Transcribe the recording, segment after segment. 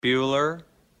Bueller,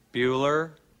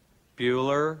 Bueller,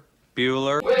 Bueller,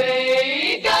 Bueller.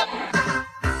 Wake up!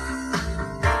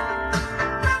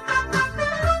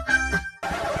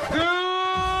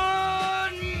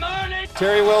 Good morning!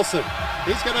 Terry Wilson,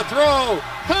 he's going to throw.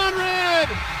 Conrad!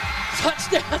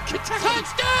 Touchdown, Kentucky!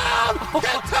 Touchdown!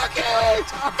 Kentucky!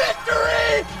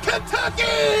 Victory!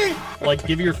 Kentucky! Like,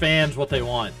 give your fans what they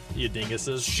want, you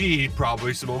dinguses. She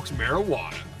probably smokes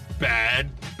marijuana. Bad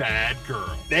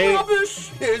girl. Rubbish!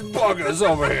 His buggers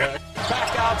over here.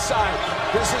 Back outside.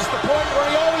 This is the point where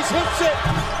he always hits it.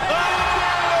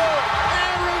 Oh!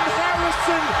 Aaron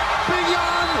Harrison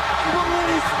beyond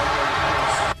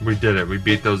belief. We did it. We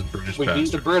beat those British We beat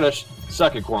bastards. the British.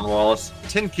 Suck it, Cornwallis.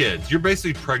 10 kids. You're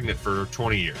basically pregnant for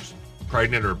 20 years.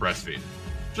 Pregnant or breastfeeding.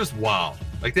 Just wild.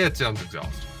 Like, that sounds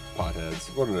exhausting. Potheads.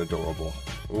 What an adorable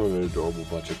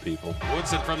bunch of people.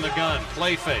 Woodson from the gun.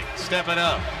 Play fake. Stepping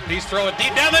up. He's throwing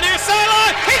deep down the near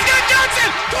sideline. He's got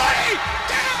Johnson. 20.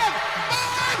 Down.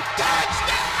 5.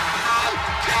 Touchdown.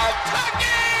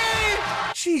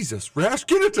 Kentucky. Jesus, Rash,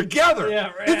 get it together.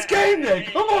 Yeah, Rash. It's game day.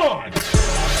 Come on.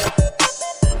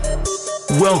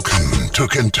 Welcome to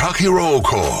Kentucky Roll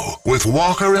Call with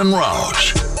Walker and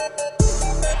Roush.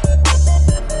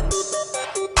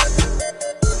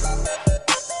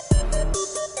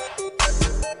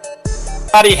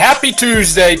 Happy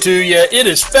Tuesday to you. It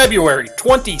is February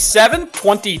 27th,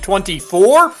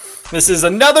 2024. This is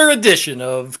another edition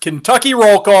of Kentucky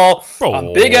Roll Call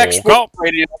on Big X Sports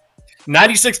Radio,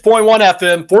 96.1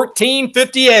 FM,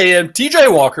 1450 AM.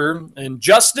 TJ Walker and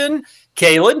Justin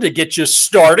Kalen to get you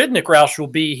started. Nick Roush will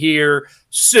be here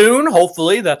soon.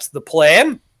 Hopefully, that's the plan.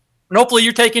 And hopefully,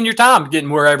 you're taking your time getting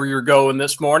wherever you're going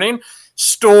this morning.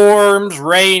 Storms,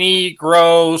 rainy,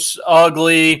 gross,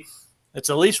 ugly. It's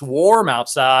at least warm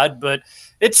outside, but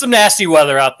it's some nasty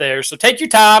weather out there. So take your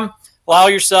time, allow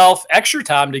yourself extra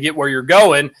time to get where you're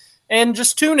going, and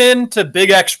just tune in to Big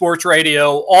X Sports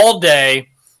Radio all day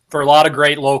for a lot of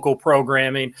great local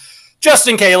programming.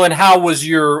 Justin Kalen, how was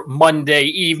your Monday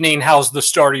evening? How's the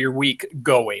start of your week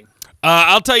going?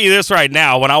 I'll tell you this right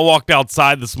now. When I walked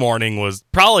outside this morning was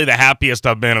probably the happiest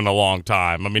I've been in a long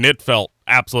time. I mean, it felt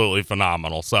absolutely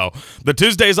phenomenal. So the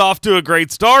Tuesday's off to a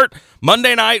great start.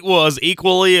 Monday night was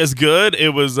equally as good. It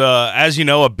was, as you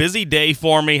know, a busy day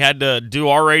for me. Had to do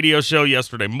our radio show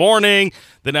yesterday morning.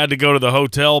 Then I had to go to the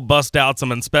hotel, bust out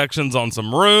some inspections on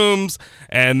some rooms.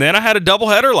 And then I had a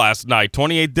doubleheader last night.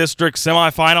 28th District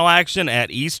semifinal action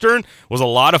at Eastern. Was a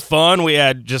lot of fun. We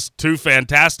had just two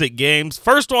fantastic games.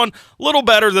 First one, a little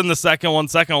better than the second one.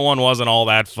 Second one wasn't all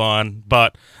that fun.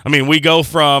 But, I mean, we go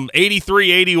from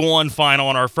 83-81 final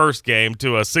in our first game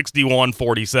to a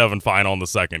 61-47 final in the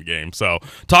second game. So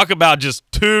talk about just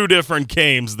two different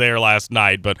games there last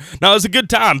night. But no, it was a good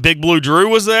time. Big Blue Drew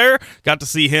was there. Got to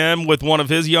see him with one of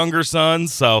his younger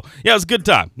sons. So, yeah, it was a good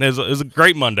time. It was a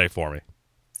great Monday for me.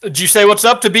 Did you say what's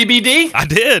up to BBD? I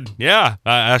did. Yeah,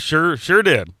 I sure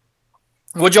did.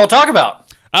 What'd y'all talk about?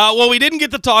 Well, we didn't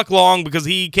get to talk long because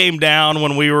he came down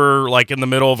when we were like in the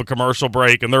middle of a commercial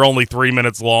break, and they're only 3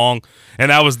 minutes long,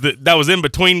 and that was in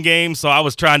between games. So I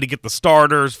was trying to get the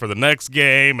starters for the next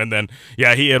game, and then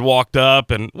he had walked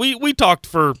up, and we talked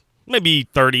for maybe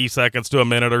 30 seconds to a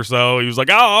minute or so. He was like,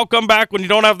 "Oh, I'll come back when you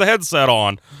don't have the headset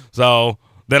on." So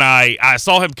then I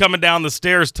saw him coming down the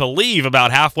stairs to leave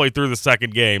about halfway through the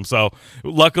second game. So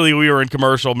luckily we were in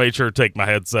commercial, made sure to take my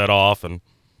headset off, and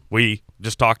we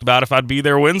just talked about if I'd be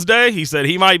there Wednesday. He said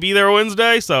he might be there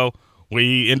Wednesday, so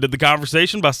we ended the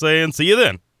conversation by saying, "See you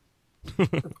then."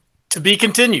 To be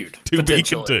continued. To be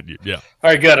continued, yeah. All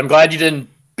right, good. I'm glad you didn't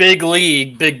Big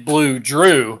League, Big Blue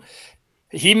Drew.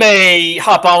 He may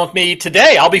hop on with me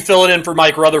today. I'll be filling in for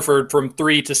Mike Rutherford from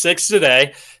 3 to 6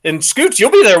 today. And Scoots,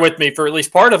 you'll be there with me for at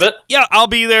least part of it. Yeah, I'll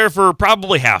be there for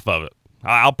probably half of it.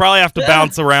 I'll probably have to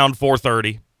bounce around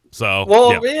 4:30.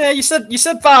 So you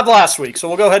said 5 last week, so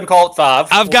we'll go ahead and call it 5.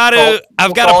 I've got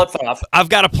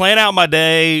to plan out my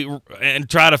day and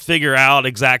try to figure out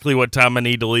exactly what time I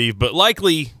need to leave, but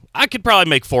likely I could probably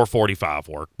make 4:45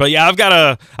 work. But yeah, I've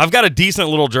got a decent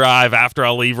little drive after I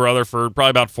leave Rutherford,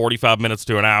 probably about 45 minutes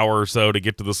to an hour or so to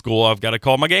get to the school I've got to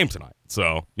call my game tonight.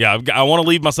 So yeah, I want to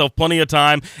leave myself plenty of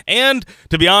time. And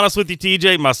to be honest with you,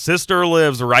 TJ, my sister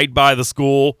lives right by the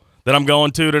school that I'm going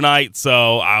to tonight,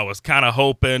 so I was kind of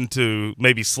hoping to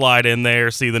maybe slide in there,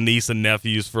 see the niece and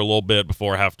nephews for a little bit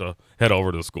before I have to head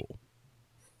over to the school.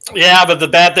 Yeah, but the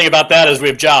bad thing about that is we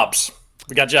have jobs.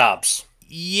 We got jobs.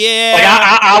 Yeah.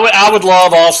 Like I would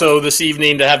love also this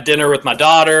evening to have dinner with my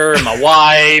daughter and my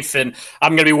wife, and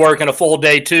I'm going to be working a full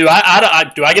day too. Do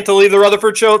I get to leave the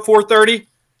Rutherford show at 4:30?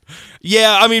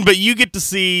 Yeah, I mean, but you get to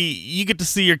see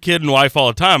your kid and wife all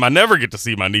the time. I never get to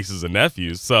see my nieces and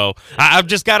nephews, so I've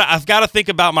got to think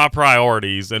about my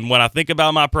priorities, and when I think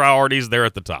about my priorities, they're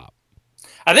at the top.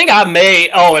 I think I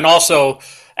may. Oh, and also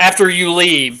after you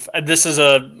leave, this is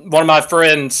one of my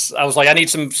friends. I was like, I need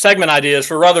some segment ideas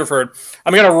for Rutherford.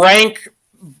 I'm going to rank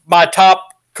my top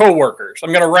coworkers.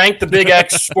 I'm going to rank the Big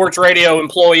X Sports Radio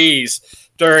employees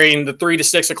during the 3 to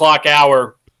 6 o'clock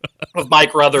hour of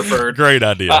Mike Rutherford. Great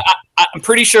idea. I'm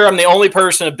pretty sure I'm the only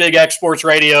person at Big X Sports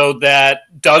Radio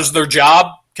that does their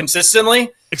job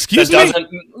consistently. Excuse me?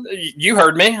 You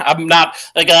heard me. I'm not.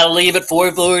 I got to leave at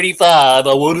 4:45.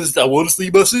 I want to see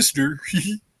my sister.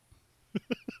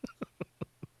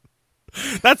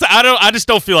 I just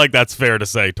don't feel like that's fair to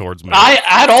say towards me.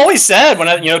 I'd always said when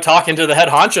I, talking to the head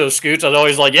honcho Scoots, I was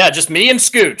always like, yeah, just me and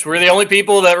Scoots. We're the only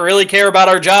people that really care about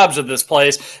our jobs at this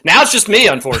place. Now it's just me,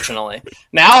 unfortunately.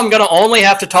 Now I'm going to only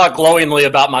have to talk glowingly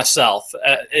about myself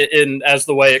as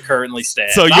the way it currently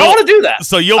stands. So I want to do that.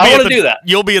 So you'll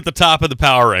be at the top of the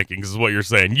power rankings is what you're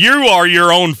saying. You are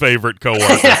your own favorite coworker.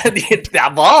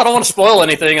 Well, I don't want to spoil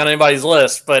anything on anybody's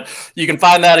list, but you can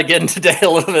find that again today a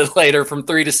little bit later from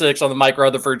 3 to 6 on the Mike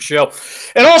Rutherford Show.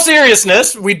 In all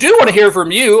seriousness, we do want to hear from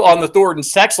you on the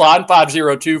Thornton's text line,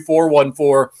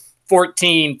 502-414-1450,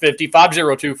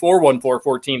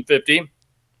 502-414-1450.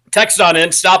 Text on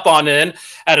in, stop on in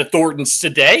at a Thornton's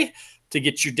today to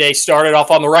get your day started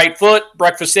off on the right foot.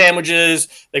 Breakfast sandwiches.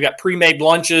 They've got pre-made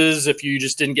lunches if you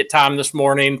just didn't get time this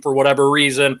morning for whatever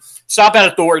reason. Stop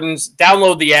at a Thornton's,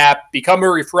 download the app, become a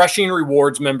Refreshing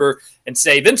Rewards member, and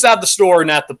save inside the store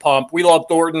and at the pump. We love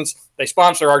Thornton's. They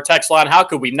sponsor our text line. How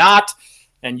could we not?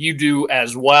 And you do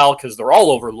as well because they're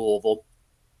all over Louisville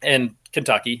and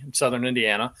Kentucky and Southern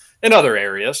Indiana and other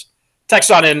areas. Text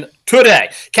on in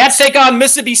today. Cats take on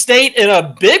Mississippi State in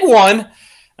a big one.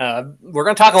 We're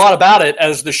going to talk a lot about it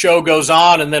as the show goes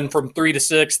on, and then from 3 to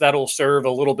 6, that'll serve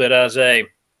a little bit as a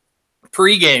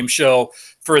pregame show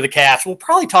for the Cats. We'll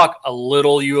probably talk a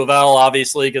little U of L,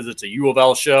 obviously, because it's a U of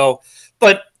L show,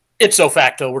 but it's so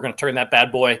facto. We're going to turn that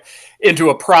bad boy into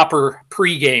a proper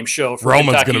pregame show for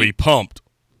Roman's going to be pumped.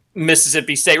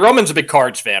 Mississippi State. Roman's a big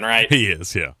Cards fan, right? He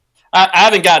is, yeah. I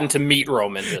haven't gotten to meet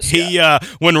Roman yet.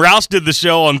 When Roush did the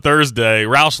show on Thursday,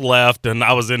 Roush left, and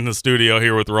I was in the studio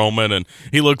here with Roman, and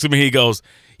he looks at me, he goes,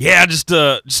 yeah, just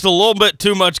a little bit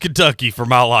too much Kentucky for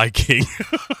my liking.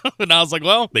 And I was like,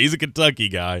 well, he's a Kentucky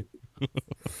guy.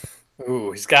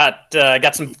 Ooh, he's got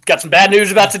some bad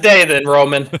news about today then,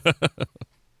 Roman.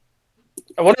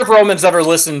 I wonder if Roman's ever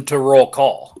listened to Roll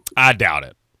Call. I doubt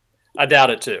it. I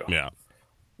doubt it too. Yeah.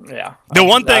 Yeah. The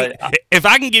one thing, if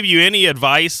I can give you any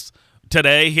advice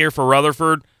today here for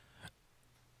Rutherford,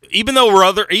 even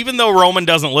though Roman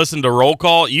doesn't listen to Roll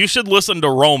Call, you should listen to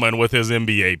Roman with his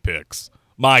NBA picks.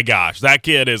 My gosh, that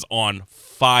kid is on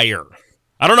fire.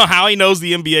 I don't know how he knows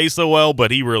the NBA so well,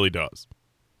 but he really does.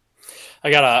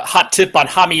 I got a hot tip on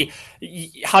Jaime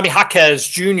Jaquez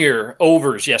Jr.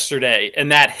 overs yesterday,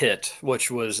 and that hit,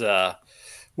 which was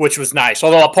nice.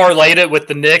 Although I parlayed it with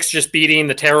the Knicks just beating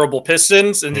the terrible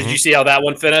Pistons. And did you see how that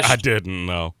one finished? I didn't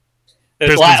know.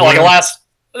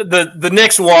 The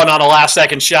Knicks won on a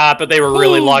last-second shot, but they were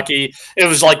really lucky. It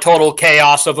was like total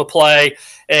chaos of a play,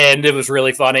 and it was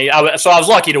really funny. So I was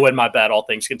lucky to win my bet, all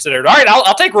things considered. All right,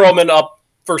 I'll take Roman up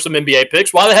for some NBA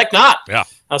picks. Why the heck not? Yeah.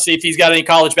 I'll see if he's got any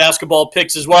college basketball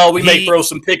picks as well. We may throw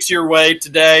some picks your way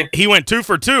today. He went 2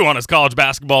 for 2 on his college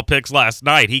basketball picks last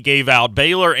night. He gave out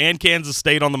Baylor and Kansas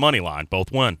State on the money line.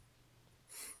 Both won.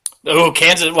 Oh,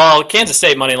 Kansas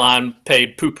State money line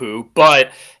paid poo-poo,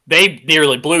 but they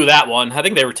nearly blew that one. I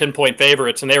think they were 10-point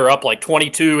favorites, and they were up like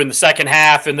 22 in the second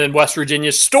half, and then West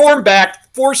Virginia stormed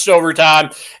back, forced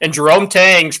overtime, and Jerome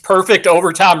Tang's perfect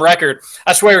overtime record.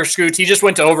 I swear, Scoots, he just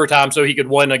went to overtime so he could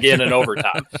win again in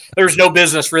overtime. There's no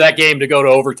business for that game to go to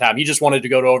overtime. He just wanted to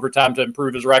go to overtime to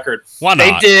improve his record. Why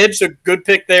not? They did, so good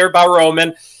pick there by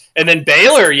Roman. And then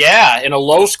Baylor, in a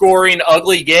low-scoring,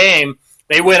 ugly game,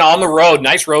 they went on the road.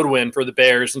 Nice road win for the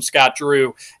Bears and Scott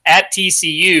Drew at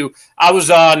TCU. I was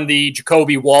on the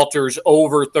Jacoby Walters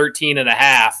over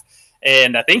 13.5,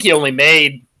 and I think he only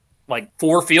made like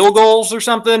 4 field goals or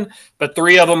something, but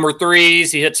 3 of them were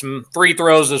threes. He hit some free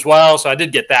throws as well, so I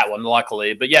did get that one,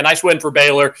 luckily. But, nice win for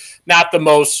Baylor. Not the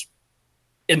most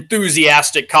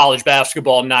enthusiastic college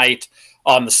basketball night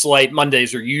on the slate.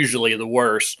 Mondays are usually the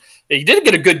worst. You did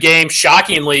get a good game,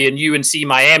 shockingly, in UNC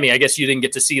Miami. I guess you didn't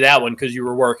get to see that one because you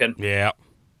were working. Yeah.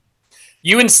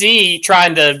 UNC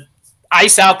trying to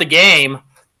ice out the game,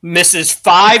 misses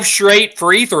 5 straight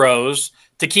free throws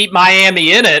to keep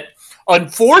Miami in it.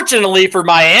 Unfortunately for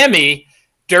Miami,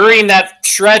 during that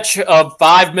stretch of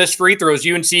 5 missed free throws,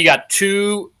 UNC got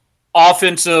 2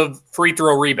 offensive free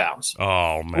throw rebounds.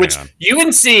 Oh, man. Which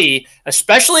UNC,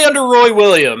 especially under Roy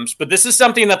Williams, but this is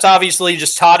something that's obviously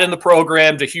just taught in the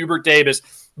program to Hubert Davis,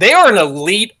 they are an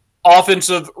elite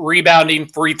offensive rebounding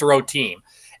free throw team.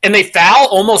 And they foul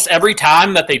almost every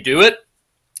time that they do it.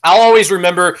 I'll always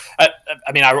remember,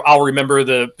 I'll remember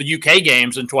the UK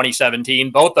games in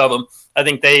 2017, both of them. I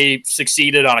think they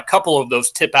succeeded on a couple of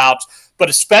those tip outs, but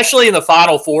especially in the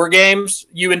Final Four games,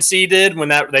 UNC did when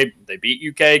they beat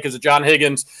UK because of John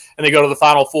Higgins, and they go to the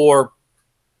Final Four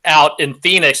out in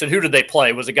Phoenix. And who did they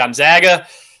play? Was it Gonzaga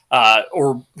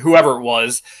or whoever it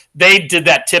was? They did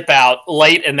that tip out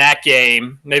late in that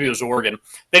game. Maybe it was Oregon.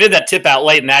 They did that tip out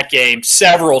late in that game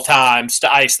several times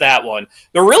to ice that one.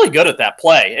 They're really good at that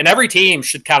play, and every team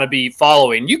should kind of be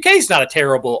following. UK's not a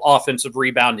terrible offensive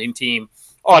rebounding team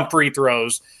on free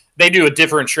throws. They do a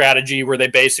different strategy where they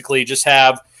basically just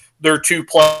have their two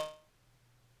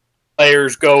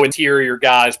players go interior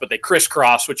guys, but they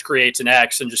crisscross, which creates an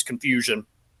X and just confusion.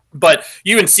 But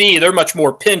UNC, they're much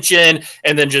more pinch in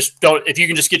and then just don't, if you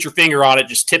can just get your finger on it,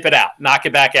 just tip it out, knock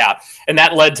it back out. And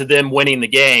that led to them winning the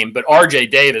game. But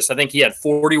RJ Davis, I think he had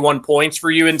 41 points for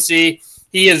UNC. He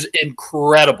is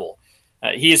incredible.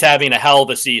 He is having a hell of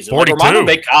a season. 42. Like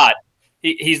Armando Bacot,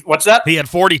 he's what's that? He had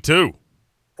 42.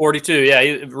 42, yeah.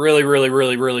 Really, really,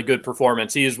 really, really good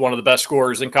performance. He is one of the best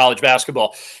scorers in college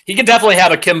basketball. He can definitely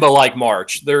have a Kimba-like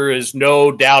March. There is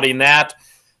no doubting that.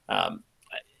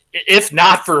 If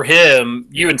not for him,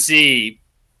 UNC,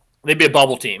 they'd be a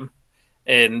bubble team.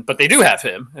 But they do have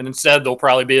him. And instead, they'll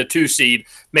probably be a 2 seed,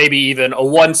 maybe even a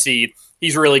 1 seed.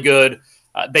 He's really good.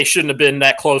 They shouldn't have been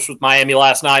that close with Miami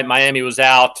last night. Miami was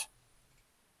out.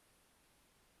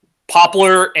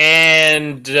 Poplar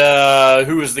and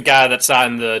who was the guy that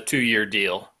signed the 2-year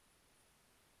deal?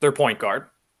 Their point guard.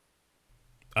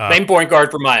 Main point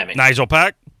guard for Miami. Nigel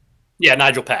Pack? Yeah,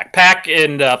 Nigel Pack. Pack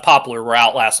and Poplar were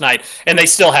out last night, and they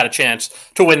still had a chance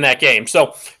to win that game.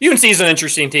 So UNC is an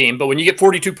interesting team, but when you get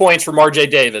 42 points from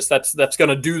RJ Davis, that's going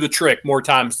to do the trick more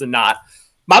times than not.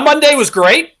 My Monday was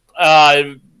great.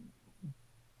 Weather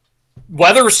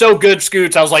was so good,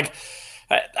 Scoots. I was like,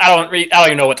 I don't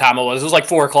even know what time it was. It was like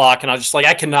 4 o'clock, and I was just like,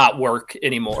 I cannot work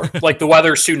anymore. Like, the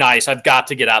weather's too nice. I've got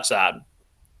to get outside.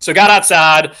 So got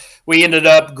outside. We ended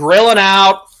up grilling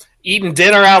out, eating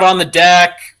dinner out on the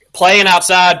deck, playing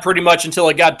outside pretty much until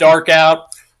it got dark out.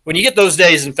 When you get those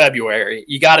days in February,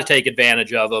 you got to take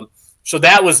advantage of them. So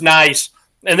that was nice.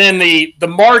 And then the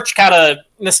March kind of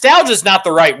nostalgia is not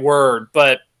the right word,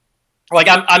 but like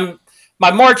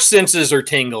my March senses are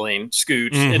tingling,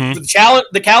 Scooch. Mm-hmm.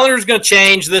 The calendar is going to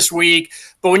change this week,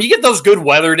 but when you get those good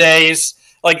weather days,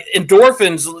 like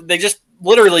endorphins, they just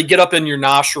literally get up in your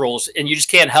nostrils, and you just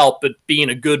can't help but be in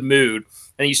a good mood.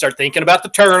 And you start thinking about the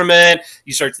tournament.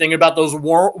 You start thinking about those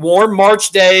warm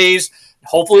March days.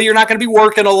 Hopefully you're not going to be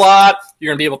working a lot. You're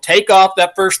going to be able to take off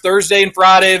that first Thursday and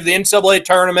Friday of the NCAA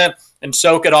tournament and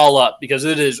soak it all up because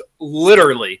it is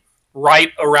literally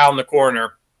right around the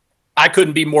corner. I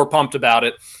couldn't be more pumped about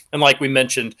it. And like we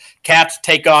mentioned, Cats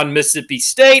take on Mississippi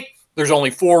State. There's only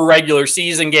 4 regular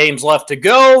season games left to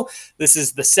go. This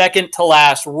is the second to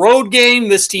last road game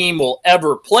this team will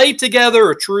ever play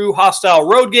together, a true hostile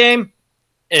road game.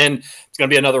 And it's going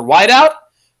to be another whiteout.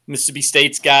 Mississippi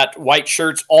State's got white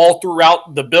shirts all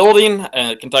throughout the building.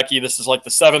 Kentucky, this is like the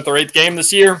 7th or 8th game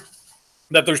this year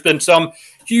that there's been some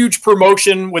huge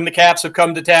promotion when the Cats have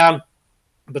come to town.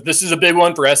 But this is a big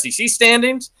one for SEC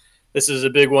standings. This is a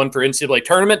big one for NCAA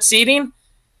tournament seeding,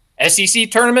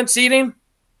 SEC tournament seeding.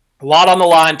 A lot on the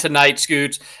line tonight,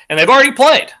 Scoots. And they've already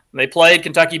played. They played.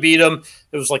 Kentucky beat them.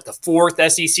 It was like the 4th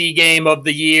SEC game of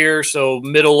the year, so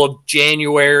middle of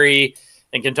January.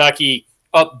 And Kentucky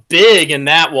up big in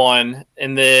that one.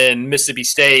 And then Mississippi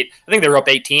State, I think they were up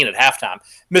 18 at halftime.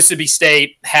 Mississippi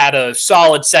State had a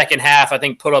solid second half, I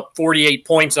think put up 48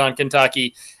 points on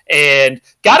Kentucky and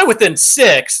got it within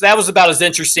 6. That was about as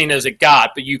interesting as it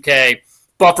got. But UK,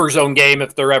 buffer zone game,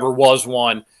 if there ever was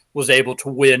one, was able to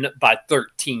win by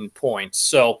 13 points.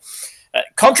 So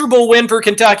comfortable win for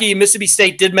Kentucky. Mississippi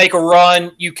State did make a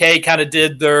run. UK kind of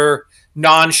did their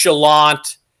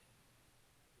nonchalant,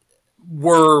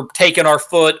 we're taking our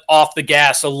foot off the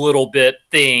gas a little bit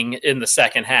thing in the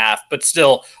second half, but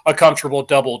still a comfortable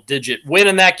double-digit win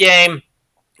in that game.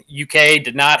 UK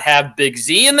did not have Big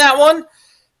Z in that one.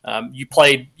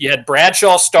 You had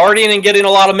Bradshaw starting and getting a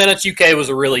lot of minutes. UK was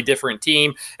a really different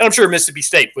team, and I'm sure Mississippi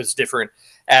State was different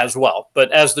as well.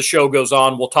 But as the show goes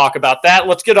on, we'll talk about that.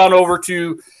 Let's get on over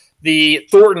to the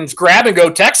Thornton's Grab and Go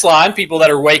text line, people that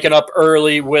are waking up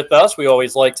early with us. We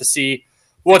always like to see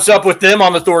what's up with them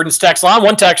on the Thornton's text line.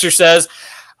 One texter says,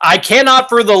 I cannot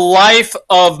for the life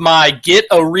of my get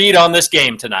a read on this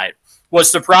game tonight. Was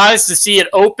surprised to see it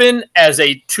open as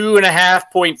a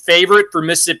 2.5-point favorite for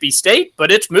Mississippi State,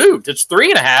 but it's moved. It's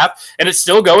 3.5, and it's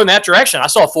still going that direction. I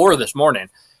saw 4 this morning.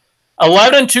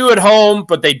 11-2 at home,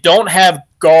 but they don't have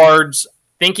guards.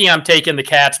 Thinking I'm taking the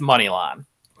Cats money line,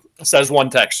 says one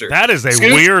texter. That is a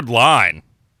weird line.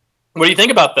 What do you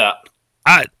think about that?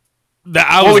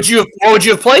 What would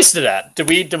you have placed it at? I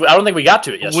don't think we got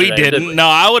to it yesterday. We didn't. Did we? No,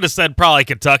 I would have said probably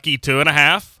Kentucky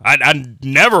 2.5. I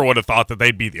never would have thought that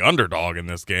they'd be the underdog in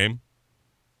this game.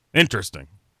 Interesting.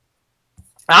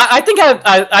 I think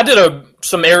I did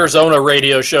some Arizona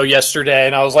radio show yesterday,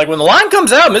 and I was like, when the line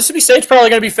comes out, Mississippi State's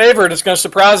probably going to be favored. It's going to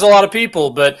surprise a lot of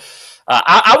people, but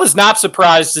I was not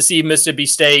surprised to see Mississippi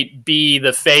State be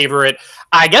the favorite.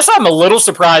 I guess I'm a little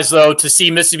surprised, though, to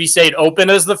see Mississippi State open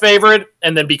as the favorite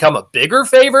and then become a bigger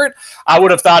favorite. I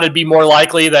would have thought it'd be more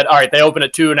likely that, all right, they open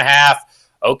at 2.5.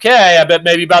 Okay, I bet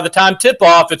maybe by the time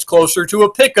tip-off, it's closer to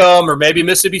a pick-em, or maybe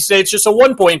Mississippi State's just a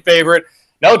 1-point favorite.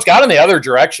 No, it's gone in the other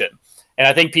direction. And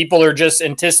I think people are just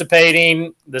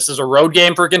anticipating this is a road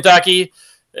game for Kentucky.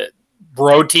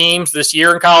 Road teams this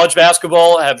year in college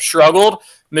basketball have struggled.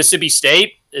 Mississippi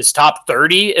State is top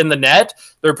 30 in the net.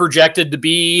 They're projected to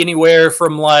be anywhere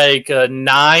from like a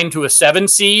 9 to a 7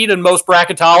 seed in most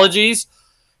bracketologies.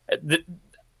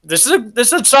 This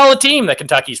is a solid team that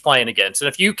Kentucky's playing against.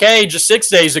 And if UK just 6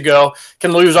 days ago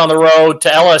can lose on the road to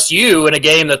LSU in a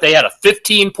game that they had a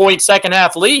 15-point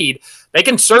second-half lead, they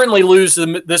can certainly lose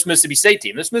this Mississippi State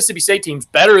team. This Mississippi State team's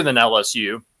better than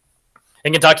LSU.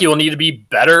 And Kentucky will need to be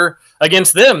better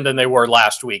against them than they were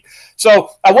last week. So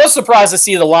I was surprised to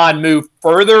see the line move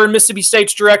further in Mississippi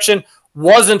State's direction.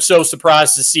 Wasn't so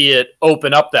surprised to see it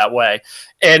open up that way.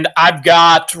 And I've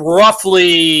got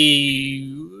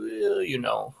roughly,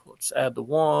 let's add the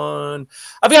 1.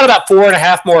 I've got about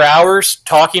 4.5 more hours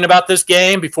talking about this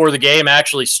game before the game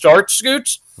actually starts,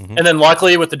 Scoots. Mm-hmm. And then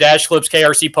luckily with the Dash Clips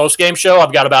KRC postgame show,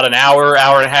 I've got about an hour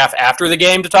and a half after the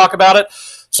game to talk about it.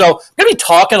 So I'm going to be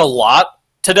talking a lot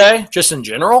today, just in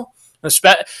general. I'm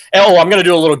going to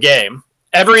do a little game.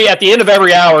 At the end of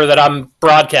every hour that I'm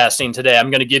broadcasting today, I'm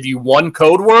going to give you one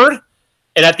code word.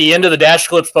 And at the end of the Dash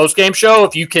Clips postgame show,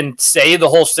 if you can say the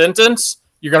whole sentence,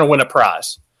 you're going to win a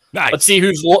prize. Nice. Let's see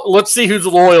who's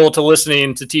loyal to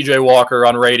listening to TJ Walker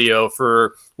on radio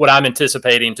for what I'm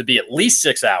anticipating to be at least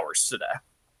 6 hours today.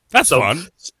 That's fun.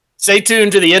 Stay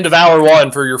tuned to the end of hour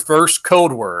 1 for your first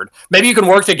code word. Maybe you can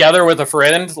work together with a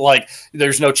friend. Like,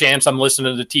 there's no chance I'm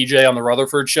listening to TJ on the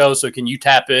Rutherford show, so can you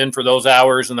tap in for those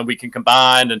hours and then we can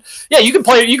combine? And yeah, you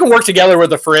can work together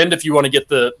with a friend if you want to get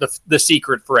the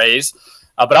secret phrase.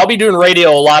 But I'll be doing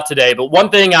radio a lot today. But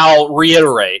one thing I'll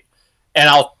reiterate, and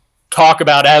I'll talk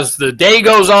about as the day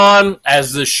goes on,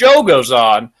 as the show goes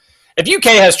on, if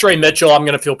UK has Trey Mitchell, I'm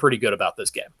going to feel pretty good about this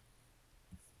game.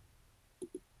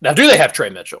 Now, do they have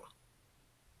Trey Mitchell?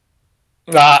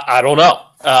 I don't know.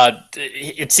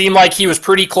 It seemed like he was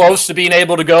pretty close to being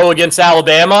able to go against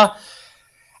Alabama.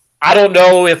 I don't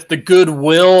know if the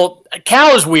goodwill...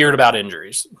 Cal is weird about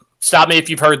injuries. Stop me if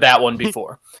you've heard that one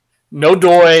before. No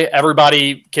doy.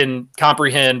 Everybody can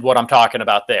comprehend what I'm talking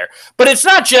about there. But it's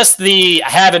not just the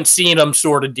haven't seen him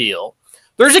sort of deal.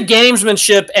 There's a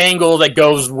gamesmanship angle that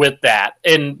goes with that,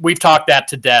 and we've talked that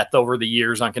to death over the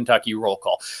years on Kentucky Roll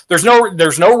Call. There's no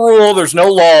rule, there's no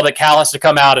law that Cal has to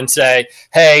come out and say,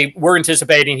 hey, we're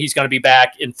anticipating he's going to be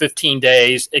back in 15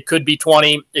 days. It could be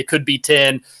 20, it could be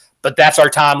 10, but that's our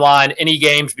timeline. Any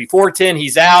games before 10,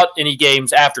 he's out. Any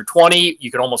games after 20,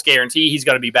 you can almost guarantee he's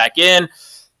going to be back in.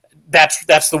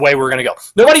 That's the way we're going to go.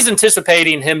 Nobody's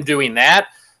anticipating him doing that,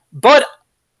 but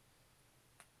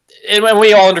and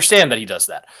we all understand that he does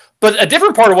that. But a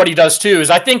different part of what he does, too,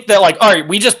 is I think that, all right,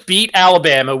 we just beat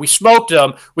Alabama. We smoked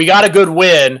them. We got a good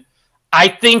win. I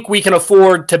think we can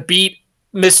afford to beat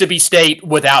Mississippi State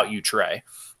without you, Trey.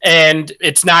 And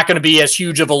it's not going to be as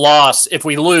huge of a loss if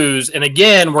we lose. And,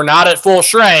 again, we're not at full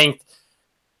strength,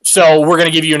 so we're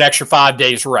going to give you an extra 5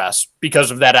 days rest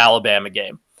because of that Alabama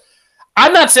game.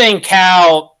 I'm not saying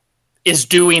Cal is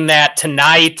doing that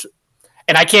tonight,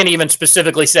 and I can't even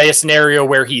specifically say a scenario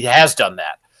where he has done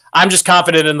that. I'm just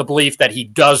confident in the belief that he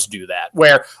does do that,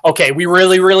 where, okay, we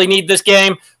really, really need this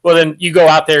game. Well, then you go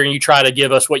out there and you try to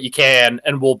give us what you can,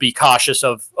 and we'll be cautious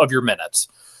of your minutes.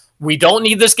 We don't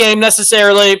need this game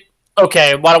necessarily.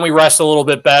 Okay, why don't we rest a little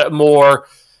bit more?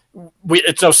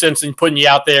 It's no sense in putting you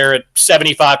out there at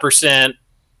 75%.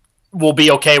 We'll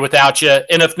be okay without you.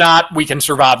 And if not, we can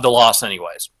survive the loss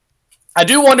anyways. I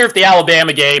do wonder if the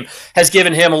Alabama game has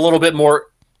given him a little bit more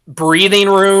breathing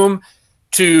room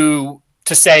to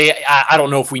say, I don't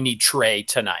know if we need Trey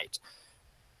tonight.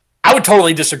 I would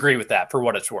totally disagree with that for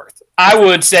what it's worth. I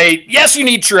would say, yes, you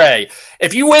need Trey.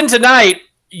 If you win tonight,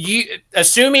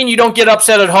 assuming you don't get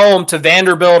upset at home to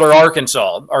Vanderbilt or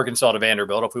Arkansas to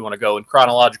Vanderbilt, if we want to go in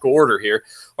chronological order here,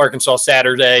 Arkansas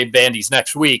Saturday, Vandy's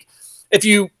next week.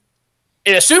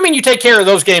 Assuming you take care of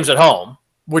those games at home,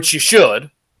 which you should,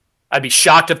 I'd be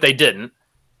shocked if they didn't.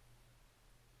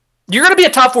 You're going to be a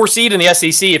top 4 seed in the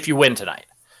SEC if you win tonight.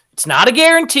 It's not a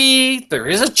guarantee. There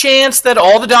is a chance that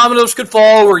all the dominoes could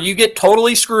fall or you get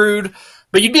totally screwed,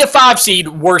 but you'd be a 5 seed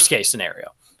worst case scenario.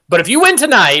 But if you win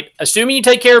tonight, assuming you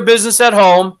take care of business at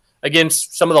home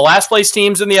against some of the last place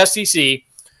teams in the SEC,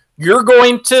 you're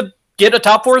going to get a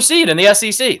top 4 seed in the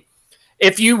SEC.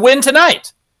 If you win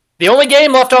tonight, the only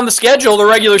game left on the schedule, the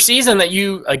regular season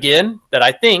that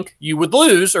I think you would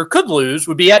lose or could lose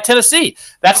would be at Tennessee.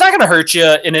 That's not going to hurt you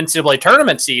in NCAA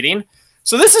tournament seeding.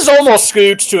 So this is almost,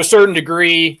 Scoots, to a certain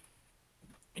degree,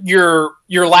 your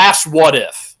last what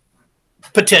if,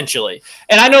 potentially.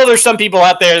 And I know there's some people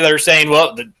out there that are saying,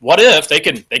 well, what if they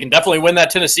can definitely win that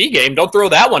Tennessee game? Don't throw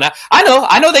that one out.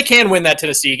 I know they can win that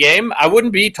Tennessee game. I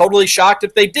wouldn't be totally shocked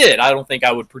if they did. I don't think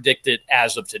I would predict it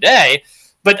as of today.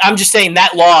 But I'm just saying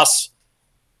that loss,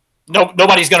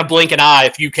 nobody's going to blink an eye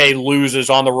if UK loses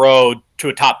on the road to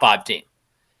a top 5 team.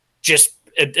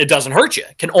 It doesn't hurt you.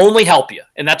 It can only help you,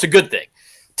 and that's a good thing.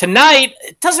 Tonight,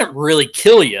 it doesn't really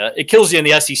kill you. It kills you in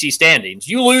the SEC standings.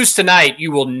 You lose tonight,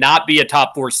 you will not be a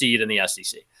top 4 seed in the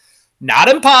SEC. Not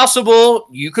impossible.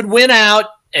 You could win out,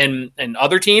 and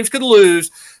other teams could lose.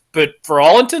 But for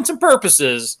all intents and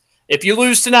purposes, if you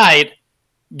lose tonight,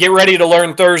 get ready to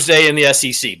learn Thursday in the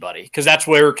SEC, buddy, because that's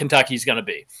where Kentucky's going to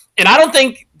be. And I don't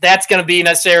think that's going to be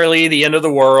necessarily the end of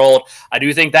the world. I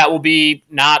do think that will be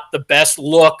not the best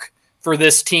look for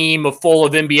this team full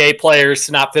of NBA players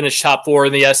to not finish top 4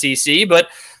 in the SEC. But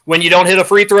when you don't hit a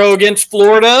free throw against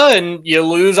Florida and you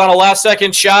lose on a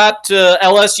last-second shot to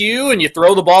LSU and you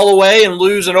throw the ball away and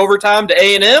lose in overtime to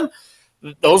A&M,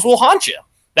 those will haunt you.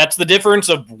 That's the difference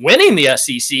of winning the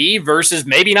SEC versus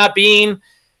maybe not being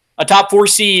a top 4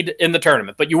 seed in the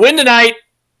tournament. But you win tonight,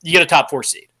 you get a top 4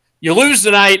 seed. You lose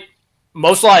tonight,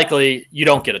 most likely you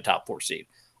don't get a top 4 seed.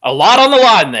 A lot on the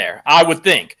line there, I would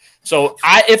think. So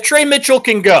if Trey Mitchell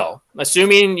can go,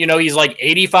 assuming he's like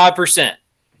 85%,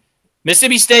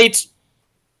 Mississippi State's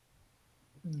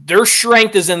their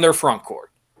strength is in their front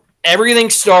court. Everything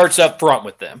starts up front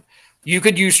with them. You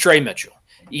could use Trey Mitchell,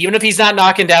 even if he's not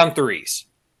knocking down threes.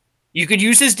 You could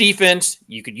use his defense,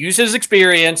 you could use his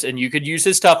experience, and you could use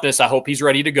his toughness. I hope he's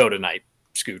ready to go tonight,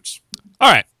 Scoots.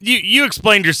 All right, you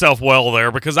explained yourself well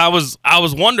there, because I was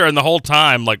wondering the whole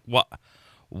time, like, what?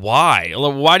 Why?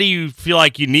 Why do you feel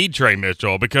like you need Trey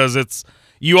Mitchell? Because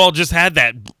you all just had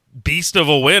that beast of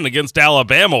a win against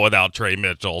Alabama without Trey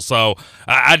Mitchell. So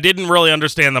I didn't really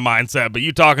understand the mindset, but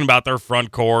you talking about their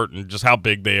front court and just how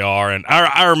big they are, and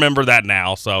I remember that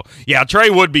now. So, yeah, Trey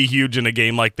would be huge in a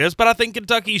game like this, but I think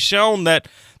Kentucky's shown that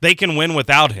they can win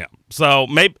without him. So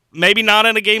maybe not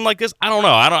in a game like this. I don't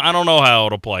know. I don't know how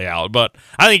it'll play out, but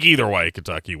I think either way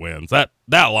Kentucky wins. That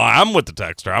line, I'm with the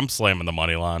texter. I'm slamming the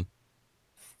money line.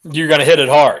 You're going to hit it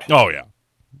hard. Oh, yeah.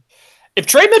 If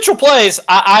Trey Mitchell plays,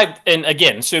 and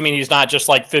again, assuming he's not just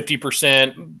like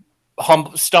 50%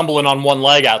 stumbling on one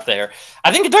leg out there,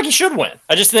 I think Kentucky should win.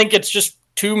 I just think it's just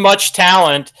too much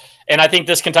talent, and I think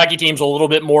this Kentucky team's a little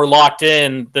bit more locked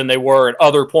in than they were at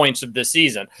other points of this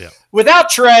season. Yeah.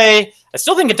 Without Trey, I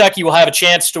still think Kentucky will have a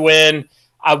chance to win.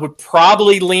 I would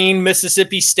probably lean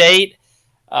Mississippi State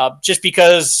just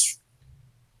because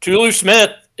Tulu Smith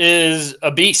is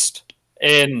a beast.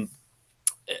 And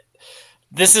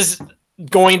this is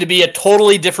going to be a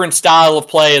totally different style of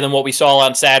play than what we saw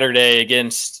on Saturday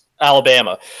against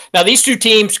Alabama. Now, these two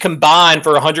teams combined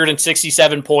for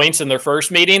 167 points in their first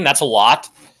meeting. That's a lot.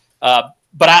 But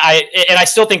I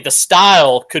still think the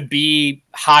style could be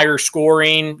higher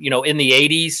scoring, in the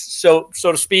 80s, so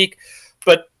to speak.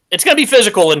 But it's going to be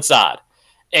physical inside.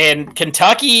 And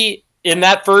Kentucky in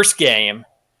that first game,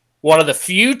 one of the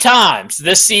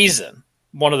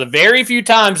very few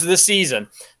times this season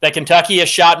that Kentucky has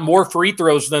shot more free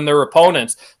throws than their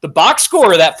opponents. The box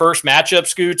score of that first matchup,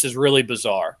 Scoots, is really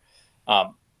bizarre.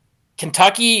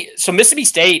 Mississippi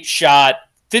State shot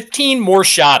 15 more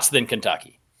shots than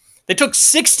Kentucky. They took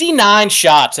 69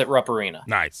 shots at Rupp Arena.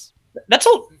 Nice.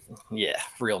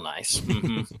 Real nice.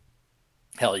 Mm-hmm.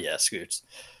 Hell yeah, Scoots.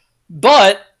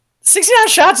 But 69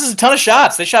 shots is a ton of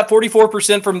shots. They shot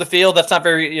 44% from the field. That's not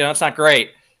very, it's not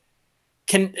great.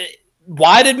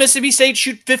 Why did Mississippi State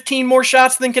shoot 15 more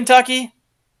shots than Kentucky?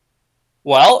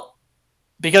 Well,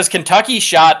 because Kentucky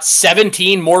shot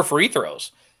 17 more free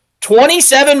throws.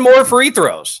 27 more free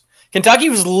throws. Kentucky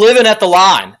was living at the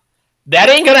line. That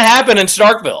ain't going to happen in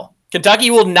Starkville. Kentucky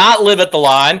will not live at the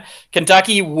line.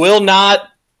 Kentucky will not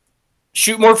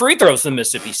shoot more free throws than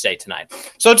Mississippi State tonight.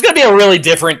 So it's going to be a really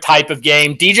different type of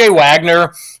game. DJ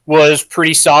Wagner was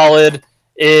pretty solid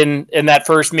in that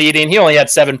first meeting. He only had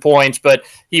 7 points, but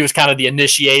he was kind of the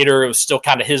initiator. It was still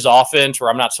kind of his offense,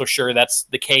 where I'm not so sure that's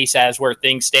the case as where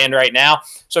things stand right now.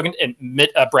 So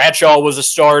Bradshaw was a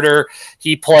starter.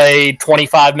 He played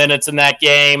 25 minutes in that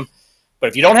game. But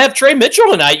if you don't have Trey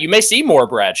Mitchell tonight, you may see more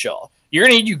Bradshaw. You're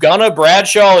going to need Ugonna,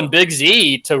 Bradshaw, and Big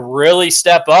Z to really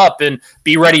step up and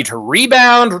be ready to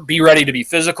rebound, be ready to be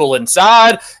physical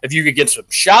inside. If you could get some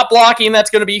shot blocking, that's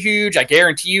going to be huge. I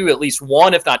guarantee you at least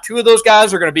one, if not two of those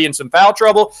guys are going to be in some foul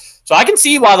trouble. So I can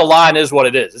see why the line is what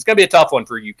it is. It's going to be a tough one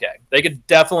for UK. They could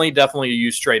definitely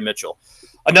use Trey Mitchell.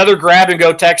 Another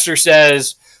grab-and-go texter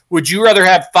says, would you rather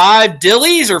have 5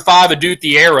 Dillies or 5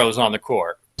 Adou-Thieros on the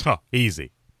court? Oh,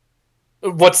 easy.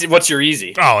 What's your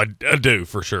easy? Oh, a do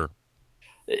for sure.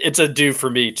 It's a do for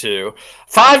me too.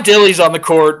 5 Dillies on the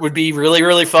court would be really,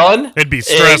 really fun. It'd be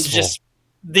stressful. Just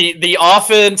the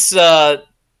offense,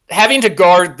 having to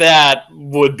guard that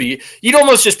would be, you'd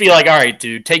almost just be like, all right,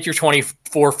 dude, take your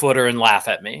 24-footer and laugh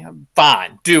at me.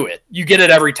 Fine, do it. You get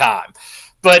it every time.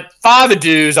 But 5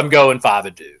 Adous, I'm going 5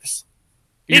 Adous.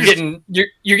 You're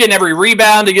getting every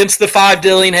rebound against the 5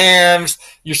 Dillinghams.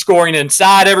 You're scoring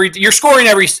inside you're scoring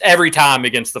every time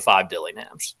against the 5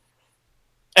 Dillinghams.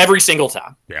 Every single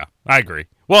time. Yeah, I agree.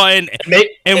 Well, and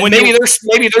maybe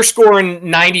they're scoring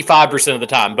 95% of the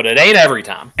time, but it ain't every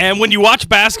time. And when you watch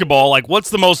basketball, like, what's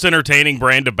the most entertaining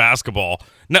brand of basketball?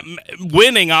 Now,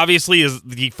 winning obviously is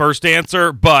the first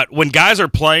answer, but when guys are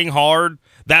playing hard,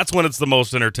 that's when it's the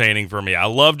most entertaining for me. I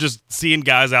love just seeing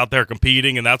guys out there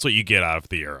competing, and that's what you get out of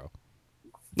Thiero.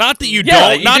 Not that you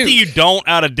don't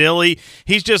out of Dilly.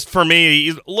 He's just, for me,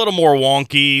 he's a little more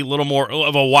wonky, a little more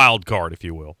of a wild card, if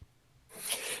you will.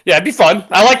 Yeah, it'd be fun.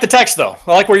 I like the text though.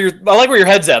 I like where your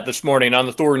head's at this morning on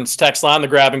the Thornton's text line, the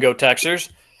grab and go texters.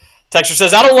 Texter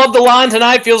says, I don't love the line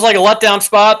tonight. Feels like a letdown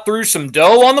spot. Threw some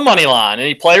dough on the money line.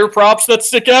 Any player props that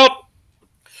stick out?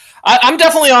 I'm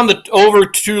definitely on the over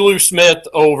Tulu Smith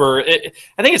over.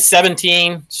 I think it's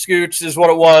 17, Scoots, is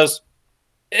what it was.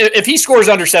 If he scores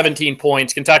under 17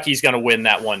 points, Kentucky's going to win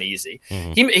that one easy.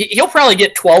 Mm-hmm. He'll probably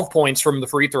get 12 points from the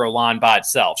free throw line by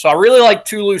itself. So I really like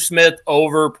Tulu Smith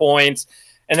over points.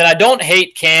 And then I don't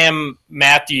hate Cam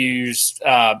Matthews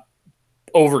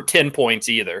over 10 points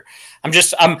either.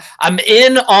 I'm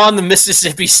in on the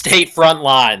Mississippi State front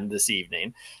line this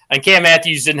evening. And Cam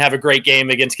Matthews didn't have a great game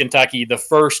against Kentucky the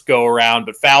first go around,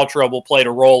 but foul trouble played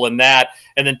a role in that.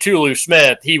 And then Tulu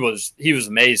Smith, he was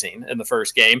amazing in the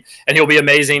first game, and he'll be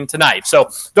amazing tonight. So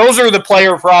those are the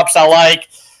player props I like.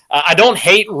 I don't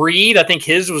hate Reed. I think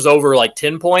his was over like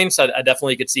 10 points. I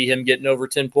definitely could see him getting over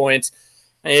 10 points.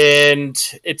 And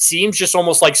it seems just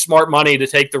almost like smart money to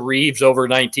take the Reeves over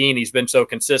 19. He's been so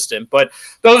consistent. But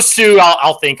those two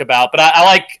I'll think about. But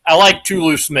I like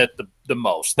Tulu Smith the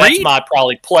most. That's Reed? My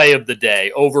probably play of the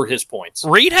day over his points.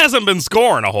 Reed hasn't been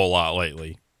scoring a whole lot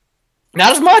lately.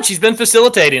 Not as much. He's been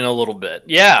facilitating a little bit.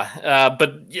 Yeah.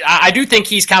 But I do think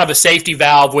he's kind of a safety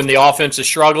valve when the offense is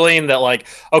struggling, that like,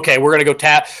 okay, we're going to go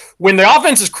tap. When the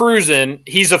offense is cruising,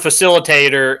 he's a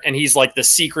facilitator, and he's like the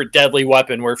secret deadly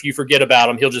weapon where if you forget about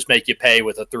him, he'll just make you pay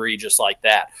with a 3 just like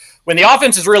that. When the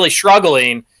offense is really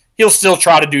struggling, he'll still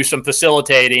try to do some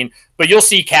facilitating, but you'll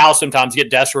see Cal sometimes get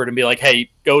desperate and be like,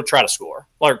 hey, go try to score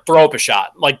or throw up a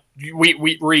shot. Like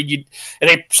we read you, and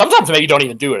they sometimes maybe don't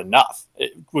even do it enough.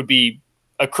 It would be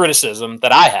a criticism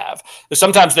that I have.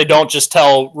 Sometimes they don't just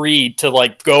tell Reed to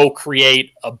like go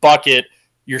create a bucket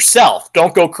yourself.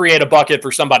 Don't go create a bucket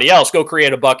for somebody else. Go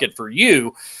create a bucket for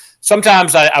you.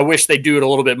 Sometimes I wish they do it a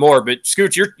little bit more, but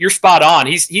Scoots, you're spot on.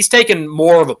 He's taken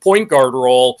more of a point guard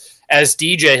role as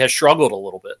DJ has struggled a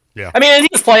little bit. Yeah. I mean, and he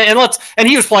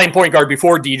was playing point guard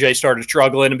before DJ started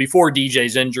struggling and before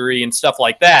DJ's injury and stuff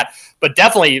like that. But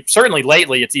certainly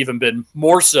lately, it's even been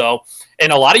more so.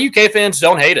 And a lot of UK fans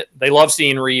don't hate it. They love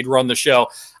seeing Reed run the show.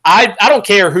 I don't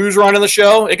care who's running the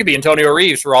show. It could be Antonio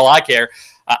Reeves for all I care.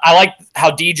 I like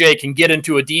how DJ can get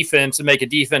into a defense and make a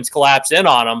defense collapse in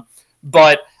on him.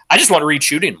 But I just want Reed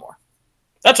shooting more.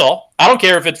 That's all. I don't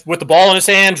care if it's with the ball in his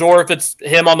hands or if it's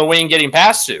him on the wing getting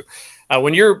passed to.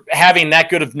 When you're having that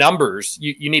good of numbers,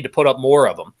 you need to put up more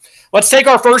of them. Let's take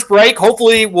our first break.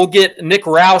 Hopefully we'll get Nick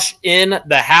Roush in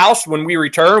the house when we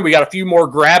return. We got a few more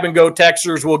grab-and-go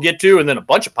texters we'll get to, and then a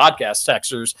bunch of podcast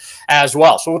texters as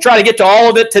well. So we'll try to get to all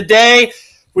of it today.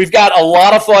 We've got a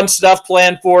lot of fun stuff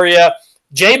planned for you.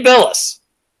 Jay Billis,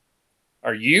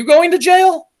 are you going to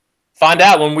jail? Find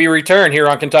out when we return here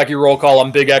on Kentucky Roll Call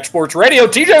on Big X Sports Radio.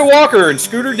 TJ Walker and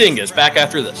Scooter Dingus back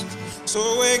after this. So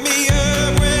wake me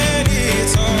up when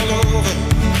it's all over,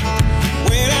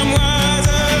 when I'm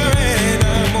wiser and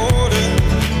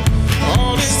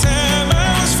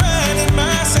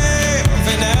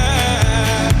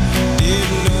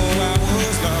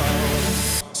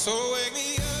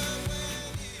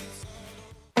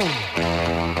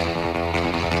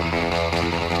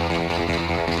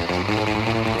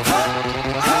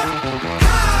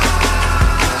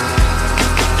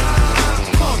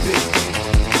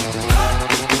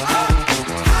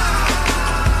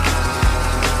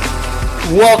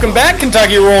Welcome back.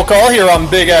 Kentucky Roll Call here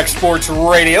on Big X Sports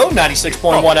Radio,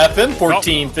 96.1 FM,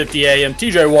 1450 AM.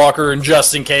 TJ Walker and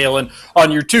Justin Kalen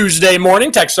on your Tuesday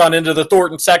morning. Text on into the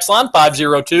Thornton text line,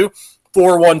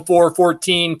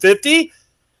 502-414-1450.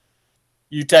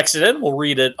 You text it in. We'll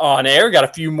read it on air. Got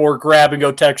a few more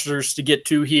grab-and-go texters to get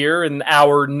to here in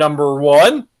hour number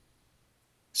one.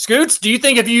 Scoots, do you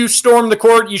think if you storm the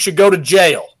court, you should go to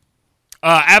jail?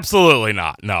 Absolutely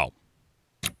not. No.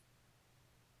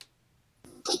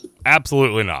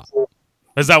 Absolutely not.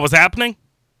 Is that what's happening?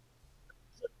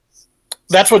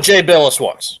 That's what Jay Billis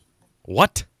wants.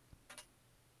 What?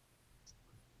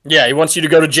 Yeah, he wants you to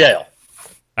go to jail.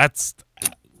 That's...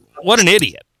 What an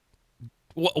idiot.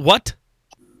 What?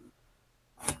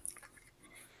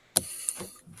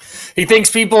 He thinks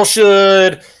people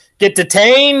should get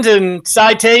detained and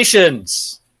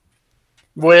citations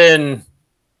when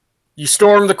you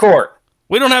storm the court.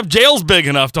 We don't have jails big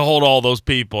enough to hold all those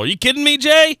people. Are you kidding me,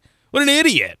 Jay? What an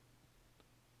idiot.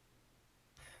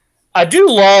 I do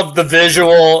love the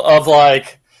visual of,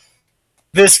 like,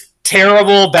 this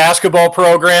terrible basketball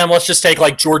program. Let's just take,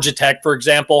 like, Georgia Tech, for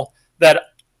example,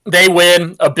 that they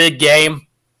win a big game.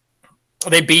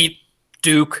 They beat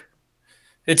Duke.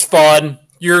 It's fun.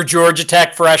 You're a Georgia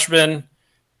Tech freshman.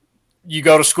 You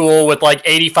go to school with, like,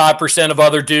 85% of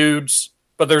other dudes,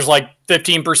 but there's, like,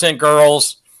 15%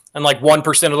 girls. And like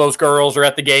 1% of those girls are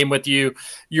at the game with you.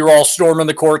 You're all storming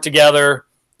the court together.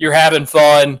 You're having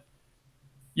fun.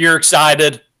 You're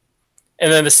excited. And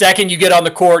then the second you get on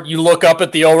the court, you look up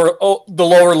at the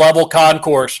lower level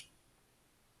concourse,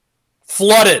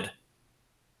 flooded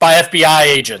by FBI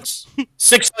agents.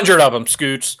 600 of them,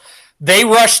 Scoots. They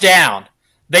rush down.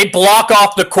 They block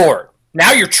off the court.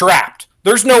 Now you're trapped.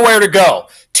 There's nowhere to go.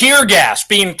 Tear gas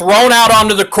being thrown out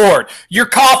onto the court. You're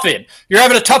coughing. You're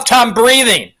having a tough time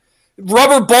breathing.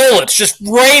 Rubber bullets just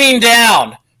raining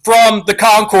down from the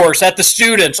concourse at the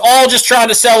students, all just trying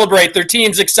to celebrate their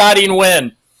team's exciting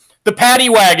win. The paddy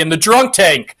wagon, the drunk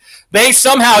tank, they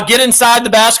somehow get inside the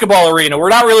basketball arena. We're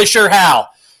not really sure how.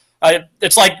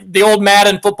 It's like the old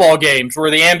Madden football games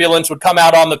where the ambulance would come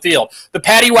out on the field. The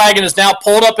paddy wagon is now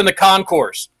pulled up in the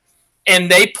concourse, and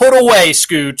they put away,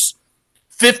 Scoots,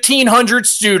 1,500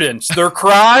 students. Their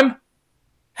crime?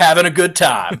 Having a good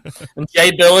time. And Jay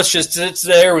Billis just sits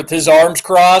there with his arms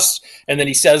crossed, and then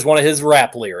he says one of his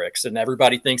rap lyrics, and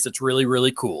everybody thinks it's really,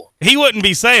 really cool. He wouldn't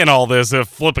be saying all this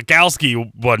if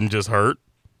Flipikowski wasn't just hurt.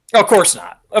 Of course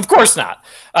not. Of course not.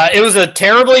 It was a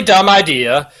terribly dumb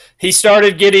idea. He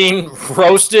started getting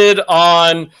roasted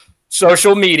on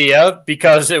social media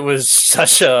because it was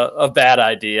such a bad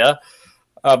idea.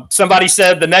 Somebody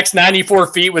said the next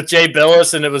 94 feet with Jay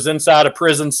Billis, and it was inside a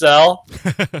prison cell.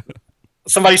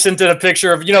 Somebody sent in a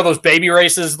picture of, those baby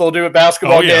races they'll do at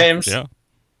basketball games. Yeah.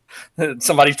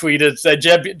 Somebody tweeted, said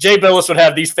Jay Billis would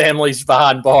have these families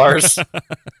behind bars.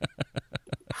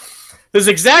 His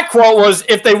exact quote was,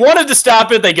 if they wanted to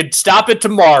stop it, they could stop it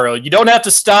tomorrow. You don't have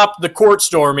to stop the court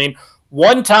storming.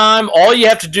 One time, all you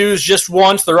have to do is just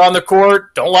once they're on the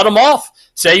court, don't let them off.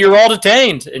 Say you're all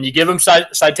detained, and you give them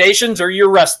citations or you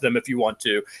arrest them if you want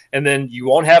to. And then you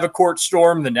won't have a court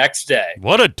storm the next day.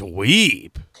 What a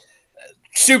dweeb.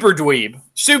 Super dweeb.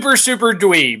 Super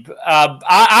dweeb.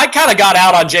 I kind of got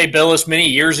out on Jay Billis many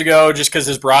years ago just because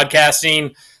his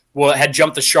broadcasting had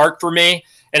jumped the shark for me,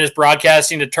 and his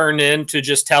broadcasting had turned into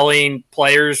just telling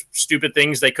players stupid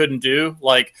things they couldn't do.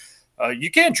 Like, you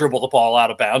can't dribble the ball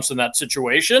out of bounds in that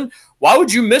situation. Why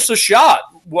would you miss a shot?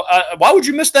 Why would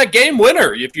you miss that game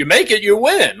winner? If you make it, you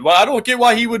win. Well, I don't get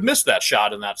why he would miss that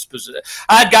shot in that position.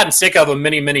 I had gotten sick of him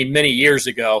many years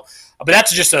ago. But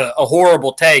that's just a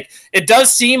horrible take. It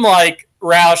does seem like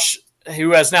Roush,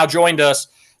 who has now joined us,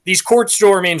 these court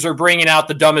stormings are bringing out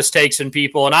the dumbest takes in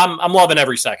people, and I'm loving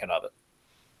every second of it.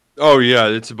 Oh yeah,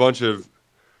 it's a bunch of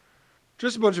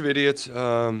idiots.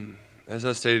 As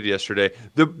I stated yesterday,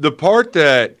 the part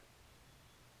that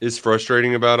is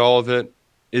frustrating about all of it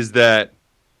is that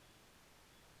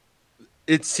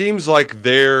it seems like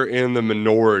they're in the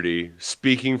minority,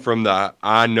 speaking from the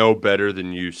 "I know better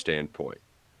than you" standpoint.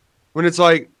 When it's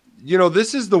like,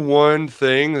 this is the one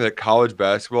thing that college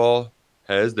basketball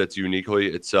has that's uniquely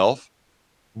itself.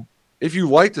 If you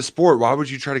like the sport, why would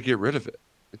you try to get rid of it?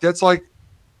 That's like,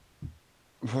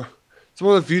 it's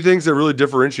one of the few things that really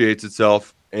differentiates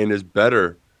itself and is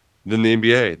better than the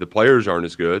NBA. The players aren't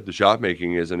as good. The shot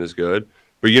making isn't as good.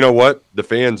 But you know what? The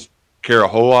fans care a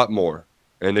whole lot more.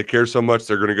 And they care so much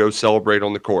they're going to go celebrate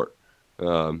on the court.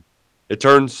 It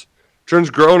turns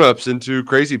grown-ups into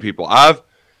crazy people.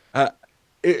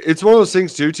 It's one of those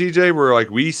things too, TJ, where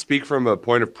like we speak from a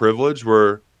point of privilege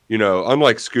where,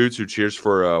 unlike Scoots who cheers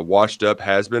for a washed up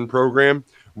has-been program,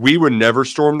 we would never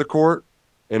storm the court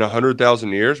in 100,000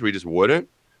 years. We just wouldn't.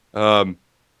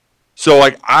 So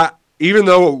like even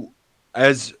though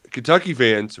as Kentucky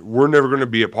fans, we're never going to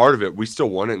be a part of it, we still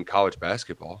want it in college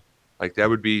basketball. Like that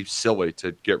would be silly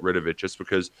to get rid of it just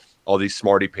because all these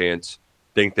smarty pants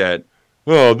think that,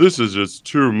 oh, this is just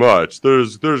too much.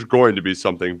 There's going to be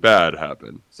something bad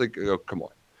happen. It's like, oh, come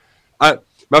on.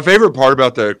 My favorite part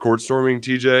about the court storming,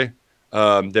 TJ,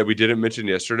 that we didn't mention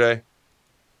yesterday.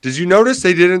 Did you notice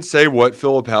they didn't say what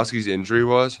Filipowski's injury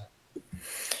was?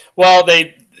 Well,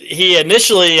 he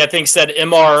initially, I think, said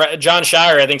John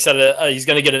Shire, I think, said he's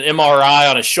going to get an MRI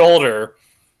on his shoulder.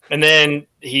 And then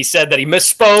he said that he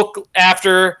misspoke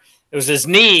after it was his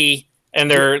knee, and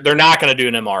they're not going to do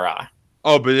an MRI.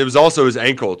 Oh, but it was also his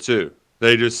ankle too.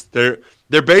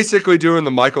 They're basically doing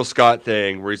the Michael Scott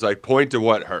thing where he's like, point to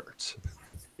what hurts.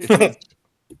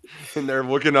 And they're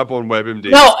looking up on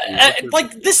WebMD. No,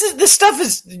 like this stuff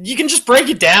is, you can just break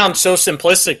it down so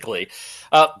simplistically.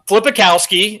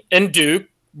 Filipowski and Duke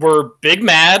were big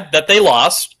mad that they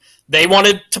lost. They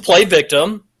wanted to play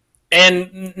victim,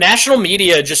 and national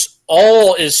media just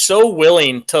all is so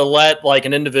willing to let like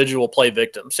an individual play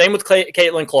victim. Same with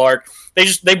Caitlin Clark.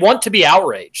 They want to be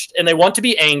outraged, and they want to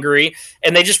be angry,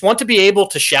 and they just want to be able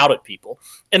to shout at people.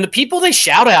 And the people they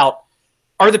shout out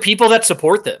are the people that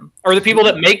support them, are the people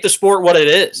that make the sport what it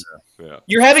is. Yeah.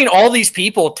 You're having all these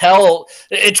people tell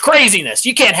it's craziness.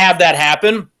 You can't have that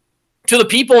happen, to the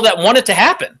people that want it to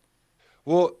happen.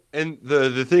 Well, and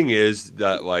the thing is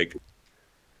that, like,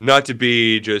 not to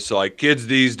be just like kids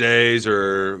these days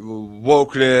or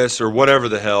wokeness or whatever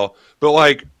the hell, but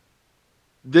like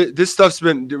this stuff's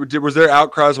been, was there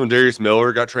outcries when Darius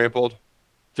Miller got trampled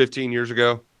 15 years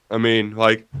ago? I mean,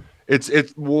 like,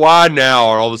 it's why now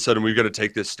all of a sudden we've got to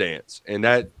take this stance, and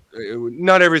that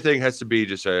not everything has to be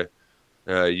just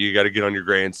you got to get on your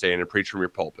grandstand and preach from your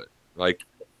pulpit. Like,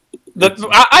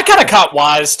 I kind of caught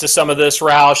wise to some of this,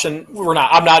 Roush, and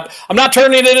I'm not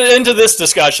turning it into this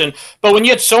discussion. But when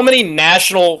you had so many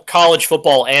national college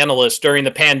football analysts during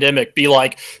the pandemic be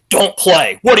like, "Don't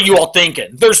play. What are you all thinking?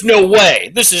 There's no way.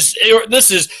 This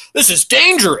is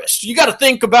dangerous. You got to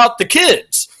think about the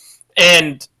kids."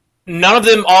 And none of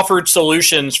them offered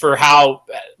solutions for how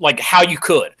you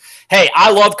could. Hey,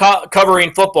 I love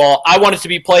covering football. I want it to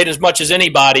be played as much as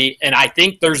anybody, and I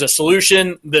think there's a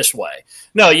solution this way.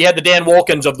 No, you had the Dan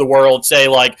Wolkins of the world say,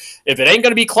 like, if it ain't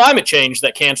going to be climate change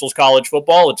that cancels college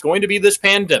football, it's going to be this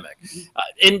pandemic.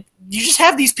 And you just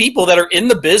have these people that are in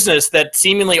the business that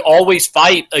seemingly always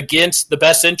fight against the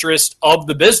best interest of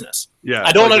the business. Yeah,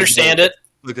 I don't understand it.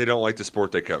 Like they don't like the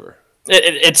sport they cover.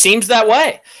 It seems that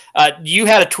way. You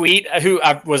had a tweet.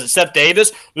 Was it Seth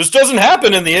Davis? This doesn't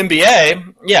happen in the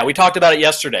NBA. Yeah, we talked about it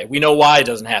yesterday. We know why it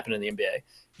doesn't happen in the NBA.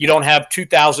 You don't have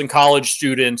 2,000 college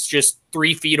students just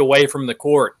 3 feet away from the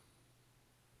court.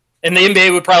 And the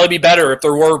NBA would probably be better if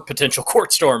there were potential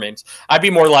court stormings. I'd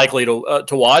be more likely to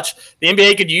watch. The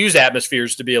NBA could use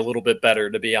atmospheres to be a little bit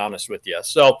better, to be honest with you.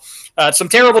 So some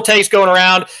terrible takes going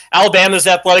around. Alabama's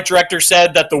athletic director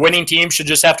said that the winning team should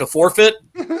just have to forfeit.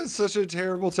 Such a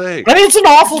terrible take. I mean, it's an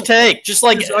awful take. Just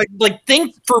like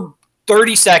think for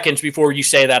 30 seconds before you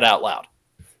say that out loud.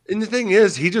 And the thing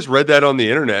is, he just read that on the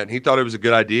internet and he thought it was a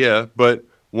good idea. But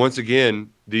once again,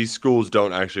 these schools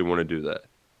don't actually want to do that.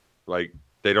 Like,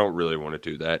 they don't really want to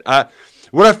do that.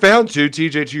 What I found too,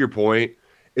 TJ, to your point,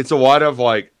 it's a lot of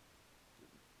like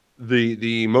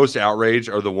the most outraged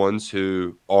are the ones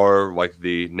who are like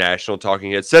the national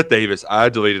talking heads. Seth Davis, I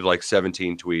deleted like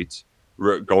 17 tweets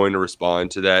going to respond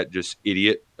to that. Just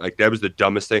idiot. Like, that was the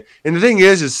dumbest thing. And the thing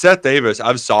is Seth Davis,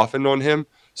 I've softened on him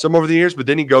some over the years, but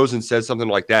then he goes and says something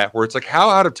like that where it's like, how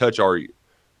out of touch are you?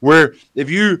 Where if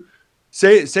you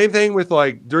same thing with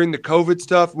like during the COVID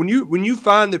stuff, when you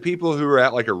find the people who are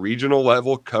at like a regional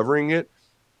level covering it,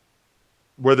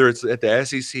 whether it's at the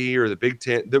SEC or the Big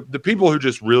Ten, the people who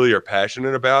just really are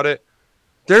passionate about it,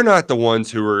 they're not the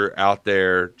ones who are out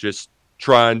there just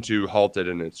trying to halt it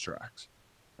in its tracks.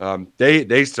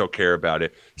 They still care about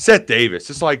it. Seth Davis,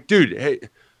 it's like, dude, hey,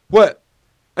 what?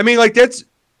 I mean, like, that's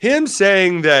him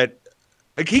saying that,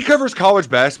 like, he covers college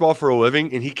basketball for a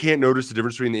living and he can't notice the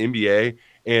difference between the NBA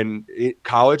and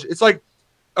college. It's like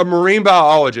a marine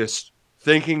biologist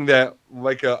thinking that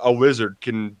like a lizard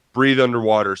can breathe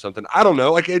underwater or something. I don't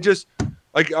know. Like, it just,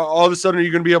 like, all of a sudden, are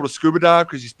you going to be able to scuba dive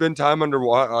because you spend time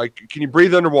underwater? Like, can you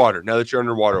breathe underwater now that you're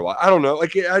underwater a lot? I don't know.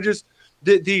 Like, I just,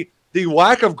 the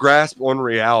lack of grasp on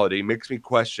reality makes me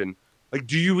question, like,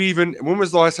 do you even, when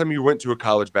was the last time you went to a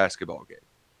college basketball game?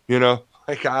 You know,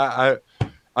 like,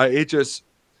 it just,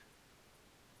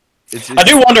 I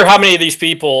do wonder how many of these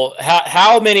people,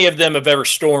 how many of them have ever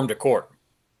stormed a court?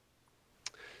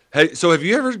 Hey, so have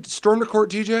you ever stormed a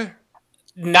court, TJ?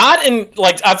 Not in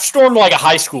like I've stormed like a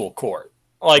high school court.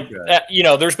 Like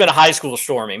Okay. there's been a high school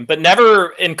storming, but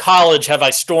never in college have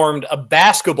I stormed a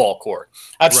basketball court.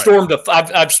 I've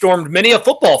Right. stormed many of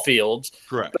football fields,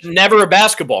 Correct. but never a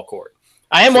basketball court.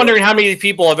 I am wondering how many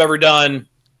people have ever done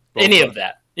any of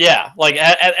that. Yeah, like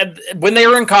when they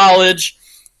were in college,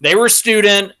 they were a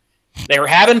student, they were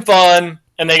having fun,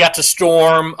 and they got to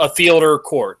storm a field or a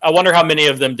court. I wonder how many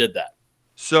of them did that.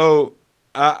 So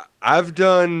I've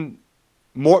done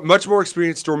much more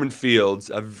experience storming fields.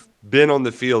 I've been on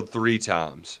the field 3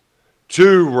 times.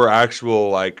 2 were actual,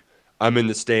 like, I'm in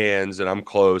the stands and I'm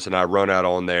close and I run out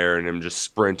on there and I'm just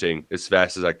sprinting as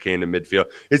fast as I can to midfield.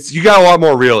 You got a lot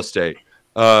more real estate.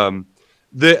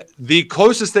 The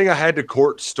closest thing I had to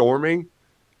court storming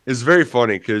is very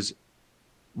funny because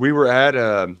we were at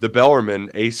the Bellarmine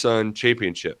ASUN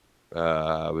Championship.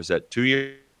 Was that 2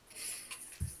 years?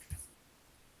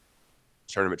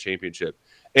 Tournament championship.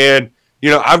 And,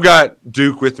 I've got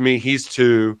Duke with me. He's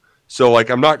 2. So, like,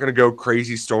 I'm not going to go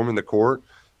crazy storming the court.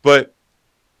 But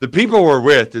the people we're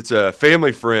with, it's a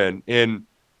family friend. And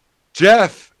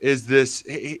Jeff is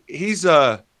he's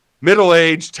a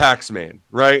middle-aged tax man,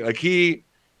 right? Like,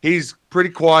 he's pretty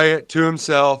quiet to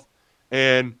himself.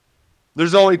 And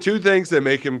there's only 2 things that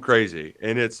make him crazy.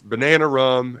 And it's banana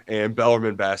rum and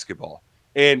Bellarmine basketball.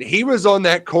 And he was on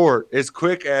that court as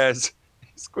quick as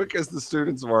the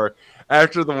students were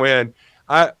after the win.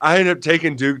 I ended up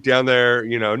taking Duke down there,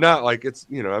 not like it's,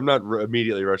 I'm not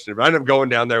immediately rushing it, but I ended up going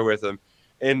down there with him.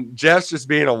 And Jeff's just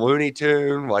being a Looney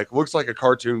Tune, like looks like a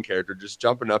cartoon character, just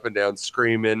jumping up and down,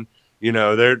 screaming,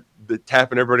 they're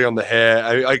tapping everybody on the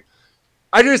head.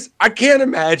 I can't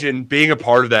imagine being a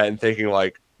part of that and thinking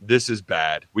like, this is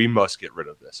bad. We must get rid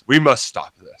of this. We must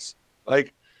stop this.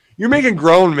 Like, you're making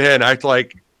grown men act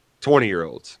like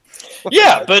 20-year-olds.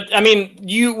 Yeah, but I mean,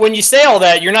 when you say all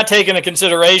that, you're not taking into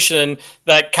consideration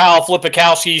that Kyle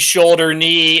Flipikowski's shoulder,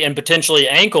 knee, and potentially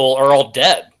ankle are all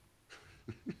dead.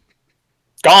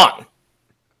 Gone.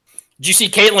 Did you see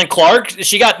Caitlin Clark?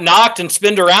 She got knocked and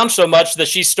spinned around so much that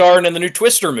she's starring in the new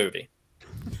Twister movie.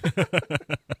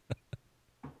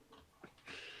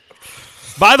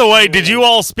 By the way, did you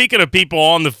all, speaking of people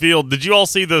on the field, did you all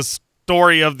see the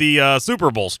story of the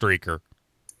Super Bowl streaker?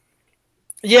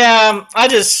 Yeah,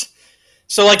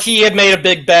 so like he had made a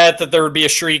big bet that there would be a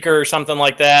shrieker or something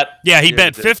like that. Yeah, he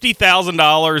bet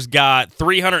 $50,000, got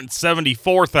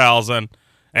 $374,000.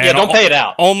 Yeah, don't pay it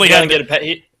out. He only had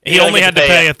to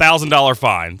pay a $1,000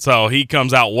 fine, so he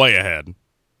comes out way ahead.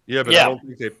 Yeah, but I don't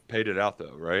think they paid it out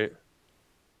though, right?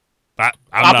 I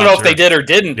don't know if they did or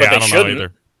didn't, but they shouldn't.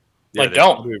 Either. Yeah,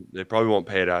 don't. They probably won't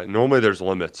pay it out. Normally, there's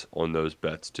limits on those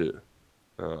bets too.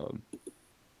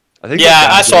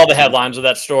 I saw the headlines of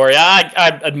that story.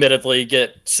 I admittedly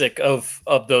get sick of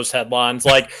those headlines.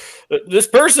 Like, this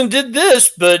person did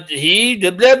this, but he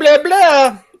did blah, blah,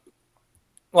 blah.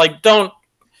 Like, don't.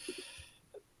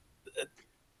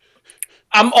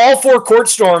 I'm all for court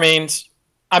stormings.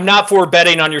 I'm not for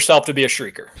betting on yourself to be a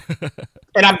shrieker.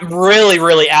 And I'm really,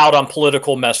 really out on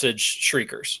political message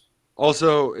shriekers.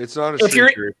 Also, it's not a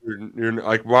streaker. You're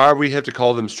like, why do we have to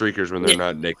call them streakers when they're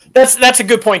not naked? That's a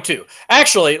good point too.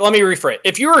 Actually, let me rephrase.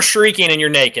 If you are shrieking and you're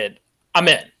naked, I'm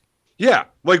in. Yeah,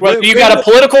 like you got a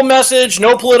political message,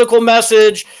 no political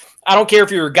message. I don't care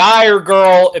if you're a guy or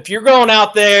girl. If you're going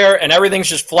out there and everything's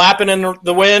just flapping in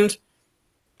the wind,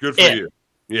 good for you.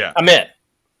 Yeah, I'm in.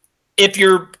 If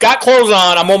you're got clothes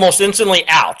on, I'm almost instantly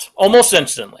out. Almost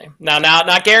instantly. Now,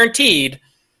 not guaranteed.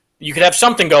 You could have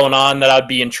something going on that I'd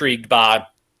be intrigued by.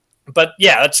 But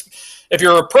yeah, if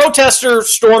you're a protester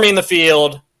storming the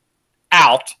field,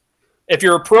 out. If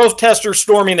you're a protester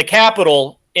storming the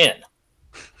Capitol, in.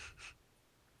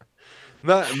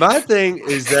 My thing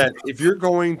is that if you're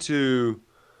going to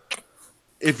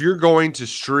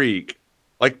streak,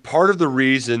 like part of the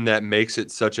reason that makes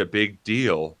it such a big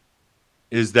deal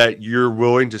is that you're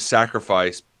willing to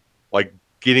sacrifice like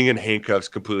getting in handcuffs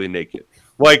completely naked.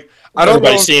 Like, I don't know.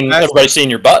 Everybody's seen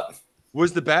your butt.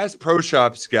 Was the Bass Pro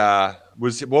Shops guy,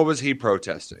 what was he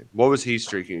protesting? What was he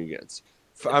streaking against?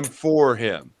 I'm for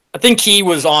him. I think he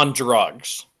was on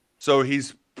drugs. So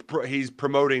he's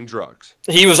promoting drugs.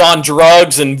 He was on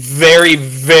drugs and very,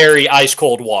 very ice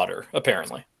cold water,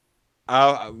 apparently.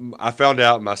 I found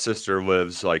out my sister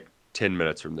lives like 10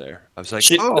 minutes from there. I was like,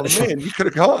 man, you could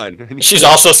have gone. She's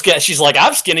also she's like,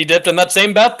 I've skinny dipped in that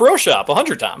same Bass Pro Shop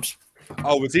 100 times.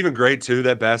 Oh, what's even great too,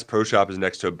 that Bass Pro Shop is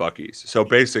next to a Buc-ee's. So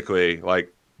basically,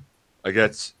 like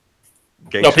that's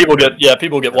people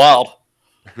get wild.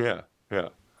 Yeah.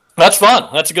 That's fun.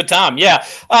 That's a good time. Yeah.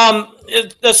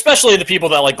 especially the people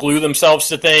that like glue themselves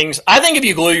to things. I think if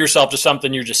you glue yourself to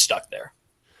something, you're just stuck there.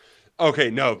 Okay,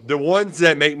 no. The ones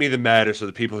that make me the maddest are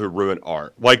the people who ruin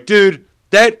art. Like, dude,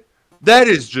 that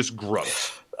is just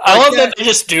gross. I love that they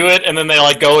just do it and then they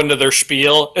like go into their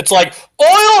spiel. It's like,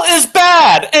 oil is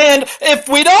bad, and if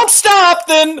we don't stop,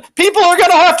 then people are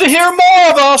gonna have to hear more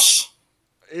of us.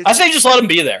 I say just let them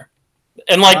be there.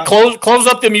 And like close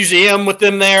up the museum with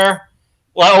them there.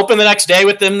 Open the next day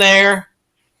with them there.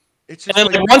 And then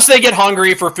like, once they get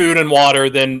hungry for food and water,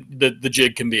 then the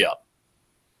jig can be up.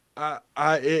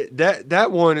 That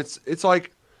one, it's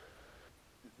like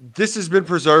this has been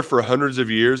preserved for hundreds of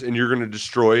years, and you're going to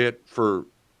destroy it to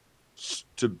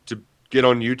get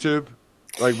on YouTube.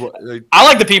 I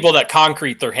like the people that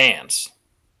concrete their hands.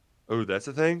 Oh, that's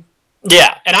a thing.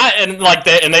 Yeah,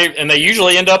 and they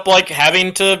usually end up like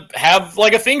having to have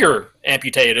like a finger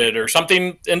amputated or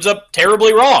something ends up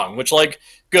terribly wrong. Which like,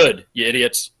 good, you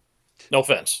idiots. No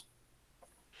offense.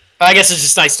 I guess it's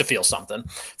just nice to feel something.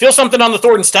 Feel something on the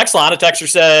Thornton's text line. A texter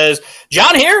says,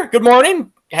 "John here. Good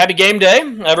morning. Happy game day,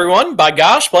 everyone. By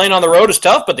gosh, playing on the road is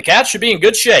tough, but the Cats should be in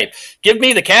good shape. Give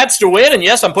me the Cats to win, and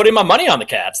yes, I'm putting my money on the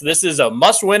Cats. This is a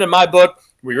must-win in my book.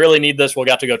 We really need this. We'll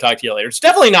get to go talk to you later." It's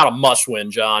definitely not a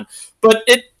must-win, John, but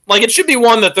it should be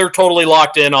one that they're totally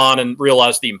locked in on and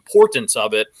realize the importance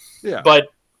of it. Yeah. But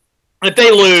if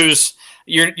they lose,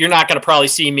 you're not going to probably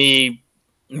see me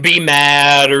be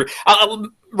mad or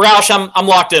Roush. I'm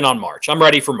locked in on March. I'm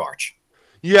ready for March.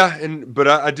 Yeah, but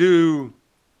I do.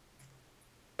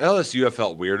 LSU I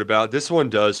felt weird about. This one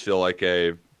does feel like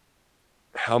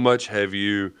how much have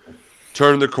you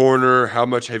turned the corner? How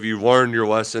much have you learned your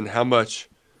lesson? How much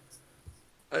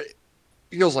it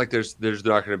feels like there's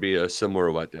not going to be a similar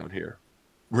letdown here,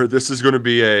 where this is going to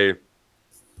be a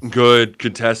good,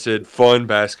 contested, fun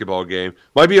basketball game.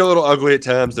 Might be a little ugly at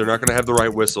times. They're not going to have the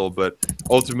right whistle, but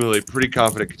ultimately pretty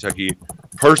confident Kentucky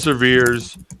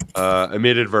perseveres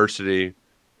amid adversity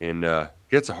and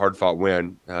gets a hard-fought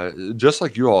win. Just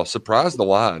like you all, surprised the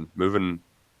line moving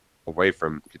away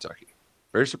from Kentucky.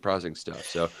 Very surprising stuff.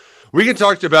 So we can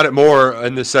talk about it more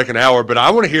in the second hour, but I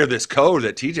want to hear this code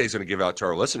that TJ is going to give out to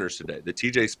our listeners today, the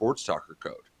TJ Sports Talker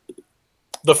code.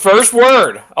 The first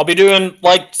word. I'll be doing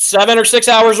like 7 or 6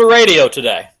 hours of radio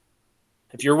today.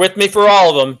 If you're with me for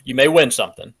all of them, you may win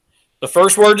something. The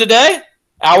first word today,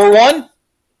 hour 1,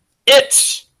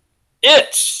 it's.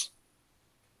 IT''S,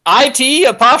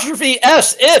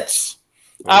 it's.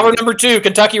 Hour number 2,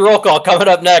 Kentucky Roll Call, coming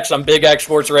up next on Big X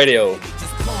Sports Radio.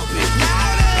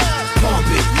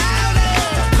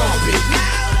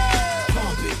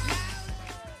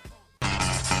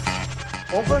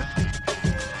 Over?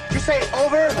 You say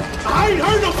over? I ain't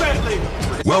heard no bad thing.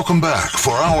 Welcome back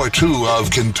for hour 2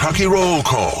 of Kentucky Roll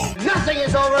Call. Nothing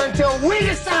is over until we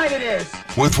decide it is.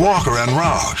 With Walker and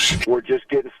Roush. We're just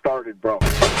getting started, bro.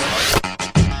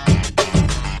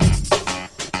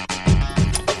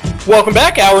 Welcome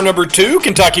back. Hour number 2,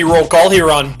 Kentucky Roll Call here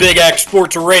on Big X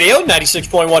Sports Radio,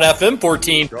 96.1 FM,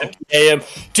 1450 AM.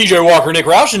 TJ Walker, Nick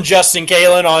Roush, and Justin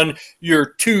Kalen on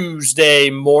your Tuesday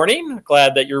morning.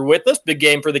 Glad that you're with us. Big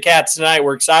game for the Cats tonight.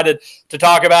 We're excited to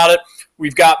talk about it.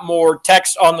 We've got more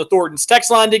text on the Thornton's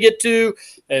text line to get to,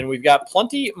 and we've got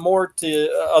plenty more to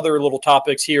other little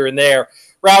topics here and there.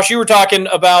 Roush, you were talking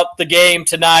about the game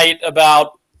tonight,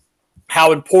 about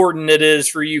how important it is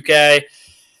for UK.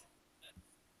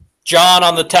 John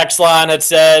on the text line had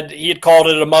said he had called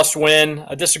it a must-win.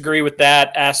 I disagree with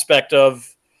that aspect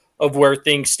of where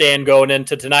things stand going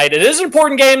into tonight. It is an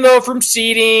important game, though, from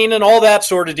seeding and all that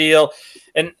sort of deal.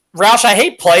 And, Roush, I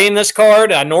hate playing this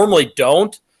card. I normally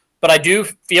don't. But I do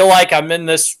feel like I'm in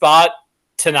this spot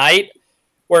tonight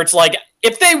where it's like,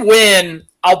 if they win,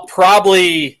 I'll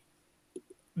probably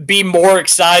be more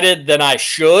excited than I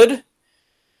should.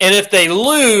 And if they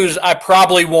lose, I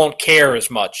probably won't care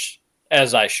as much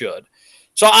as I should.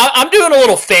 So I'm doing a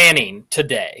little fanning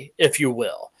today, if you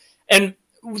will. And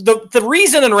the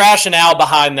reason and rationale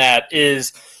behind that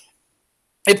is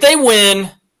if they win,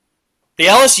 the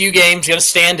LSU game's going to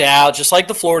stand out just like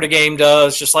the Florida game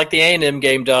does, just like the A&M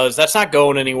game does. That's not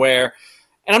going anywhere.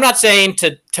 And I'm not saying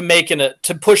to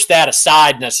push that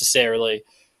aside necessarily,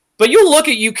 but you'll look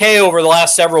at UK over the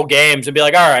last several games and be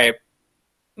like, all right,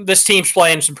 this team's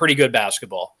playing some pretty good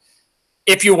basketball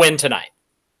if you win tonight.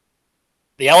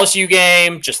 The LSU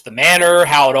game, just the manner,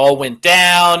 how it all went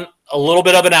down, a little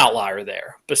bit of an outlier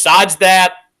there. Besides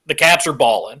that, the Cats are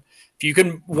balling. If you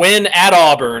can win at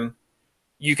Auburn,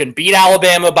 you can beat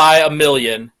Alabama by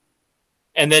 1,000,000,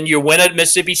 and then you win at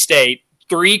Mississippi State,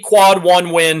 3 quad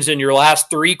 1 wins in your last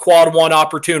 3 quad 1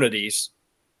 opportunities.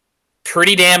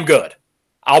 Pretty damn good.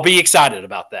 I'll be excited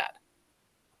about that.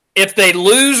 If they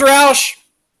lose, Roush,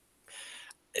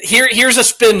 here's a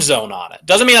spin zone on it.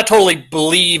 Doesn't mean I totally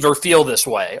believe or feel this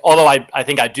way, although I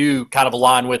think I do kind of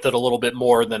align with it a little bit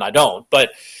more than I don't.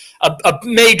 But a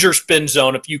major spin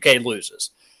zone if UK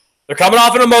loses. They're coming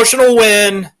off an emotional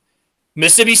win.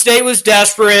 Mississippi State was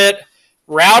desperate.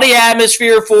 Rowdy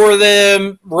atmosphere for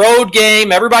them. Road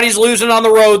game. Everybody's losing on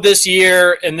the road this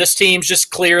year, and this team's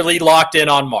just clearly locked in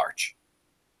on March.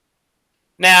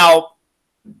 Now,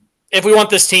 if we want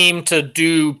this team to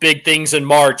do big things in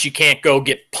March, you can't go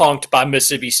get punked by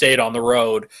Mississippi State on the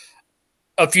road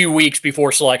a few weeks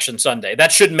before Selection Sunday.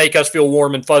 That shouldn't make us feel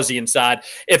warm and fuzzy inside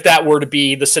if that were to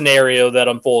be the scenario that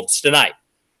unfolds tonight.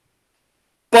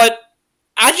 But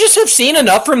I just have seen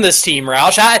enough from this team,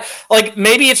 Roush.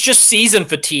 Maybe it's just season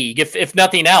fatigue, if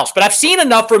nothing else. But I've seen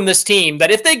enough from this team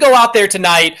that if they go out there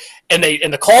tonight and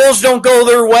the calls don't go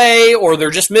their way, or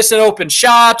they're just missing open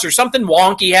shots, or something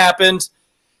wonky happens,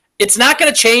 it's not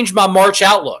going to change my March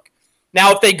outlook.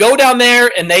 Now, if they go down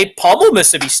there and they pummel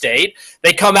Mississippi State,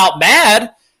 they come out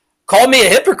mad, call me a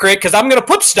hypocrite because I'm going to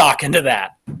put stock into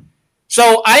that.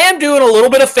 So I am doing a little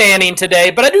bit of fanning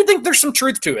today, but I do think there's some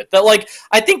truth to it. That,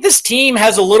 I think this team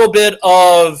has a little bit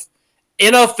of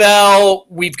NFL,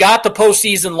 we've got the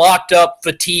postseason locked up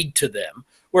fatigue to them,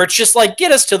 where it's just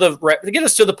get us to the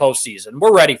postseason.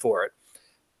 We're ready for it.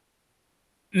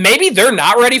 Maybe they're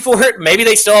not ready for it. Maybe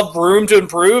they still have room to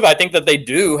improve. I think that they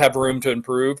do have room to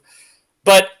improve.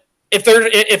 But if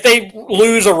they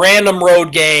lose a random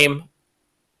road game,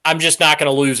 I'm just not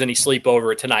going to lose any sleep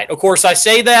over it tonight. Of course, I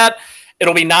say that.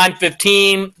 It'll be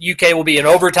 9:15. UK will be in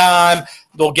overtime.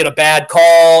 They'll get a bad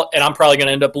call, and I'm probably going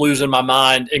to end up losing my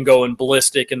mind and going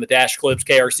ballistic in the Dash Clips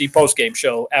KRC postgame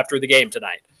show after the game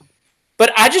tonight.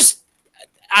 But I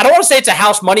don't want to say it's a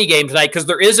house money game tonight because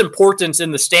there is importance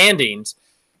in the standings,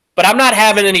 but I'm not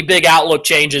having any big outlook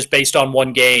changes based on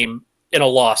one game in a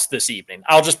loss this evening.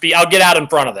 I'll get out in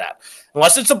front of that.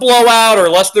 Unless it's a blowout or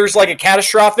unless there's a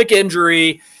catastrophic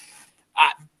injury,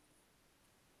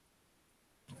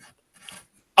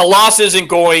 a loss isn't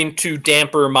going to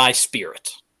damper my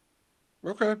spirit.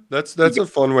 Okay, that's a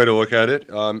fun way to look at it.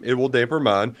 It will damper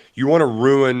mine. You want to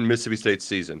ruin Mississippi State's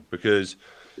season because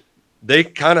they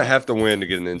kind of have to win to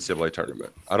get in the NCAA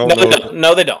tournament.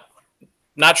 No, they don't.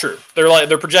 Not true.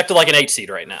 They're projected like an 8 seed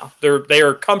right now. They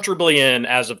are comfortably in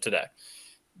as of today.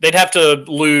 They'd have to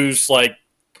lose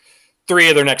 3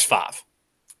 of their next 5,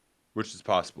 which is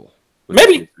possible.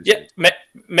 Maybe, yeah,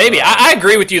 maybe. I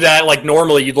agree with you that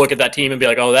normally you'd look at that team and be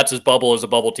like, "Oh, that's as bubble as a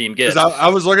bubble team gets." I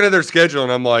was looking at their schedule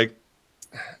and I'm like,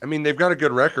 I mean, they've got a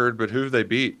good record, but who have they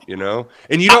beat?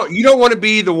 And you don't want to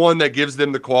be the one that gives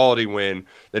them the quality win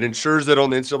that ensures that on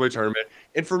the NCAA tournament.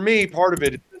 And for me, part of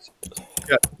it is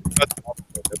that's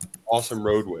an awesome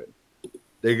road win.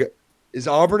 Is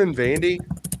Auburn and Vandy?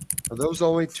 Are those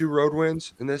only 2 road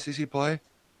wins in the SEC play?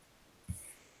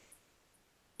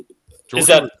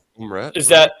 Georgia,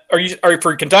 are you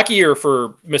for Kentucky or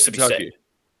for Mississippi State?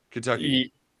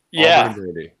 Kentucky. Yeah. Auburn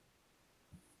and Vandy.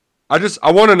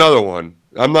 I want another one.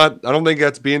 I don't think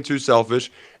that's being too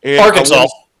selfish. And Arkansas.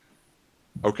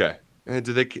 Okay. And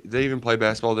do they even play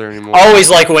basketball there anymore? Always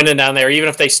like winning down there, even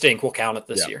if they stink. We'll count it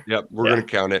this year. Yep, we're going to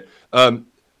count it.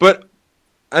 But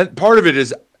part of it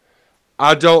is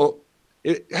hasn't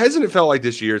it felt like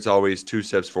this year it's always 2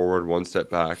 steps forward, 1 step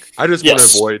back? I just want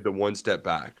to avoid the 1 step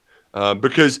back.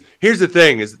 Because here's the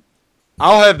thing is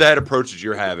I'll have that approach that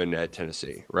you're having at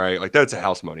Tennessee, right? That's a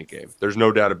house money game. There's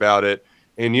no doubt about it.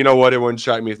 And you know what? It wouldn't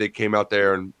shock me if they came out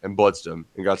there and blitzed them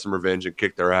and got some revenge and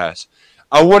kicked their ass.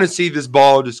 I want to see this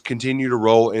ball just continue to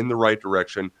roll in the right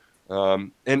direction.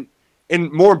 And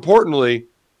more importantly,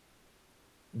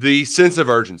 the sense of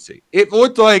urgency. It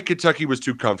looked like Kentucky was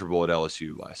too comfortable at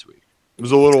LSU last week. It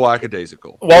was a little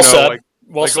lackadaisical. Well said.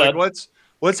 Well said.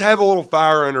 Let's have a little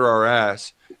fire under our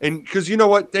ass. And because you know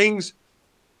what? Things,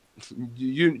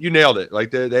 you nailed it.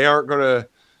 They aren't going to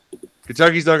 –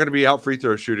 Kentucky's not going to be out free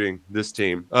throw shooting this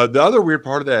team. The other weird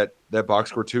part of that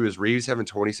box score, too, is Reeves having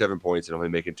 27 points and only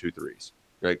making 2 threes.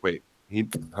 You're like, wait,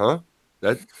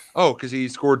 because he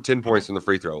scored 10 points on the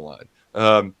free throw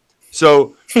line.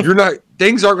 So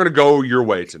things aren't going to go your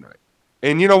way tonight.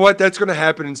 And you know what? That's going to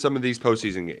happen in some of these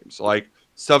postseason games.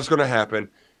 Stuff's going to happen.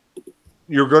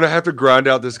 You're going to have to grind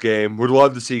out this game. Would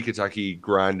love to see Kentucky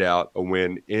grind out a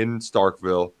win in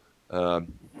Starkville.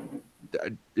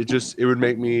 It would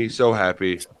make me so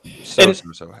happy. So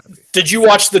happy. Did you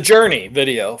watch the Journey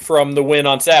video from the win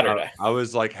on Saturday? I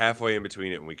was halfway in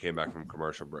between it when we came back from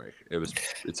commercial break.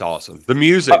 It's awesome. The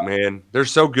music, man, they're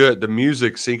so good. The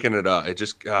music syncing it up. It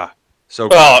just so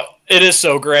good. Oh, it is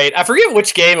so great. I forget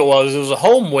which game it was. It was a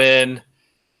home win.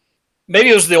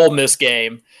 Maybe it was the Ole Miss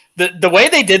game. the way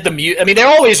they did the music, I mean, they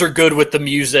always are good with the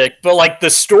music, but like the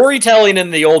storytelling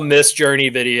in the Ole Miss Journey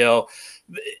video,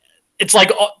 it's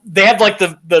like they have like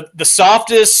the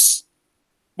softest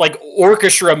like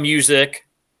orchestra music,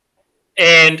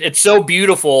 and it's so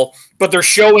beautiful, but they're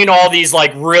showing all these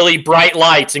like really bright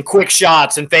lights and quick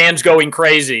shots and fans going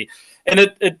crazy. And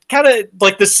it kind of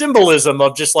like the symbolism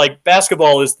of just like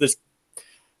basketball is this,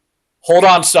 hold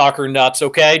on, soccer nuts,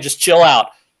 okay? Just chill out.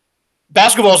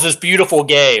 Basketball is this beautiful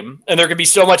game, and there can be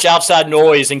so much outside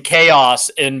noise and chaos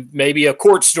and maybe a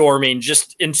court storming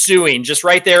just ensuing, just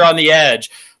right there on the edge.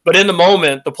 But in the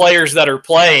moment, the players that are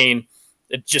playing,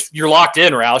 you're locked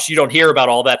in, Roush. You don't hear about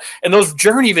all that. And those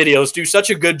Journey videos do such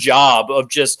a good job of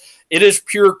just, it is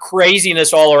pure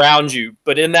craziness all around you.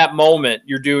 But in that moment,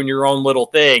 you're doing your own little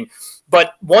thing.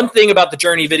 But one thing about the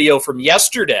Journey video from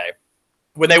yesterday,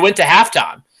 when they went to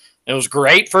halftime, it was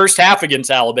great first half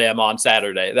against Alabama on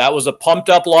Saturday. That was a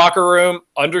pumped-up locker room,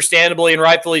 understandably and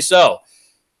rightfully so.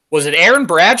 Was it Aaron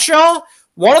Bradshaw?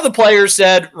 One of the players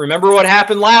said, remember what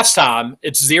happened last time?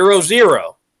 It's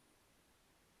 0-0.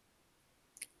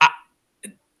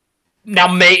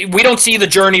 Now, we don't see the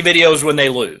Journey videos when they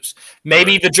lose.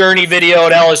 Maybe the Journey video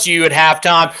at LSU at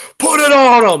halftime, put it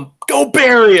on them, go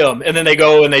bury them, and then they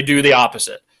go and they do the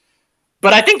opposite.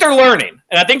 But I think they're learning,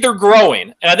 and I think they're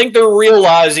growing, and I think they're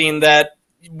realizing that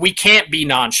we can't be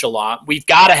nonchalant. We've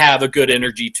got to have a good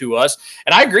energy to us,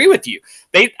 and I agree with you.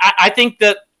 I think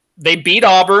that they beat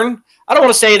Auburn. I don't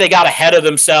want to say they got ahead of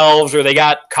themselves or they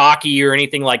got cocky or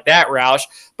anything like that, Roush,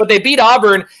 but they beat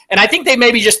Auburn, and I think they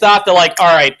maybe just thought that, like,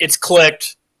 all right, it's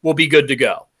clicked. We'll be good to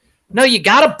go. No, you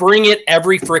got to bring it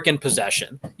every freaking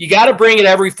possession. You got to bring it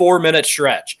every 4-minute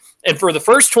stretch. And for the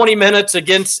first 20 minutes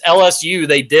against LSU,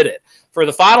 they did it. For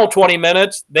the final 20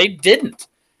 minutes, they didn't.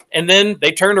 And then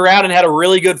they turned around and had a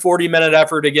really good 40-minute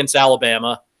effort against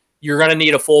Alabama. You're going to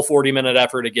need a full 40-minute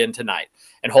effort again tonight.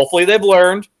 And hopefully they've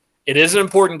learned. It is an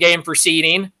important game for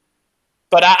seeding.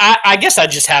 But I guess I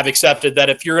just have accepted that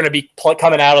if you're going to be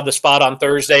coming out of the spot on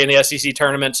Thursday in the SEC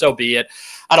tournament, so be it.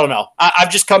 I don't know. I've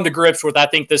just come to grips with I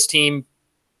think this team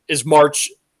is March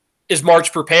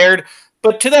prepared.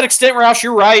 But to that extent, Roush,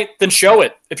 you're right. Then show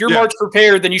it. If you're March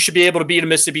prepared, then you should be able to beat a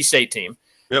Mississippi State team.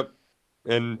 Yep.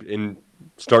 And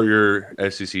start your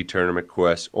SEC tournament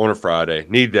quest on a Friday.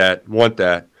 Need that. Want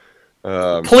that.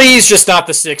 Please, just not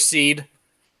the 6th seed.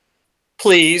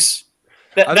 Please.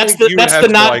 That's the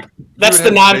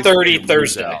 9:30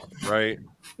 Thursday, out, right?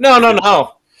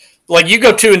 No. Like you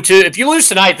go 2-2. If you lose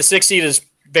tonight, the 6th seed is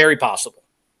very possible.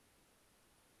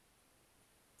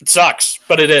 It sucks,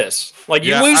 but it is. Like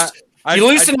you lose. You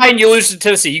lose tonight and you lose to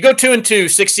Tennessee. You go 2-2,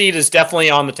 6th seed is definitely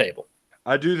on the table.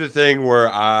 I do the thing where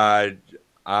I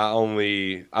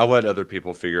let other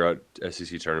people figure out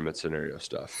SEC tournament scenario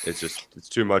stuff. It's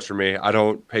too much for me. I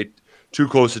don't pay too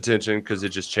close attention because it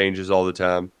just changes all the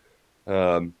time.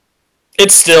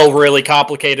 It's still really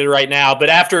complicated right now, but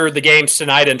after the games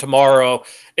tonight and tomorrow,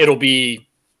 it'll be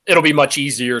much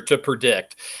easier to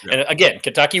predict. Yeah. And again,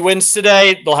 Kentucky wins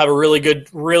today. They'll have a really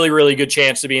good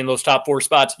chance to be in those top 4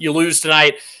 spots. You lose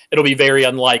tonight, it'll be very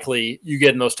unlikely you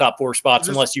get in those top 4 spots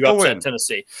unless you upset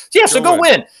Tennessee. So go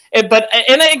win.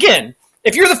 And again,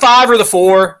 if you're the 5 or the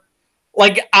 4,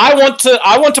 like I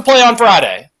want to play on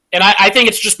Friday. And I think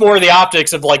it's just more of the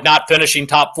optics of like not finishing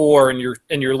top 4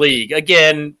 in your league.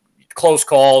 Again, close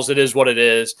calls. It is what it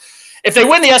is. If they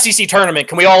win the SEC tournament,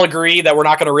 can we all agree that we're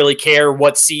not going to really care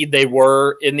what seed they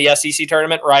were in the SEC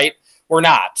tournament, right? We're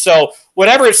not. So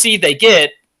whatever seed they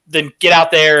get, then get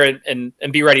out there and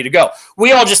be ready to go.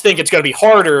 We all just think it's going to be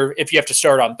harder if you have to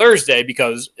start on Thursday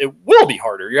because it will be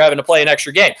harder. You're having to play an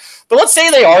extra game. But let's say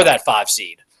they are that 5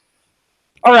 seed.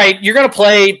 All right, you're going to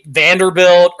play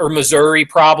Vanderbilt or Missouri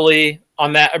probably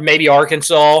on that, or maybe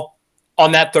Arkansas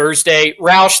on that Thursday.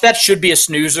 Roush, that should be a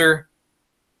snoozer.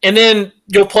 And then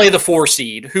you'll play the 4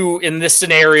 seed, who in this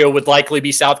scenario would likely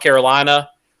be South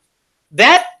Carolina.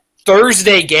 That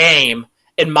Thursday game,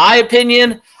 in my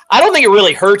opinion, I don't think it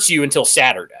really hurts you until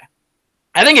Saturday.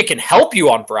 I think it can help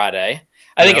you on Friday.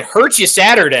 I think it hurts you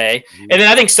Saturday, and then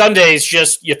I think Sunday is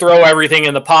just you throw everything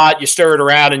in the pot, you stir it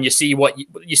around, and you see what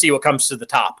comes to the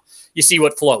top. You see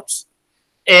what floats.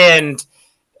 And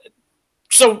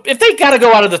so if they got to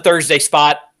go out of the Thursday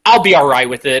spot, I'll be all right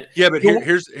with it. Yeah, but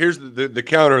here's the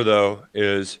counter though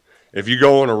is if you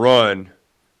go on a run,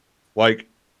 like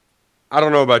I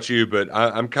don't know about you, but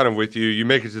I'm kind of with you. You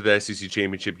make it to the SEC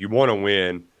championship, you want to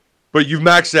win, but you've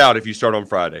maxed out if you start on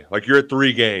Friday. Like you're at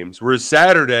 3 games, whereas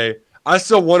Saturday. I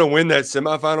still want to win that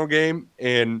semifinal game,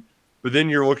 but then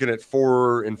you're looking at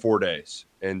 4 in 4 days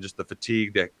and just the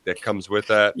fatigue that comes with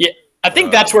that. Yeah, I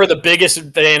think that's where the biggest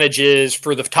advantage is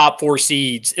for the top 4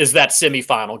 seeds is that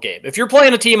semifinal game. If you're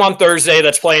playing a team on Thursday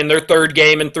that's playing their 3rd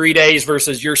game in 3 days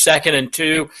versus your 2nd and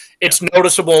 2, it's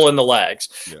noticeable in the legs.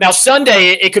 Yeah. Now,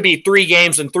 Sunday, it could be 3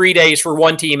 games in 3 days for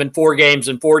one team and 4 games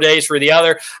in 4 days for the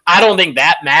other. I don't think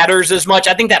that matters as much.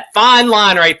 I think that fine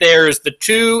line right there is the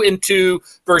 2 and 2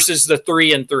 versus the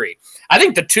 3 and 3. I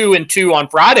think the 2 and 2 on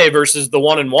Friday versus the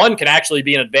 1 and 1 can actually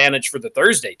be an advantage for the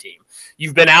Thursday team.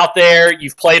 You've been out there,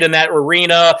 you've played in that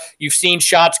arena, you've seen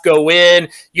shots go in,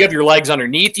 you have your legs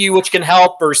underneath you, which can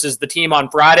help, versus the team on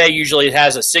Friday usually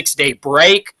has a 6-day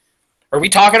break. Are we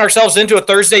talking ourselves into a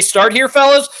Thursday start here,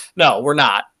 fellas? No, we're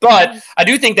not. But I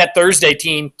do think that Thursday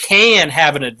team can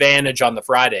have an advantage on the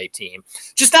Friday team,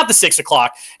 just not the 6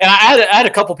 o'clock. And I had a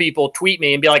couple people tweet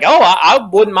me and be like, oh, I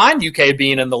wouldn't mind UK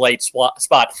being in the late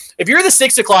spot. If you're the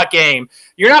 6 o'clock game,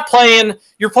 you're playing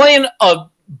a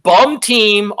bum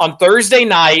team on Thursday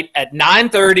night at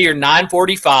 9:30 or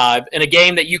 9:45 in a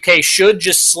game that UK should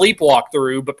just sleepwalk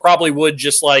through, but probably would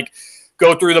just like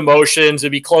go through the motions.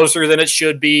 It'd be closer than it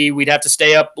should be. We'd have to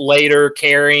stay up later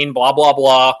carrying, blah, blah,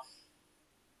 blah.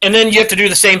 And then you have to do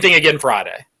the same thing again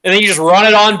Friday. And then you just run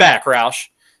it on back, Roush.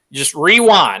 You just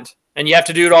rewind, and you have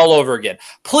to do it all over again.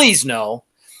 Please no.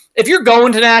 If you're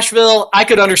going to Nashville, I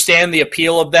could understand the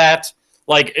appeal of that.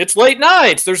 Like, it's late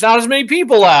nights, there's not as many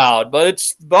people out, but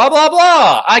it's blah, blah,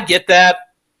 blah. I get that.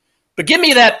 But give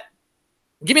me that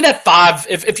 5.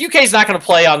 If UK's not going to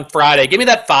play on Friday, give me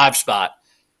that 5 spot.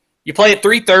 You play at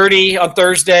 3:30 on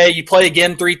Thursday. You play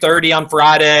again 3:30 on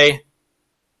Friday.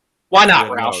 Why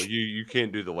not, Roush? No, you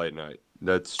can't do the late night.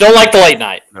 Don't like the late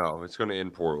night. No, it's going to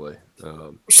end poorly.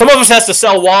 Some of us has to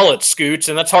sell wallets, Scoots,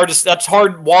 and that's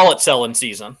hard wallet selling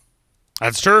season.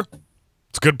 That's true.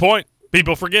 It's a good point.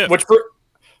 People forget.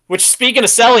 Which, speaking of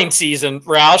selling season,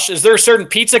 Roush, is there a certain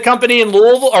pizza company in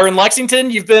Louisville or in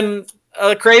Lexington you've been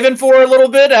craving for a little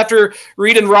bit after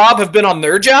Reed and Rob have been on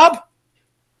their job?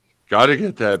 Got to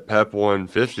get that Pep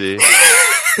 150.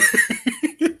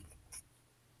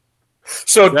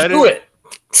 So do it.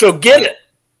 So get it.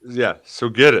 Yeah, so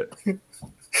get it.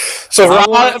 So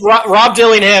Rob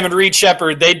Dillingham and Reed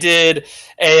Shepherd, they did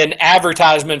an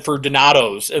advertisement for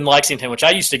Donato's in Lexington, which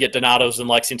I used to get Donato's in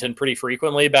Lexington pretty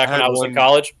frequently back when I was in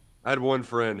college. I had one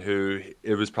friend who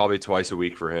it was probably twice a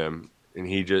week for him, and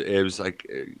it was like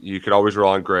you could always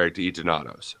rely on Greg to eat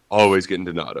Donato's. Always getting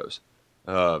Donato's.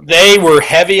 They were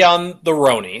heavy on the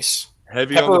Ronies. On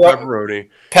the pepperoni.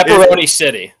 Pepperoni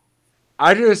City.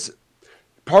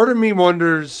 Part of me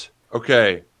wonders,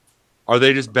 okay, are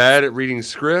they just bad at reading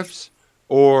scripts,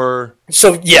 or?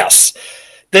 So yes,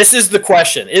 this is the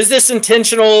question: is this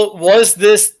intentional? Was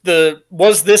this the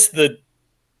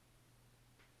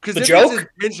joke? It's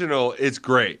intentional, it's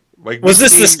great. Like, was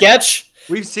this the sketch?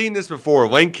 We've seen this before.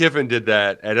 Lane Kiffin did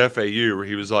that at FAU, where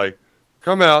he was like,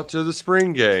 "Come out to the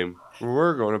spring game.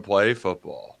 We're going to play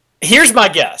football." Here's my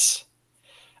guess.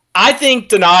 I think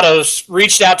Donato's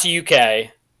reached out to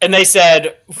UK. And they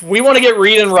said, we want to get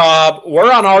Reed and Rob.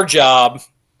 We're on our job.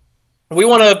 We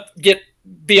want to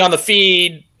be on the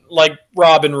feed like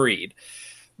Rob and Reed.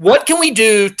 What can we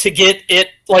do to get it?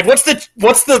 Like, what's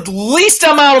the least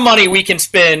amount of money we can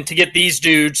spend to get these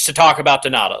dudes to talk about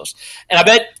Donato's? And I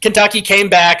bet Kentucky came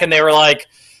back and they were like,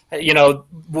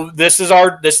 this is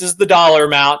the dollar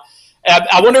amount. And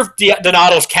I wonder if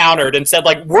Donato's countered and said,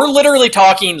 like, we're literally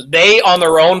talking. They on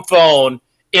their own phone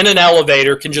in an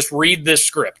elevator can just read this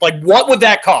script. Like, what would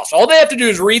that cost? All they have to do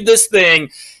is read this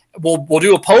thing. We'll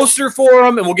do a poster for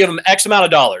them, and we'll give them X amount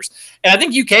of dollars. And I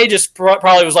think UK just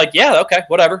probably was like, yeah, okay,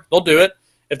 whatever. They'll do it.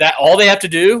 If that all they have to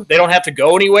do, they don't have to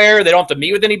go anywhere. They don't have to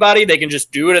meet with anybody. They can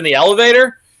just do it in the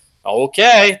elevator.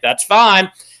 Okay, that's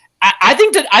fine. I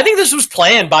think this was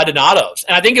planned by Donato's,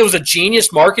 and I think it was a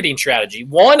genius marketing strategy.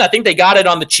 One, I think they got it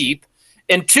on the cheap.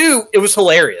 And 2, it was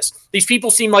hilarious. These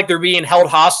people seem like they're being held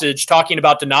hostage talking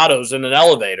about Donato's in an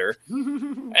elevator.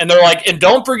 And they're like, and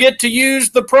don't forget to use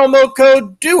the promo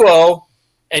code DUO,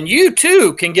 and you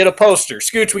too can get a poster.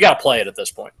 Scooch, we got to play it at this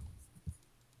point.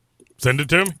 Send it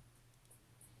to me.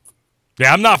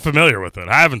 Yeah, I'm not familiar with it.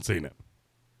 I haven't seen it.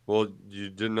 Well, you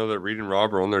didn't know that Reed and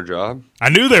Rob were on their job? I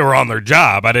knew they were on their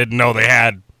job. I didn't know they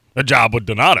had a job with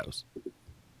Donato's.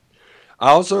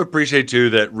 I also appreciate, too,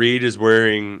 that Reed is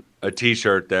wearing a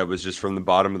T-shirt that was just from the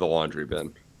bottom of the laundry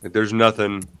bin. Like, there's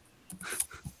nothing.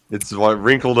 It's like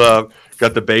wrinkled up,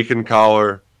 got the bacon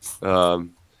collar,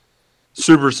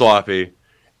 super sloppy.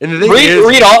 And the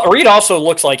thing Reed also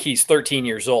looks like he's 13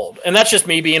 years old, and that's just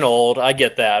me being old. I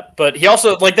get that, but he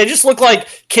also they just look like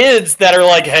kids that are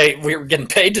like, "Hey, we're getting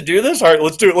paid to do this. All right,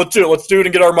 let's do it,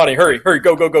 and get our money. Hurry,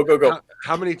 go."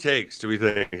 How many takes do we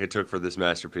think it took for this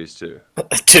masterpiece? 2.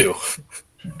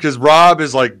 because Rob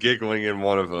is like giggling in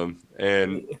one of them,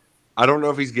 and I don't know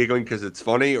if he's giggling because it's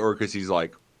funny or because he's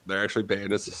like, they're actually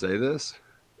paying us to say this.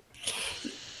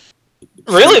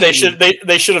 Really, they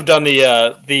should have done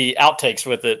the outtakes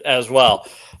with it as well.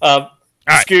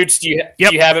 Right. Scoots, do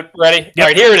you have it ready? Yep. All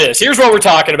right, here it is. Here's what we're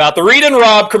talking about: the Reed and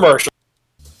Rob commercial.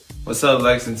 What's up,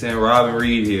 Lexington? Rob and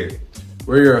Reed here.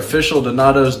 We're your official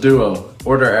Donato's duo.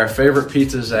 Order our favorite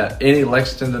pizzas at any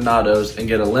Lexington Donato's and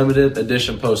get a limited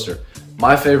edition poster.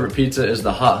 My favorite pizza is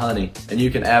the hot honey, and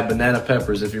you can add banana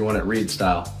peppers if you want it Reed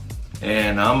style.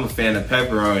 And I'm a fan of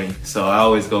pepperoni, so I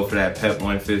always go for that Pep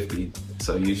 150.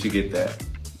 So you should get that.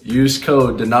 Use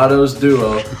code Donato's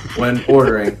Duo when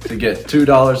ordering to get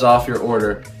 $2 off your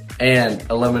order and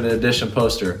a limited edition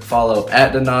poster. Follow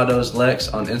at Donato's Lex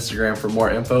on Instagram for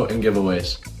more info and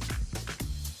giveaways.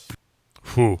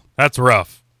 Whew, that's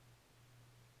rough.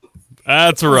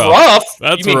 That's rough. Rough?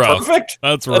 That's you mean rough. Perfect?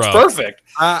 That's rough. That's perfect.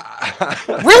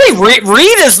 Really,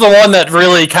 Reed is the one that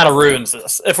really kind of ruins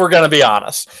this, if we're going to be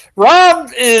honest.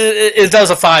 Rob does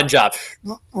a fine job.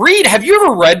 Reed, have you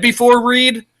ever read before,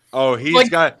 Reed? Oh, he's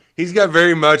got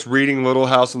very much reading Little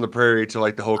House on the Prairie to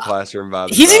like the whole classroom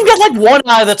vibe. He's even got like one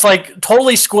eye that's like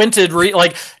totally squinted,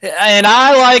 and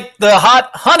I like the hot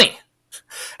honey.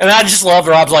 And I just love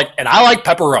Rob's like, and I like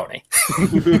pepperoni.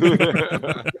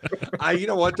 You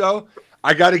know what though?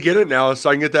 I got to get it now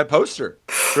so I can get that poster.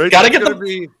 Right? Got to get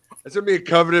It's gonna be a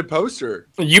coveted poster.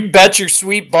 You bet your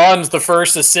sweet buns the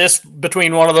first assist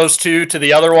between one of those two to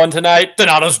the other one tonight.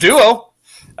 Donato's Duo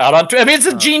out on. I mean, it's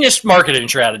a genius marketing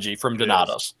strategy from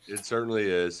Donato's. It certainly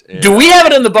is. And do we have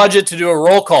it in the budget to do a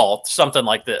roll call, something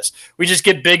like this? We just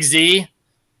get Big Z.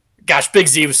 Gosh, Big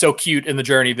Z was so cute in the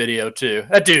Journey video too.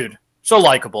 That dude. So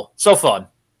likable, so fun.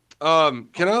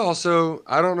 Can I also?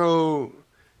 I don't know.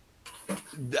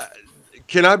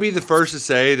 Can I be the first to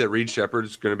say that Reed Shepherd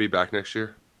is going to be back next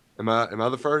year? Am I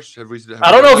the first?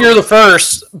 I don't know if you're the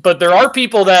first, but there are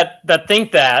people that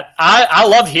think that. I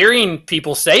love hearing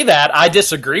people say that. I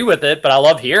disagree with it, but I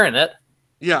love hearing it.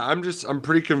 Yeah, I'm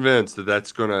pretty convinced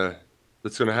that's gonna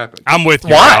happen. I'm with you,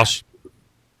 Why? Roush.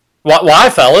 Why,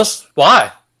 fellas?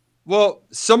 Why? Well,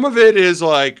 some of it is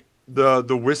like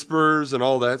the whispers and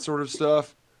all that sort of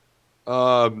stuff.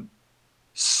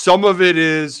 Some of it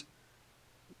is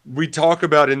we talk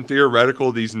about in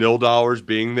theoretical these nil dollars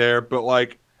being there, but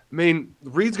like, I mean,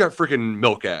 Reed's got freaking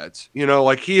milk ads. You know,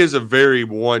 like he is a very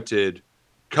wanted,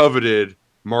 coveted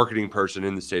marketing person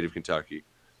in the state of Kentucky.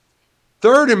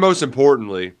 Third and most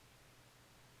importantly,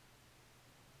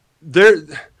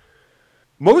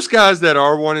 most guys that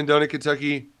are one and done in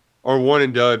Kentucky are one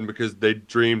and done because they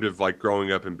dreamed of like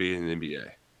growing up and being in the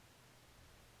NBA.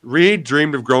 Reed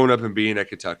dreamed of growing up and being at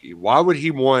Kentucky. Why would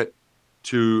he want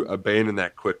to abandon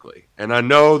that quickly? And I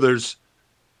know there's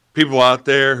people out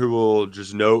there who will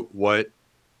just note what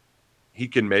he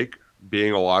can make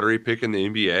being a lottery pick in the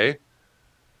NBA.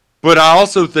 But I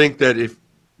also think that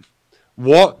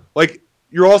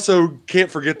you also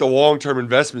can't forget the long-term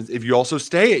investments if you also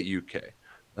stay at UK.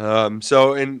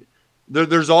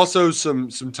 There's also some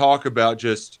talk about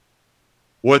just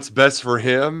what's best for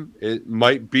him. It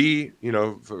might be,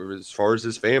 as far as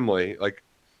his family, like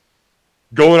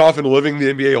going off and living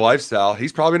the NBA lifestyle.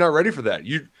 He's probably not ready for that.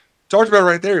 You talked about it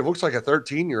right there. He looks like a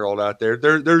 13-year-old out there.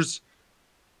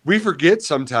 We forget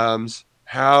sometimes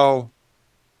how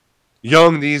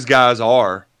young these guys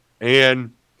are.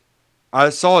 And I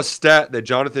saw a stat that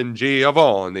Jonathan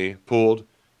Giovanni pulled.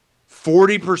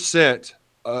 43%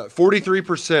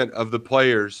 of the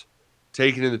players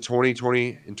taken in the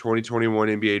 2020 and 2021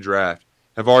 NBA draft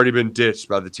have already been ditched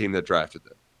by the team that drafted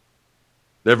them.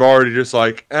 They've already just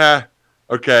like,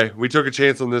 okay, we took a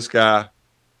chance on this guy.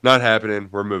 Not happening.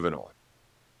 We're moving on.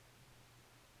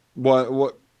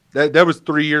 What? That was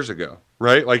 3 years ago,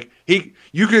 right? Like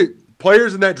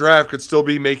players in that draft could still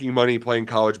be making money playing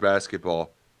college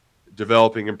basketball,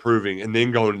 developing, improving, and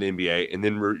then going to the NBA and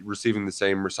then receiving the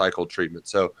same recycled treatment.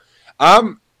 So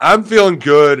I'm feeling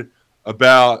good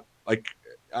about, like,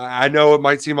 I know it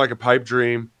might seem like a pipe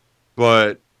dream,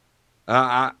 but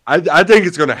I think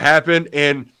it's going to happen.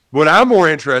 And what I'm more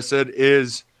interested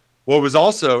is what was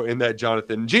also in that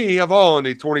Jonathan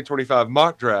Giovanni 2025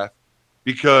 mock draft,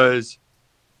 because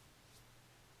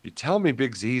you tell me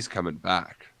Big Z's coming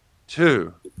back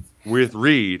too with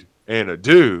Reed and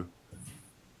Adu.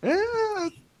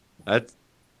 That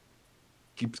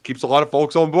keeps a lot of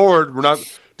folks on board.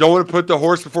 Don't want to put the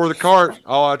horse before the cart,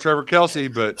 Trevor Kelsey,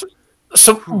 but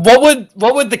so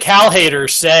what would the Cal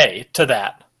haters say to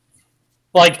that?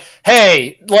 Like,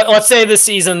 hey, let's say this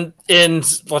season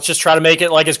ends. Let's just try to make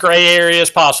it like as gray area as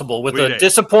possible with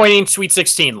disappointing Sweet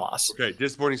 16 loss. Okay,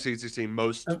 disappointing Sweet 16,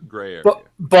 most gray area.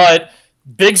 But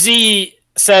Big Z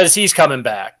says he's coming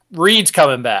back. Reed's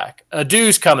coming back.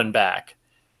 Adu's coming back.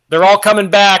 They're all coming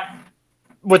back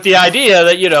with the idea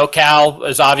that, Cal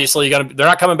is obviously going to – they're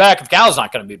not coming back if Cal's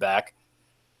not going to be back.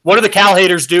 What do the Cal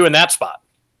haters do in that spot?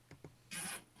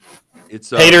 It's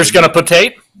haters going to put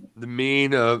tape? The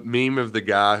meme of the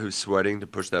guy who's sweating to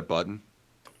push that button.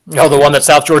 Oh, the one that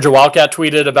South Georgia Wildcat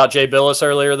tweeted about Jay Billis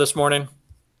earlier this morning?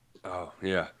 Oh,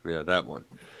 yeah, that one.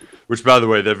 Which, by the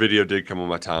way, that video did come on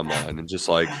my timeline. And just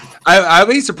like, I at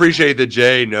least appreciate that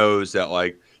Jay knows that,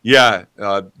 like,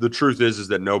 the truth is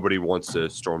that nobody wants to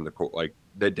storm the court. Like,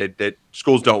 that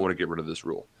schools don't want to get rid of this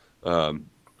rule.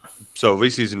 So at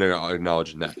least he's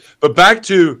acknowledging that. But back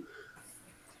to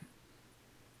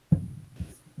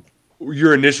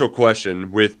your initial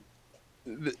question with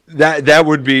that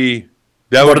would be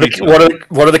that. What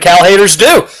do the Cal haters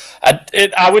do?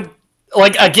 I would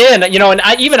like again, and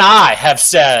I have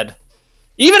said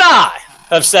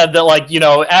that, like,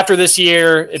 after this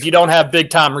year, if you don't have big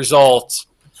time results,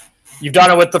 you've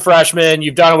done it with the freshmen,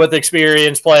 you've done it with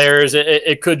experienced players.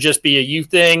 It could just be a youth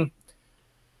thing.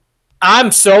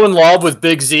 I'm so in love with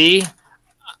Big Z.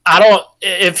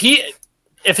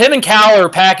 If him and Cal are a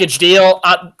package deal,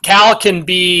 Cal can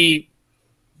be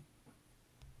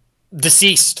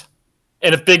deceased.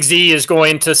 And if Big Z is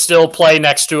going to still play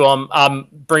next to him,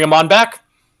 bring him on back.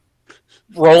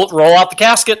 Roll out the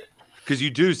casket. Because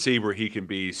you do see where he can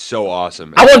be so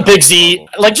awesome. I want Big Z,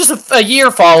 like just a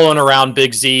year following around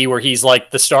Big Z, where he's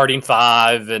like the starting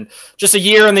five, and just a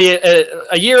year in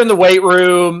the weight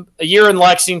room, a year in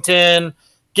Lexington,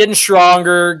 getting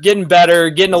stronger, getting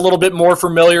better, getting a little bit more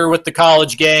familiar with the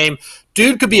college game.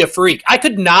 Dude could be a freak. I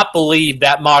could not believe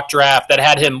that mock draft that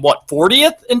had him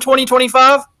 40th in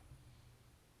 2025.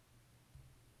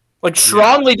 Like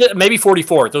strongly, maybe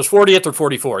 44th. It was 40th or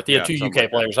 44th. He had two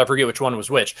UK players. I forget which one was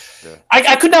which. Yeah.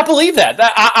 I could not believe that.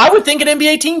 I would think an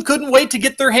NBA team couldn't wait to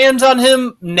get their hands on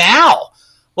him now,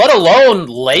 let alone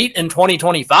late in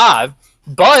 2025.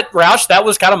 But, Roush, that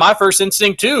was kind of my first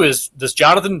instinct, too, is does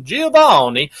Jonathan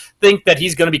Giovanni think that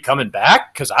he's going to be coming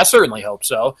back? Because I certainly hope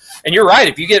so. And you're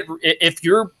right.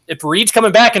 If Reed's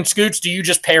coming back and Scoots, do you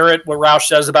just parrot what Roush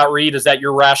says about Reed? Is that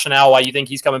your rationale why you think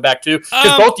he's coming back, too?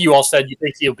 Because both of you all said you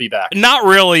think he'll be back. Not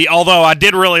really, although I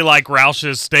did really like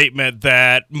Roush's statement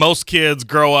that most kids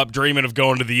grow up dreaming of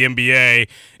going to the NBA,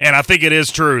 and I think it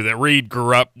is true that Reed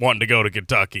grew up wanting to go to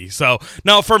Kentucky. So,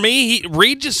 no, for me,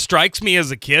 Reed just strikes me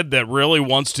as a kid that really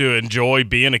wants to enjoy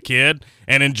being a kid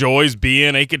and enjoys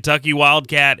being a Kentucky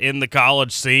Wildcat in the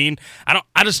college scene.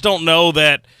 I just don't know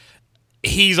that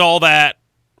he's all that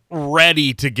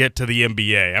ready to get to the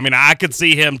NBA. I mean, I could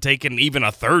see him taking even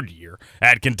a third year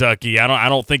at Kentucky. I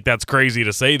don't think that's crazy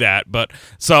to say that, but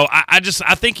so I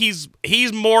think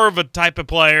he's more of a type of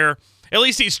player. At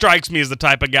least he strikes me as the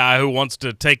type of guy who wants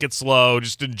to take it slow,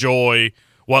 just enjoy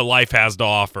what life has to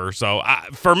offer. So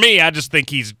for me, I just think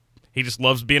he just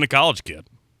loves being a college kid.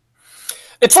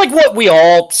 It's like what we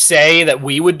all say that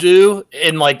we would do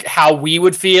and like how we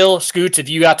would feel. Scoots, if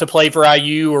you got to play for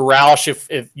IU, or Roush,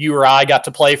 if you or I got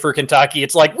to play for Kentucky,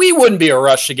 it's like we wouldn't be a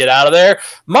rush to get out of there.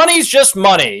 Money's just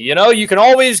money. You can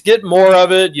always get more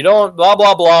of it. You don't blah,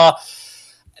 blah, blah.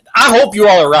 I hope you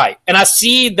all are right. And I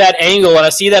see that angle and I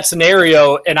see that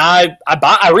scenario, and I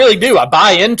really do. I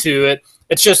buy into it.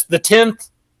 It's just the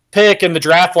 10th pick in the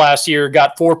draft last year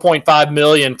got $4.5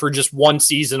 million for just one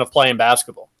season of playing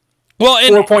basketball. Well,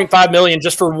 $4.5 million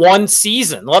just for one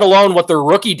season, let alone what their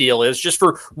rookie deal is just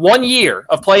for 1 year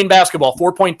of playing basketball,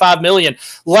 $4.5 million,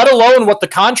 let alone what the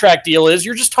contract deal is.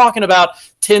 You're just talking about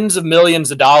tens of millions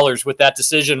of dollars with that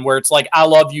decision where it's like, I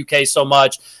love UK so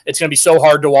much. It's going to be so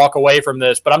hard to walk away from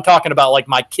this. But I'm talking about like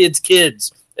my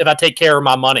kids' if I take care of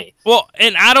my money. Well,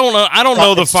 and I don't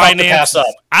know the finances.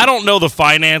 I don't know the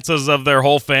finances of their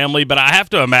whole family, but I have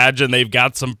to imagine they've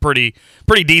got some pretty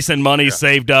decent money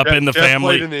saved up in the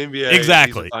family. Played in the NBA,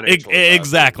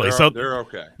 exactly. So they're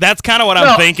okay. That's kind of what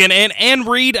I'm thinking. And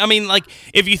Reed, I mean, like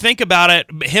if you think about it,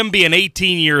 him being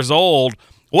 18 years old,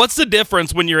 what's the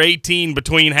difference when you're 18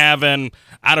 between having,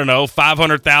 I don't know,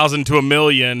 500,000 to $1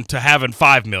 million to having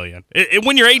 5 million?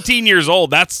 When you're 18 years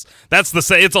old, it's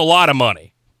a lot of money.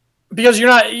 Because you're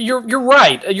right.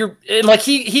 You're like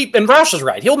he and Roush is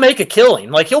right. He'll make a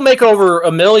killing. Like he'll make over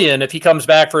 $1 million if he comes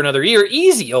back for another year.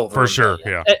 Easy over for sure.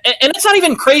 Yeah. And it's not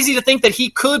even crazy to think that he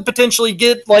could potentially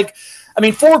get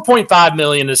 $4.5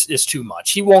 million is too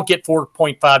much. He won't get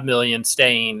 $4.5 million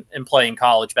staying and playing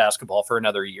college basketball for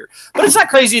another year. But it's not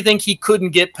crazy to think he couldn't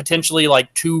get potentially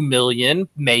like $2 million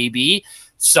maybe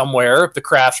somewhere if the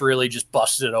Crafts really just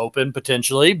busted it open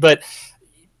potentially. But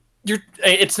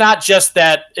it's not just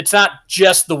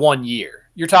the 1 year.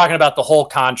 You're talking about the whole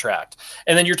contract.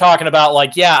 And then you're talking about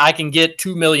like, yeah, I can get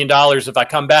 $2 million if I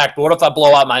come back, but what if I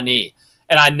blow out my knee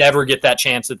and I never get that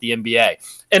chance at the NBA?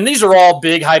 And these are all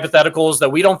big hypotheticals that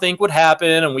we don't think would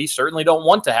happen, and we certainly don't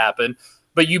want to happen.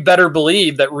 But you better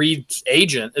believe that Reed's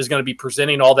agent is going to be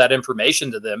presenting all that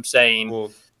information to them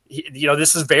saying,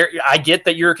 this is I get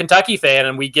that you're a Kentucky fan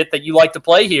and we get that you like to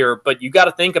play here, but you got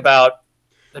to think about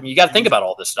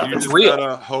all this stuff. It's real.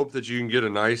 Gotta hope that you can get a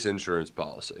nice insurance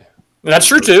policy. That's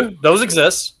true too. Those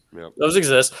exist. Yep. Those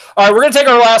exist. All right, we're going to take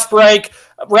our last break.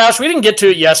 Roush, we didn't get to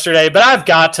it yesterday, but I've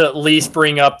got to at least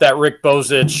bring up that Rick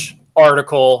Bozich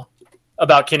article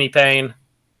about Kenny Payne.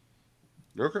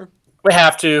 Okay. We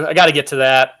have to. I got to get to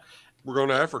that. We're going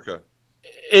to Africa.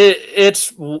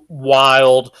 It's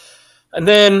wild. And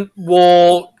then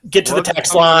we'll get to the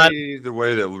text line. The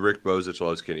way that Rick Bozich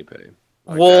loves Kenny Payne.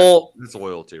 That's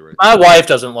loyalty right there. My wife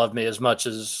doesn't love me as much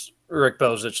as Rick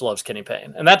Bozich loves Kenny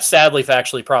Payne. And that's sadly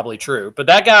factually probably true. But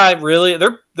that guy really,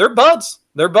 they're buds.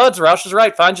 They're buds. Roush is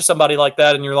right. Find you somebody like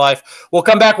that in your life. We'll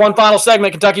come back. One final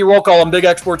segment, Kentucky Roll Call on Big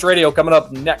X Sports Radio, coming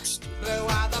up next.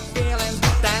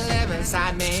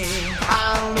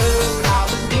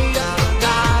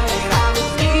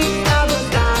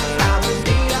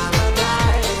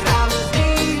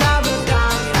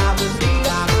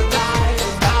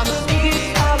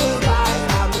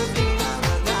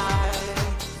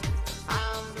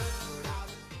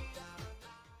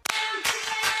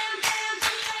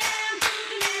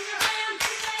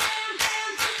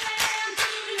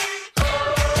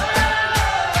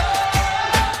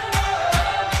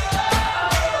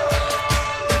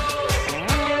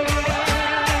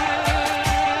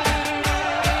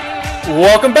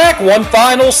 Welcome back. One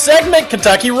final segment,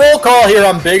 Kentucky Roll Call here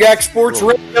on Big X Sports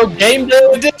Radio Game Day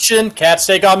Edition. Cats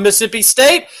take on Mississippi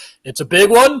State. It's a big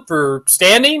one for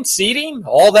standing, seating,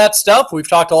 all that stuff. We've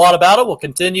talked a lot about it. We'll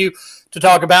continue to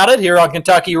talk about it here on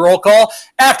Kentucky Roll Call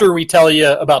after we tell you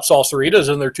about Salsaritas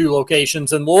and their 2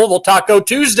 locations in Louisville. Taco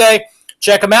Tuesday.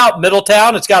 Check them out.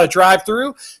 Middletown. It's got a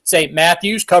drive-through. St.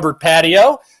 Matthews covered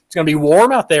patio. It's going to be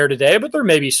warm out there today, but there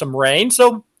may be some rain.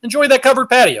 So enjoy that covered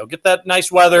patio. Get that nice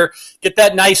weather. Get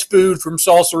that nice food from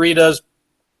Salsaritas.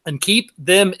 And keep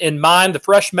them in mind, the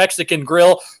Fresh Mexican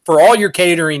Grill, for all your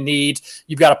catering needs.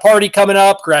 You've got a party coming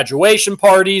up. Graduation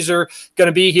parties are going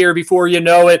to be here before you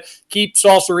know it. Keep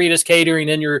Salsaritas Catering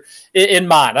in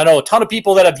mind. I know a ton of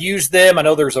people that have used them. I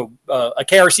know there's a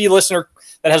KRC listener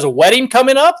that has a wedding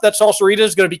coming up. That Salsaritas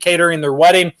is going to be catering their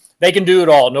wedding. They can do it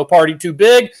all. No party too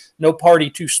big, no party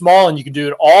too small, and you can do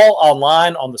it all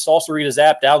online on the Salsaritas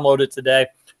app. Download it today.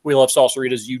 We love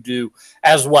Salsaritas. You do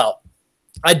as well.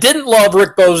 I didn't love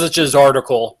Rick Bozich's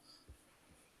article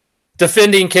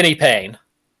defending Kenny Payne.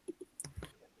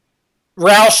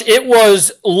 Roush, it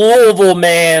was Louisville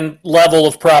man level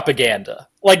of propaganda.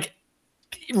 Like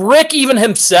Rick even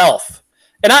himself.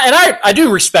 And I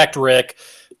do respect Rick.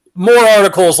 More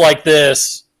articles like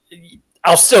this,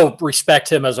 I'll still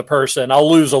respect him as a person. I'll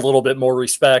lose a little bit more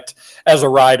respect as a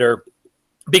writer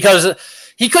because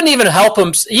he couldn't even help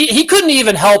him. He couldn't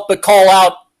even help but call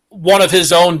out one of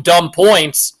his own dumb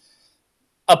points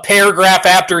a paragraph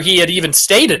after he had even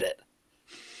stated it.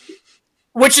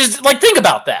 Which is like, think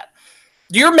about that.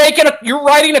 You're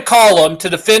writing a column to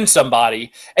defend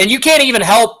somebody, and you can't even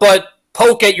help but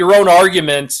poke at your own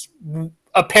arguments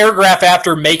a paragraph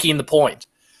after making the point.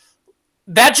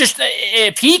 That just,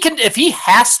 if he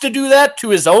has to do that to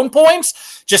his own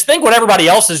points, just think what everybody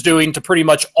else is doing to pretty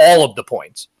much all of the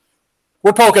points.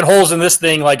 We're poking holes in this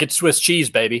thing like it's Swiss cheese,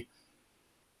 baby.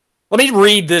 Let me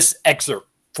read this excerpt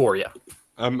for you.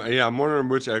 I'm wondering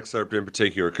which excerpt in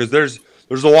particular, because there's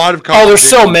a lot of there's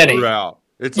so many throughout.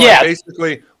 It's like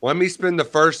basically, let me spend the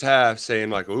first half saying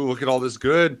like, "Ooh, look at all this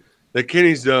good that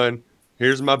Kenny's done.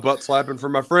 Here's my butt slapping for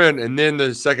my friend," and then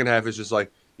the second half is just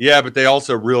like, "Yeah, but they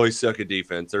also really suck at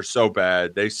defense. They're so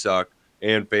bad, they suck,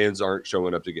 and fans aren't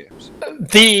showing up to games."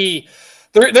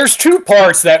 There's 2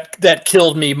 parts that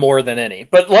killed me more than any,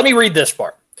 but let me read this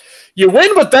part. You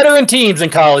win with veteran teams in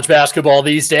college basketball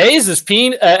these days. As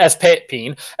Payne has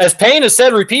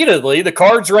said repeatedly, the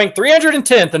Cards rank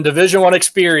 310th in Division I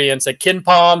experience at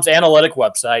KenPom's analytic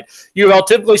website. UL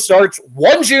typically starts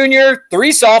 1 junior,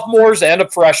 3 sophomores, and a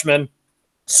freshman,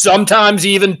 sometimes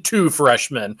even 2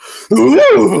 freshmen.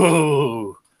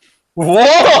 Ooh.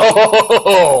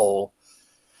 Whoa!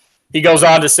 He goes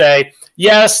on to say,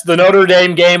 yes, the Notre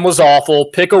Dame game was awful.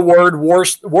 Pick a word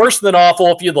worse than awful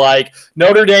if you'd like.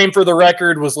 Notre Dame, for the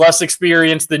record, was less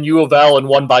experienced than U of L and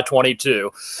won by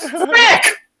 22. Rick,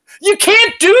 you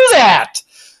can't do that.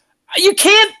 You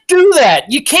can't do that.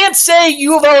 You can't say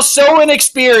U of L is so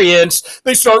inexperienced.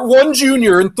 They start 1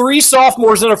 junior and 3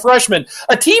 sophomores and a freshman.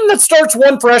 A team that starts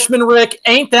 1 freshman, Rick,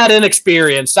 ain't that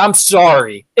inexperienced. I'm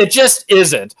sorry. It just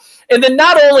isn't. And then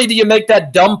not only do you make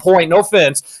that dumb point, no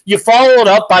offense, you follow it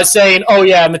up by saying, oh,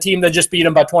 yeah, and the team that just beat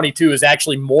them by 22 is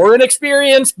actually more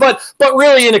inexperienced, but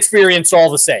really inexperienced all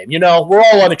the same. You know, we're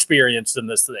all inexperienced in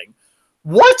this thing.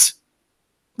 What?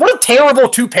 What a terrible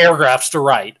 2 paragraphs to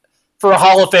write for a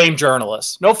Hall of Fame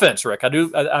journalist. No offense, Rick.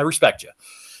 I respect you.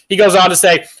 He goes on to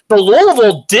say, but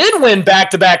Louisville did win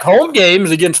back-to-back home games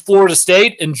against Florida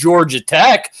State and Georgia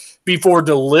Tech before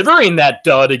delivering that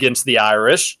dud against the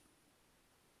Irish.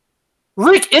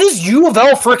 Rick, it is U of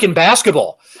L freaking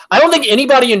basketball. I don't think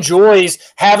anybody enjoys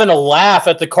having a laugh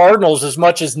at the Cardinals as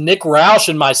much as Nick Roush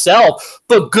and myself,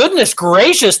 but goodness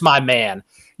gracious, my man.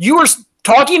 You were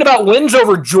talking about wins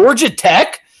over Georgia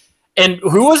Tech? And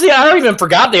who was I don't even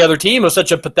forgot the other team. It was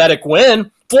such a pathetic win.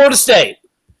 Florida State.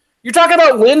 You're talking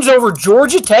about wins over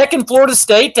Georgia Tech and Florida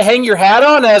State to hang your hat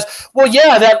on as, well,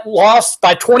 yeah, that loss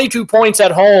by 22 points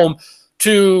at home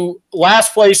to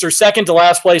last place or second to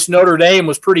last place Notre Dame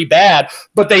was pretty bad,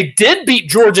 but they did beat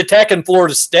Georgia Tech and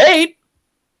Florida State.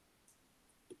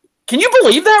 Can you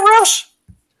believe that, Rush?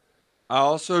 I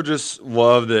also just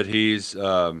love that he's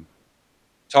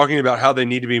talking about how they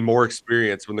need to be more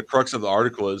experienced when the crux of the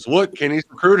article is, look, Kenny's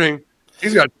recruiting.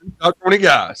 He's got 20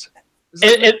 guys.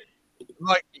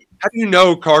 Like, how do you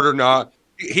know Carter Knox?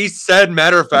 He said,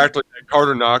 matter of fact, that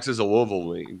Carter Knox is a Louisville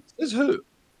lean. Is who?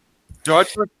 Do I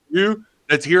trust you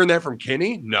that's hearing that from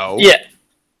Kenny? No. Yeah.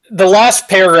 The last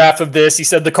paragraph of this, he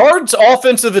said, the Cards'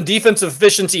 offensive and defensive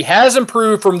efficiency has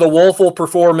improved from the woeful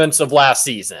performance of last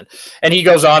season. And he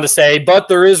goes on to say, but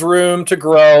there is room to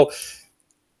grow.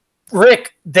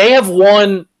 Rick, they have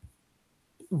won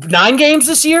 9 games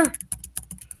this year?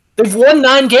 They've won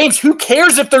 9 games. Who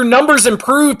cares if their numbers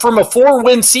improved from a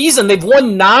 4-win season? They've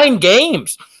won 9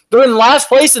 games. They're in last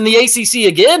place in the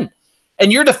ACC again,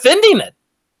 and you're defending it.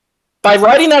 By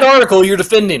writing that article, you're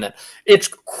defending it. It's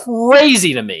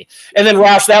crazy to me. And then,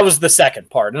 Rosh, that was the second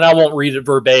part, and I won't read it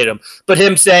verbatim, but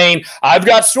him saying, I've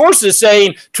got sources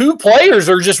saying 2 players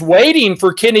are just waiting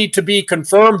for Kenny to be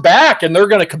confirmed back, and they're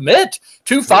going to commit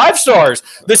 2 5-stars.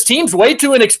 This team's way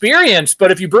too inexperienced, but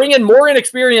if you bring in more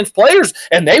inexperienced players,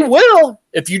 and they will,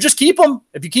 if you just keep them,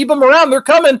 if you keep them around, they're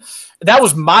coming. That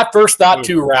was my first thought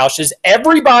too, Roush, is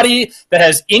everybody that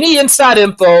has any inside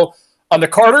info on the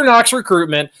Carter Knox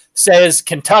recruitment says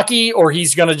Kentucky or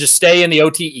he's going to just stay in the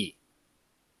OTE.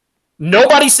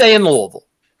 Nobody's saying Louisville,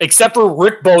 except for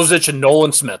Rick Bozich and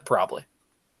Nolan Smith, probably.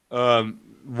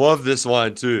 Love this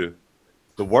line, too.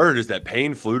 The word is that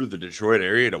Payne flew to the Detroit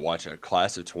area to watch a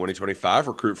class of 2025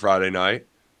 recruit Friday night.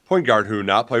 Point guard who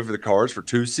not played for the Cards for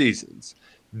 2 seasons.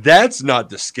 That's not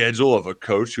the schedule of a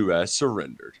coach who has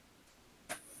surrendered.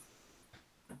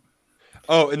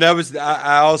 Oh, and that was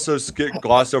I also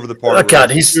glossed over the part. Oh,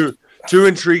 God, he's two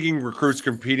intriguing recruits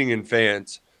competing in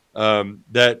fans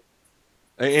that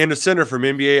and a center from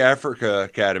NBA Africa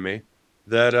Academy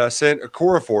that sent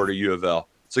Okorafor to U of L.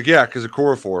 So yeah, because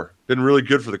Okorafor been really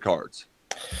good for the Cards.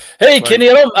 Hey, Kenny,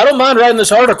 I don't mind writing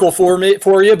this article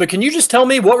for you, but can you just tell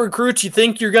me what recruits you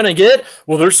think you're going to get?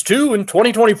 Well, there's 2 in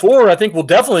 2024 I think we'll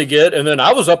definitely get, and then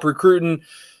I was up recruiting.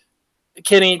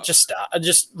 Kenny, just stop.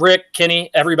 Just Rick, Kenny,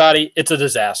 everybody, it's a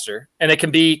disaster. And it can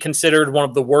be considered one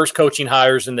of the worst coaching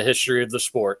hires in the history of the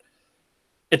sport.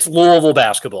 It's Louisville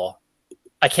basketball.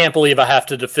 I can't believe I have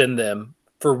to defend them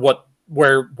for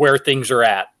where things are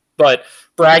at. But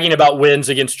bragging about wins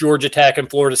against Georgia Tech and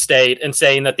Florida State and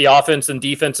saying that the offense and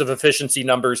defensive efficiency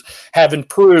numbers have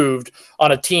improved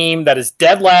on a team that is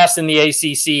dead last in the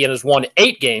ACC and has won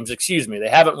 8 games. Excuse me, they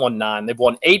haven't won 9. They've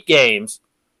won 8 games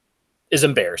is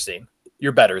embarrassing.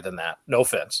 You're better than that. No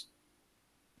offense.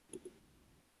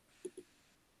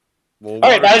 Well, all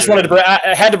right, I just wanted to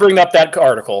I had to bring up that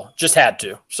article. Just had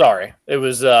to. Sorry. It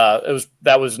was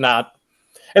not.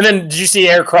 And then did you see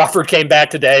Eric Crawford came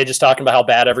back today just talking about how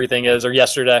bad everything is, or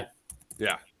yesterday?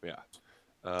 Yeah.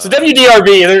 So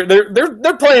WDRB,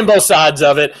 they're playing both sides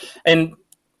of it, and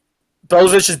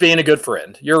Bozich is being a good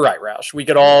friend. You're right, Roush. We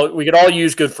could all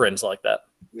use good friends like that.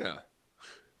 Yeah.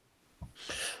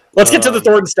 Let's get to the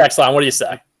Thornton's text line. What do you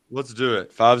say? Let's do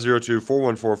it.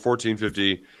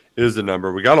 502-414-1450 is the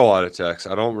number. We got a lot of texts.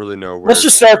 I don't really know where. Let's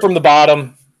just start from the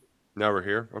bottom. Now we're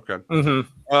here. Okay. Mm-hmm.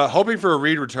 Hoping for a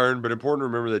Reed return, but important to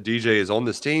remember that DJ is on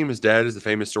this team. His dad is the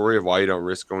famous story of why you don't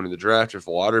risk going to the draft if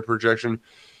a lottery projection.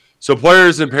 So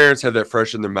players and parents have that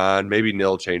fresh in their mind. Maybe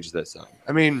Nil changes that sign.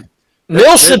 I mean,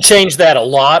 Nil should change that a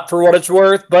lot for what it's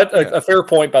worth, but a fair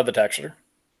point by the texter.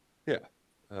 Yeah.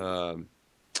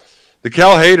 The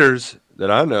Cal haters, that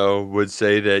I know would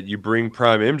say that you bring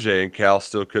prime MJ and Cal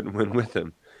still couldn't win with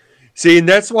him. See, and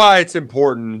that's why it's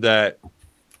important that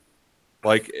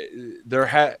like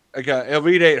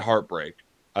Elite Eight heartbreak,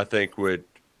 I think would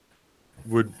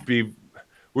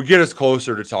get us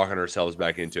closer to talking ourselves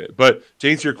back into it. But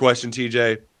to answer your question,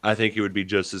 TJ, I think it would be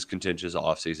just as contentious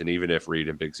offseason, even if Reed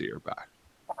and Big Z are back.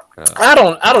 I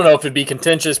don't know if it'd be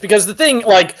contentious because the thing,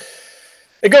 like,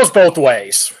 it goes both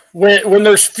ways. When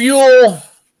there's fuel,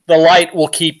 the light will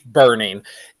keep burning.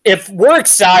 If we're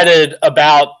excited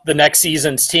about the next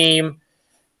season's team,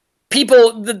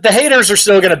 people, the haters are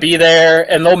still going to be there,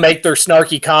 and they'll make their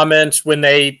snarky comments when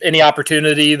any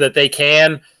opportunity that they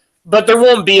can. But there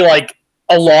won't be like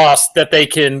a loss that they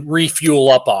can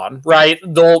refuel up on, right?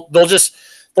 They'll just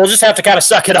have to kind of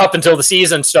suck it up until the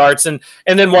season starts, and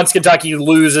then once Kentucky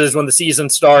loses when the season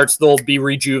starts, they'll be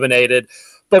rejuvenated.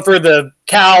 But for the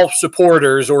Cal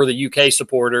supporters or the UK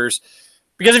supporters,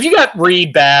 because if you got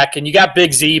Reed back and you got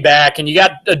Big Z back and you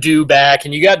got Adu back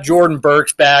and you got Jordan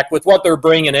Burks back with what they're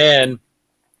bringing in,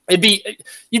 you'd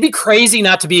be crazy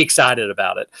not to be excited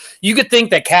about it. You could think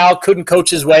that Cal couldn't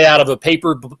coach his way out of a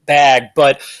paper bag,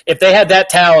 but if they had that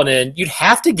talent in, you'd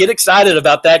have to get excited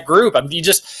about that group. I mean,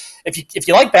 if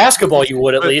you like basketball, you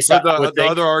would at least. The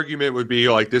other argument would be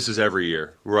like, this is every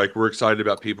year. We're excited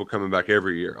about people coming back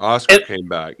every year. Oscar came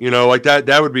back, like that.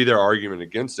 That would be their argument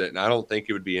against it, and I don't think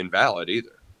it would be invalid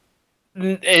either.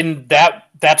 And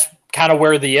that's kind of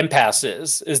where the impasse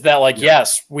is that like,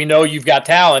 yes, we know you've got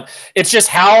talent. It's just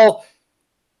how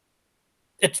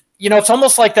it's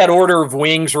almost like that order of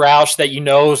wings, Roush, that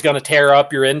is going to tear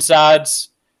up your insides,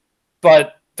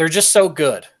 but they're just so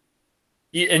good,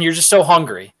 and you're just so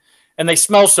hungry. And they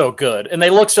smell so good, and they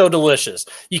look so delicious.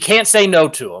 You can't say no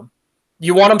to them.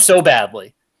 You want them so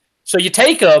badly. So you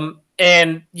take them,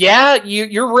 and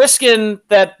you're risking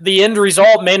that the end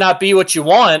result may not be what you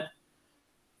want,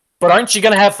 but aren't you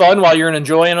going to have fun while you're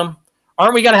enjoying them?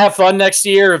 Aren't we going to have fun next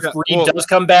year if Reed does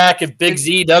come back, if Big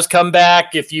Z does come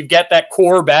back, if you get that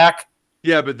core back?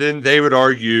 Yeah, but then they would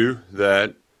argue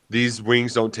that these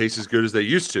wings don't taste as good as they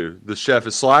used to. The chef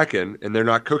is slacking, and they're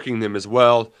not cooking them as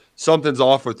well. Something's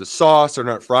off with the sauce. They're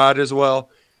not fried as well.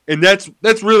 And that's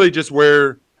really just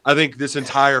where I think this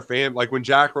entire like when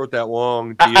Jack wrote that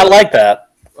long deal, I like that.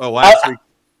 Last week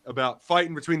about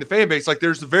fighting between the fan base, like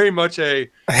there's very much he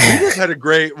just had a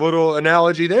great little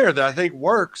analogy there that I think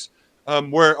works,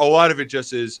 where a lot of it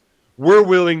just is we're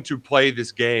willing to play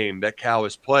this game that Cal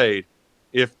has played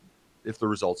if the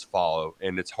results follow,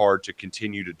 and it's hard to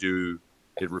continue to do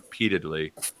it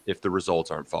repeatedly if the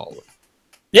results aren't following.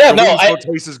 Yeah, don't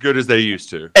taste as good as they used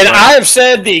to. And right? I have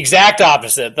said the exact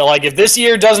opposite. That like if this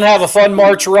year doesn't have a fun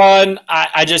March run,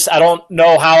 I don't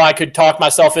know how I could talk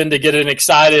myself into getting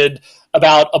excited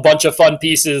about a bunch of fun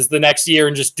pieces the next year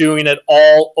and just doing it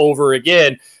all over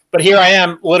again. But here I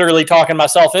am literally talking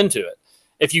myself into it.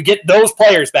 If you get those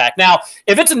players back. Now,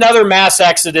 if it's another mass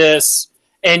exodus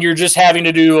and you're just having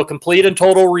to do a complete and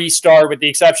total restart with the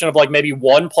exception of like maybe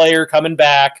one player coming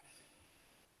back,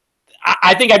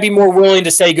 I think I'd be more willing to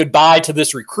say goodbye to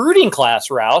this recruiting class,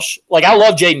 Roush. Like, I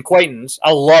love Jaden Quaintance.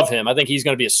 I love him. I think he's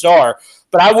going to be a star.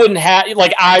 But I wouldn't have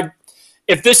 –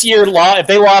 if this year, if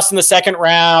they lost in the second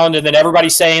round and then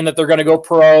everybody's saying that they're going to go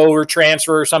pro or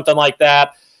transfer or something like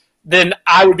that, then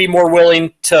I would be more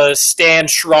willing to stand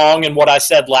strong in what I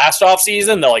said last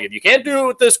offseason. They're like, if you can't do it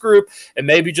with this group, it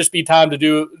may just be time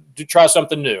to try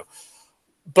something new.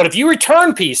 But if you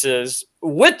return pieces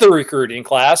with the recruiting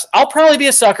class, I'll probably be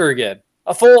a sucker again.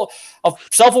 A full of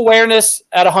self-awareness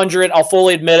at 100. I'll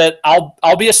fully admit it.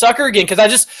 I'll be a sucker again because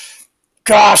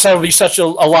that would be such a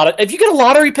lot of. If you get a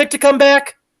lottery pick to come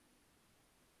back,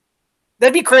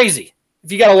 that'd be crazy.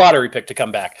 If you got a lottery pick to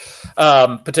come back,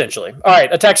 potentially. All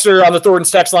right, a texter on the Thornton's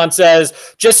text line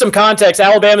says, just some context,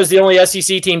 Alabama is the only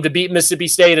SEC team to beat Mississippi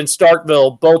State and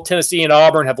Starkville. Both Tennessee and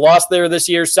Auburn have lost there this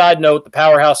year. Side note, the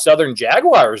powerhouse Southern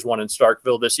Jaguars won in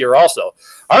Starkville this year also.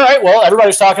 All right, well,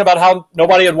 everybody's talking about how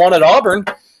nobody had won at Auburn.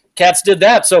 Cats did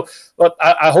that. So look,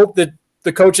 I hope that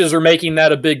the coaches are making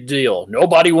that a big deal.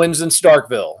 Nobody wins in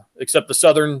Starkville except the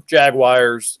Southern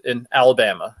Jaguars in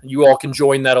Alabama. You all can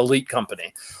join that elite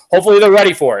company. Hopefully they're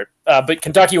ready for it. But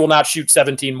Kentucky will not shoot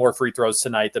 17 more free throws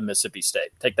tonight than Mississippi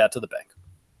State. Take that to the bank.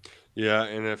 Yeah,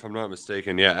 and if I'm not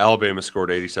mistaken, Alabama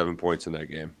scored 87 points in that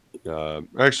game.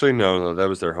 Actually, no, that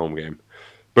was their home game.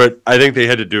 But I think they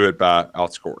had to do it by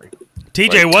outscoring.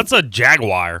 TJ, what's a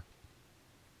Jaguar?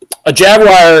 A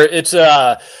jaguar, it's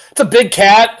a big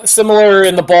cat, similar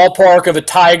in the ballpark of a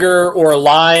tiger or a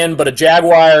lion, but a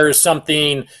jaguar is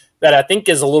something that I think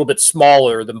is a little bit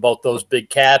smaller than both those big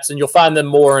cats, and you'll find them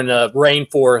more in a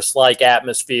rainforest-like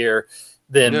atmosphere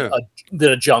than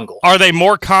a jungle. Are they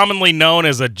more commonly known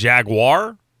as a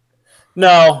jaguar?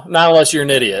 No, not unless you're an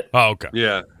idiot. Oh, okay.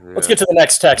 Yeah. Let's get to the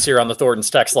next text here on the Thornton's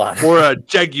text line. Or a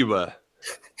jaguar.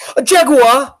 A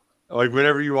jaguar? Like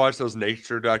whenever you watch those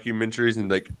nature documentaries and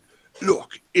like,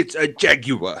 look, it's a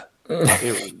jaguar.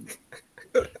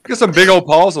 Get some big old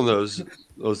paws on those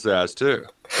guys too.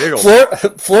 Big old.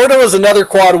 Florida was another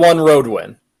quad 1 road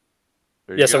win.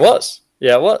 Yes, it was.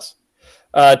 Yeah, it was.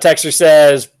 Texter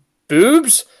says,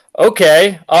 boobs?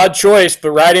 Okay, odd choice,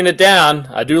 but writing it down.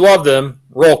 I do love them.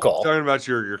 Roll call. Talking about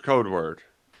your code word.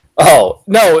 Oh,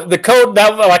 no, the code,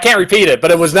 I can't repeat it, but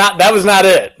that was not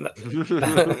it.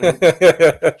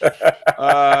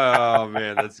 Oh,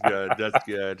 man, that's good. That's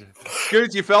good.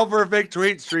 Scoots, you fell for a fake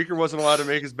tweet. Streaker wasn't allowed to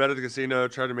make his bet at the casino.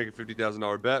 Tried to make a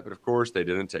 $50,000 bet, but of course they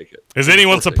didn't take it. Is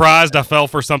anyone surprised I fell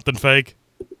for something fake?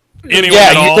 Anyone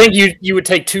at all? You think you would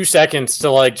take 2 seconds to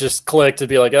like just click to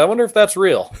be like, I wonder if that's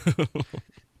real.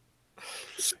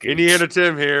 Indiana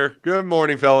Tim here. Good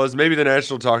morning, fellas. Maybe the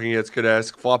National Talking Heads could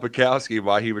ask Flopakowski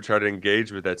why he would try to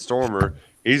engage with that Stormer.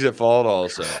 He's at fault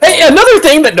also. Hey, another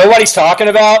thing that nobody's talking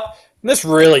about, and this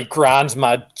really grinds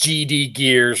my GD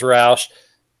gears, Roush.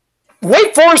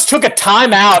 Wake Forest took a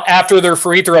timeout after their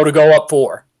free throw to go up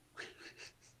 4.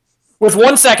 With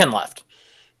 1 second left.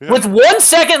 Yeah. With 1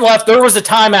 second left, there was a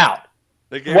timeout.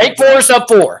 Wake Forest up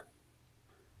 4.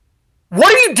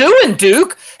 What are you doing,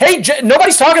 Duke? Hey,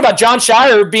 nobody's talking about John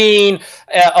Shire being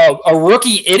a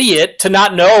rookie idiot to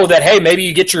not know that, hey, maybe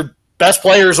you get your best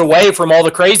players away from all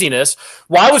the craziness.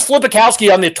 Why was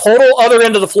Flipikowski on the total other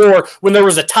end of the floor when there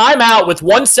was a timeout with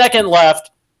 1 second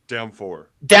left? Down 4.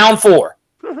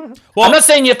 Well, I'm not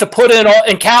saying you have to put in all,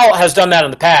 and Cal has done that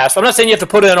in the past. I'm not saying you have to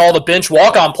put in all the bench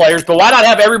walk-on players, but why not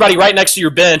have everybody right next to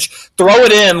your bench, throw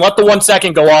it in, let the 1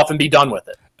 second go off, and be done with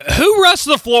it? Who rushed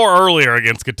the floor earlier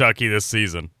against Kentucky this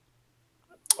season?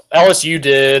 LSU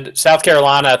did. South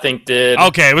Carolina, I think, did.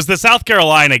 Okay, it was the South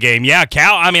Carolina game. Yeah,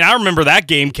 Cal. I mean, I remember that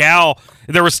game. Cal,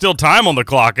 there was still time on the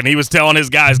clock, and he was telling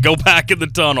his guys, go back in the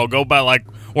tunnel. Go back. Like,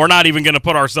 we're not even going to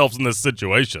put ourselves in this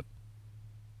situation.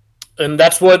 And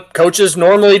that's what coaches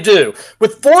normally do.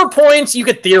 With 4 points, you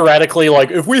could theoretically,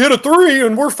 like, if we hit a 3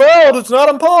 and we're fouled, it's not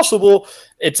impossible.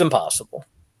 It's impossible.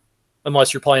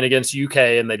 Unless you're playing against UK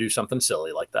and they do something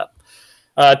silly like that.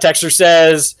 Texter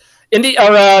says, they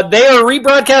are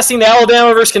rebroadcasting the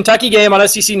Alabama versus Kentucky game on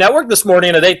SEC Network this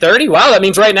morning at 8:30. Wow, that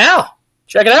means right now.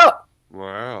 Check it out.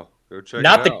 Wow, go check it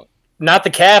out. Not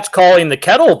the Cats calling the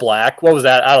kettle black. What was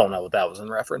that? I don't know what that was in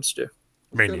reference to.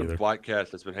 Me neither. Black cat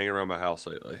that's been hanging around my house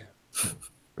lately.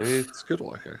 It's good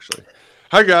luck, actually.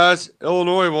 Hi, guys.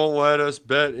 Illinois won't let us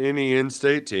bet any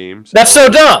in-state teams. That's so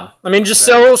dumb. I mean, just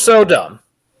so dumb.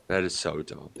 That is so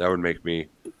dumb. That would make me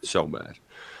so mad.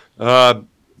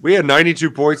 We had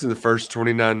 92 points in the first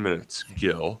 29 minutes.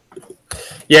 Gil.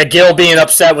 Yeah, Gil being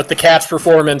upset with the Cats'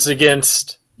 performance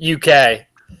against UK.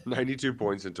 92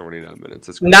 points in 29 minutes.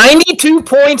 That's 92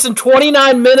 points in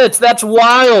 29 minutes. That's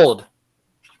wild.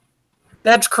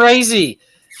 That's crazy.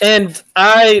 And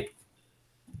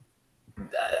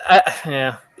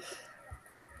yeah.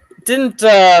 Didn't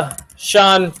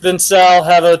Sean Vincel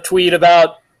have a tweet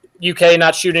about UK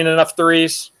not shooting enough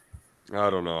threes? I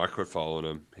don't know. I quit following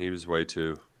him. He was way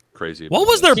too crazy. What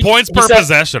was their points per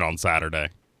possession on Saturday?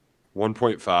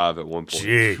 1.5 at one point.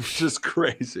 Jeez. Which is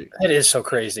crazy. It is so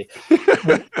crazy.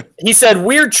 He said,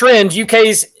 weird trend.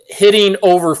 UK's hitting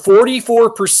over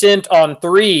 44% on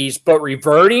threes, but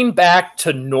reverting back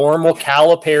to normal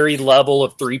Calipari level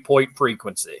of three-point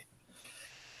frequency.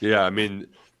 Yeah, I mean,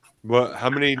 how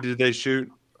many did they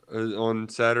shoot on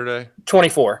Saturday?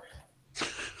 24.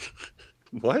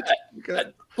 What?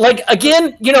 Like,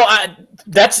 again,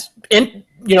 that's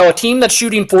a team that's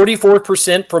shooting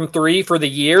 44% from three for the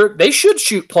year. They should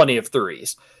shoot plenty of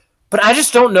threes. But I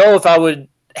just don't know if I would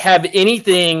have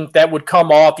anything that would come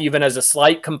off even as a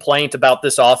slight complaint about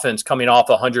this offense coming off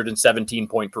a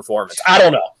 117-point performance. I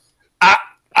don't know. I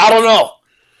don't know.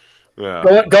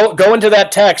 Yeah. Go into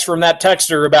that text from that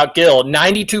texter about Gil.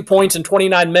 92 points in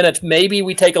 29 minutes. Maybe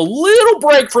we take a little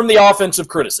break from the offensive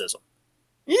criticism.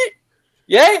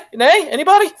 Yay? Nay?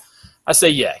 Anybody? I say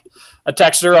yay. A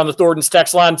texter on the Thornton's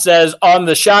text line says, on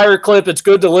the Shire clip, it's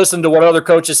good to listen to what other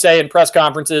coaches say in press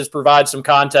conferences, provide some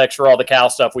context for all the Cal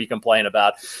stuff we complain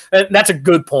about. And that's a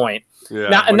good point. Yeah,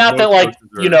 not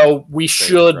that, we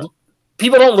should.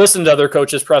 People don't listen to other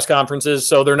coaches' press conferences,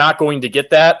 so they're not going to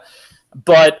get that.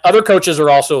 But other coaches are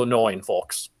also annoying,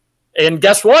 folks. And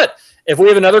guess what? If we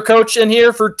have another coach in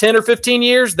here for 10 or 15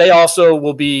 years, they also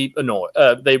will be annoying.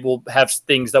 They will have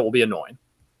things that will be annoying.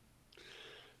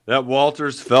 That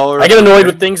Walters feller. I get annoyed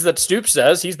with things that Stoops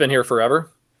says. He's been here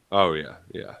forever. Oh, yeah.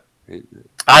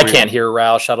 I can't hear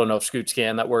Roush. I don't know if Scoots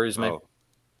can. That worries me. Oh,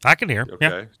 I can hear.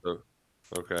 okay. Yeah.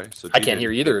 So I can't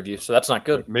hear either of you, so that's not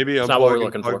good. Maybe that's I'm not what we're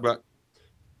looking for.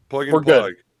 Plug and We're plug.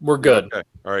 good. We're good. Okay.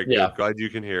 All right. Yeah. Good. Glad you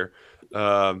can hear.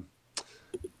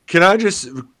 Can I just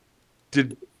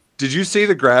did you see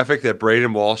the graphic that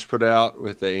Braden Walsh put out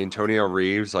with the Antonio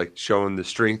Reeves, like showing the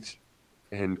strength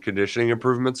and conditioning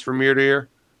improvements from year to year?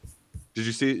 Do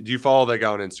you follow that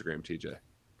guy on Instagram, TJ?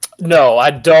 No,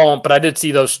 I don't, but I did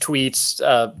see those tweets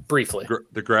briefly.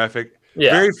 The graphic.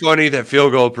 Yeah. Very funny, that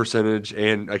field goal percentage,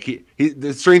 and like he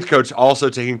the strength coach also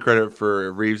taking credit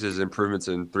for Reeves' improvements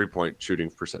in 3-point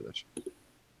shooting percentage.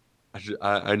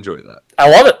 I enjoy that. I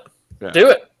love it. Yeah. Do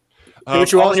it. Do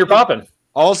what you want when you're popping.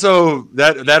 Also,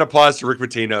 that applies to Rick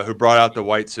Pitino, who brought out the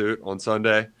white suit on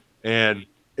Sunday, and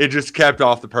it just capped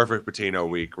off the perfect Pitino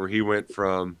week, where he went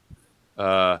from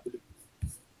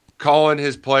calling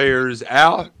his players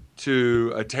out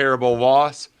to a terrible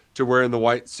loss to wearing the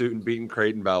white suit and beating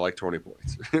Creighton by like 20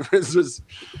 points. It was just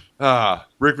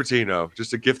Rick Pitino,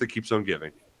 just a gift that keeps on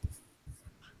giving.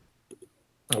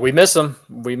 We miss him.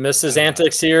 We miss his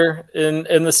antics here in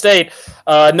the state.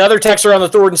 Another texter on the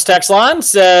Thornton's text line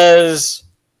says,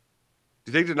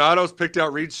 "Do you think Donato's picked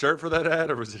out Reed's shirt for that ad,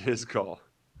 or was it his call?"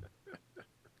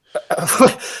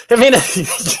 I mean,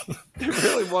 it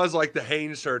really was like the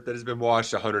Hanes shirt that has been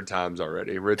washed 100 times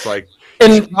already. Where it's like,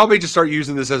 you should probably just start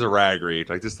using this as a rag, Reed.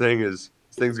 Like this thing's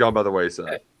gone by the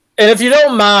wayside. And if you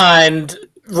don't mind,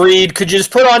 Reed, could you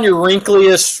just put on your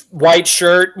wrinkliest white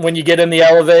shirt when you get in the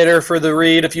elevator for the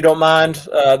read, if you don't mind?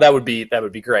 That would be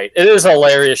great. It is a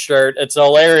hilarious shirt. It's a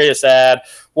hilarious ad.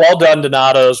 Well done,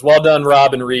 Donato's. Well done,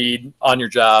 Rob and Reed, on your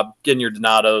job, getting your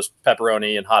Donato's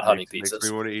pepperoni and hot honey pizzas. Makes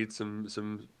me want to eat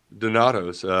some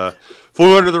Donato's.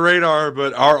 Flew under the radar,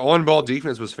 but our on-ball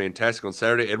defense was fantastic on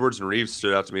Saturday. Edwards and Reeves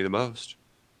stood out to me the most.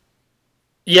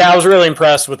 Yeah, I was really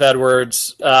impressed with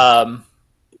Edwards. Moving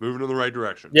in the right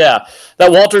direction. Yeah.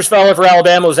 That Walters fella for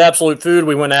Alabama was absolute food.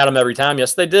 We went at him every time.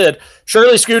 Yes, they did.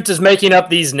 Shirley Scoots is making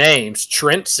up these names.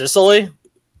 Trent Sicily?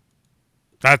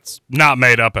 That's not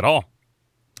made up at all.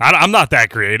 I'm not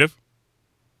that creative.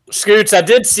 Scoots, I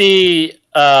did see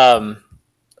a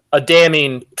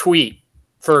damning tweet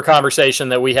for a conversation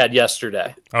that we had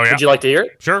yesterday. Oh, yeah? Would you like to hear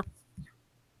it? Sure.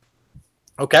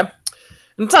 Okay. And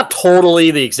it's not totally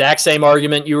the exact same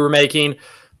argument you were making,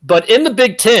 but in the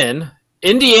Big Ten,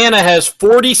 Indiana has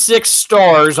 46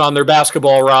 stars on their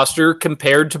basketball roster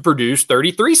compared to Purdue's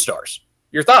 33 stars.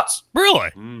 Your thoughts?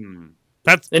 Really?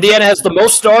 That's Indiana has the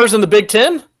most stars in the Big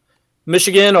Ten.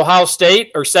 Michigan, Ohio State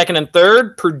are second and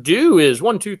third. Purdue is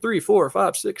 1, 2, 3, 4,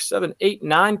 5, 6, 7, 8,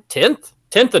 9, 10th.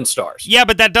 10th in stars. Yeah,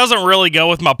 but that doesn't really go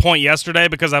with my point yesterday,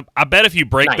 because I bet if you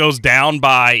break those down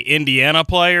by Indiana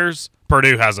players,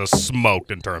 Purdue has us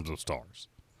smoked in terms of stars.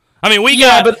 I mean,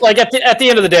 but like at the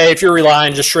end of the day, if you're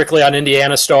relying just strictly on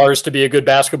Indiana stars to be a good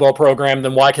basketball program,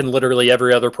 then why can literally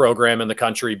every other program in the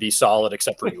country be solid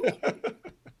except for you?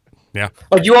 Yeah,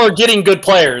 like you are getting good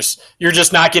players, you're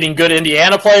just not getting good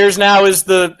Indiana players now. Is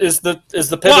the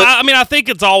pivot? Well, I mean, I think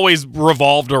it's always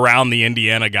revolved around the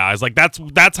Indiana guys. Like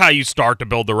that's how you start to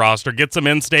build the roster. Get some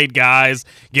in-state guys,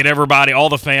 get everybody, all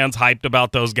the fans hyped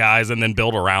about those guys, and then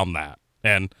build around that.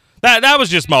 And that was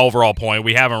just my overall point.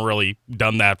 We haven't really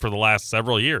done that for the last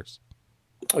several years.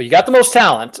 Well, you got the most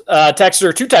talent. Two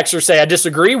texters say, I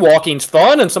disagree. Walking's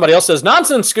fun. And somebody else says,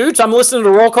 nonsense, Scoots. I'm listening to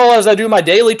roll call as I do my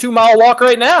daily 2-mile walk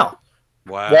right now.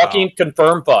 Wow. Walking,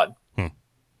 confirmed fun.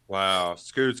 Wow.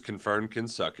 Scoots confirmed can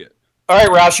suck it. All right,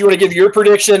 Roush, you want to give your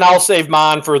prediction? I'll save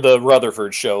mine for the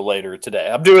Rutherford show later today.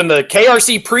 I'm doing the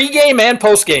KRC pregame and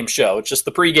postgame show. It's just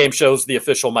the pregame show is the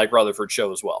official Mike Rutherford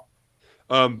show as well.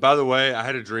 By the way, I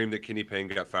had a dream that Kenny Payne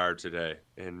got fired today,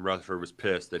 and Rutherford was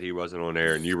pissed that he wasn't on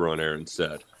air and you were on air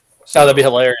instead. So that'd be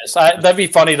hilarious. That'd be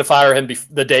funny to fire him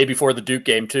the day before the Duke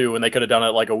game, too, when they could have done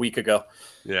it like a week ago.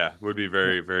 Yeah, would be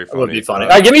very, very funny. It would be funny.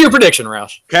 All right, give me your prediction,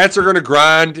 Roush. Cats are going to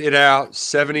grind it out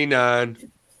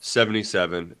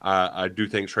 79-77. I do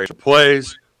think Trey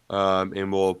plays,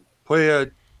 and will do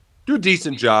a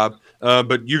decent job.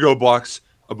 But Hugo blocks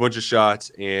a bunch of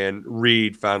shots, and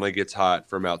Reed finally gets hot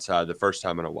from outside the first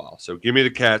time in a while. So give me the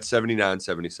Cats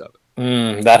 79-77.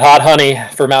 That hot honey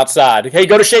from outside. Hey,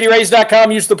 go to ShadyRays.com.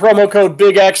 Use the promo code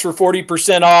Big X for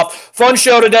 40% off. Fun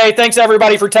show today. Thanks,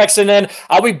 everybody, for texting in.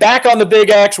 I'll be back on the Big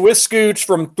X with Scoots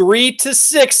from 3 to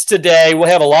 6 today. We'll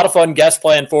have a lot of fun guests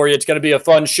planned for you. It's going to be a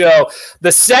fun show.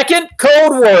 The second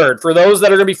code word for those that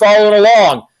are going to be following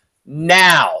along,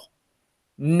 now.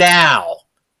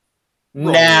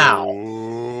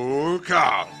 Roll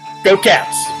Call. Go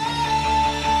Cats.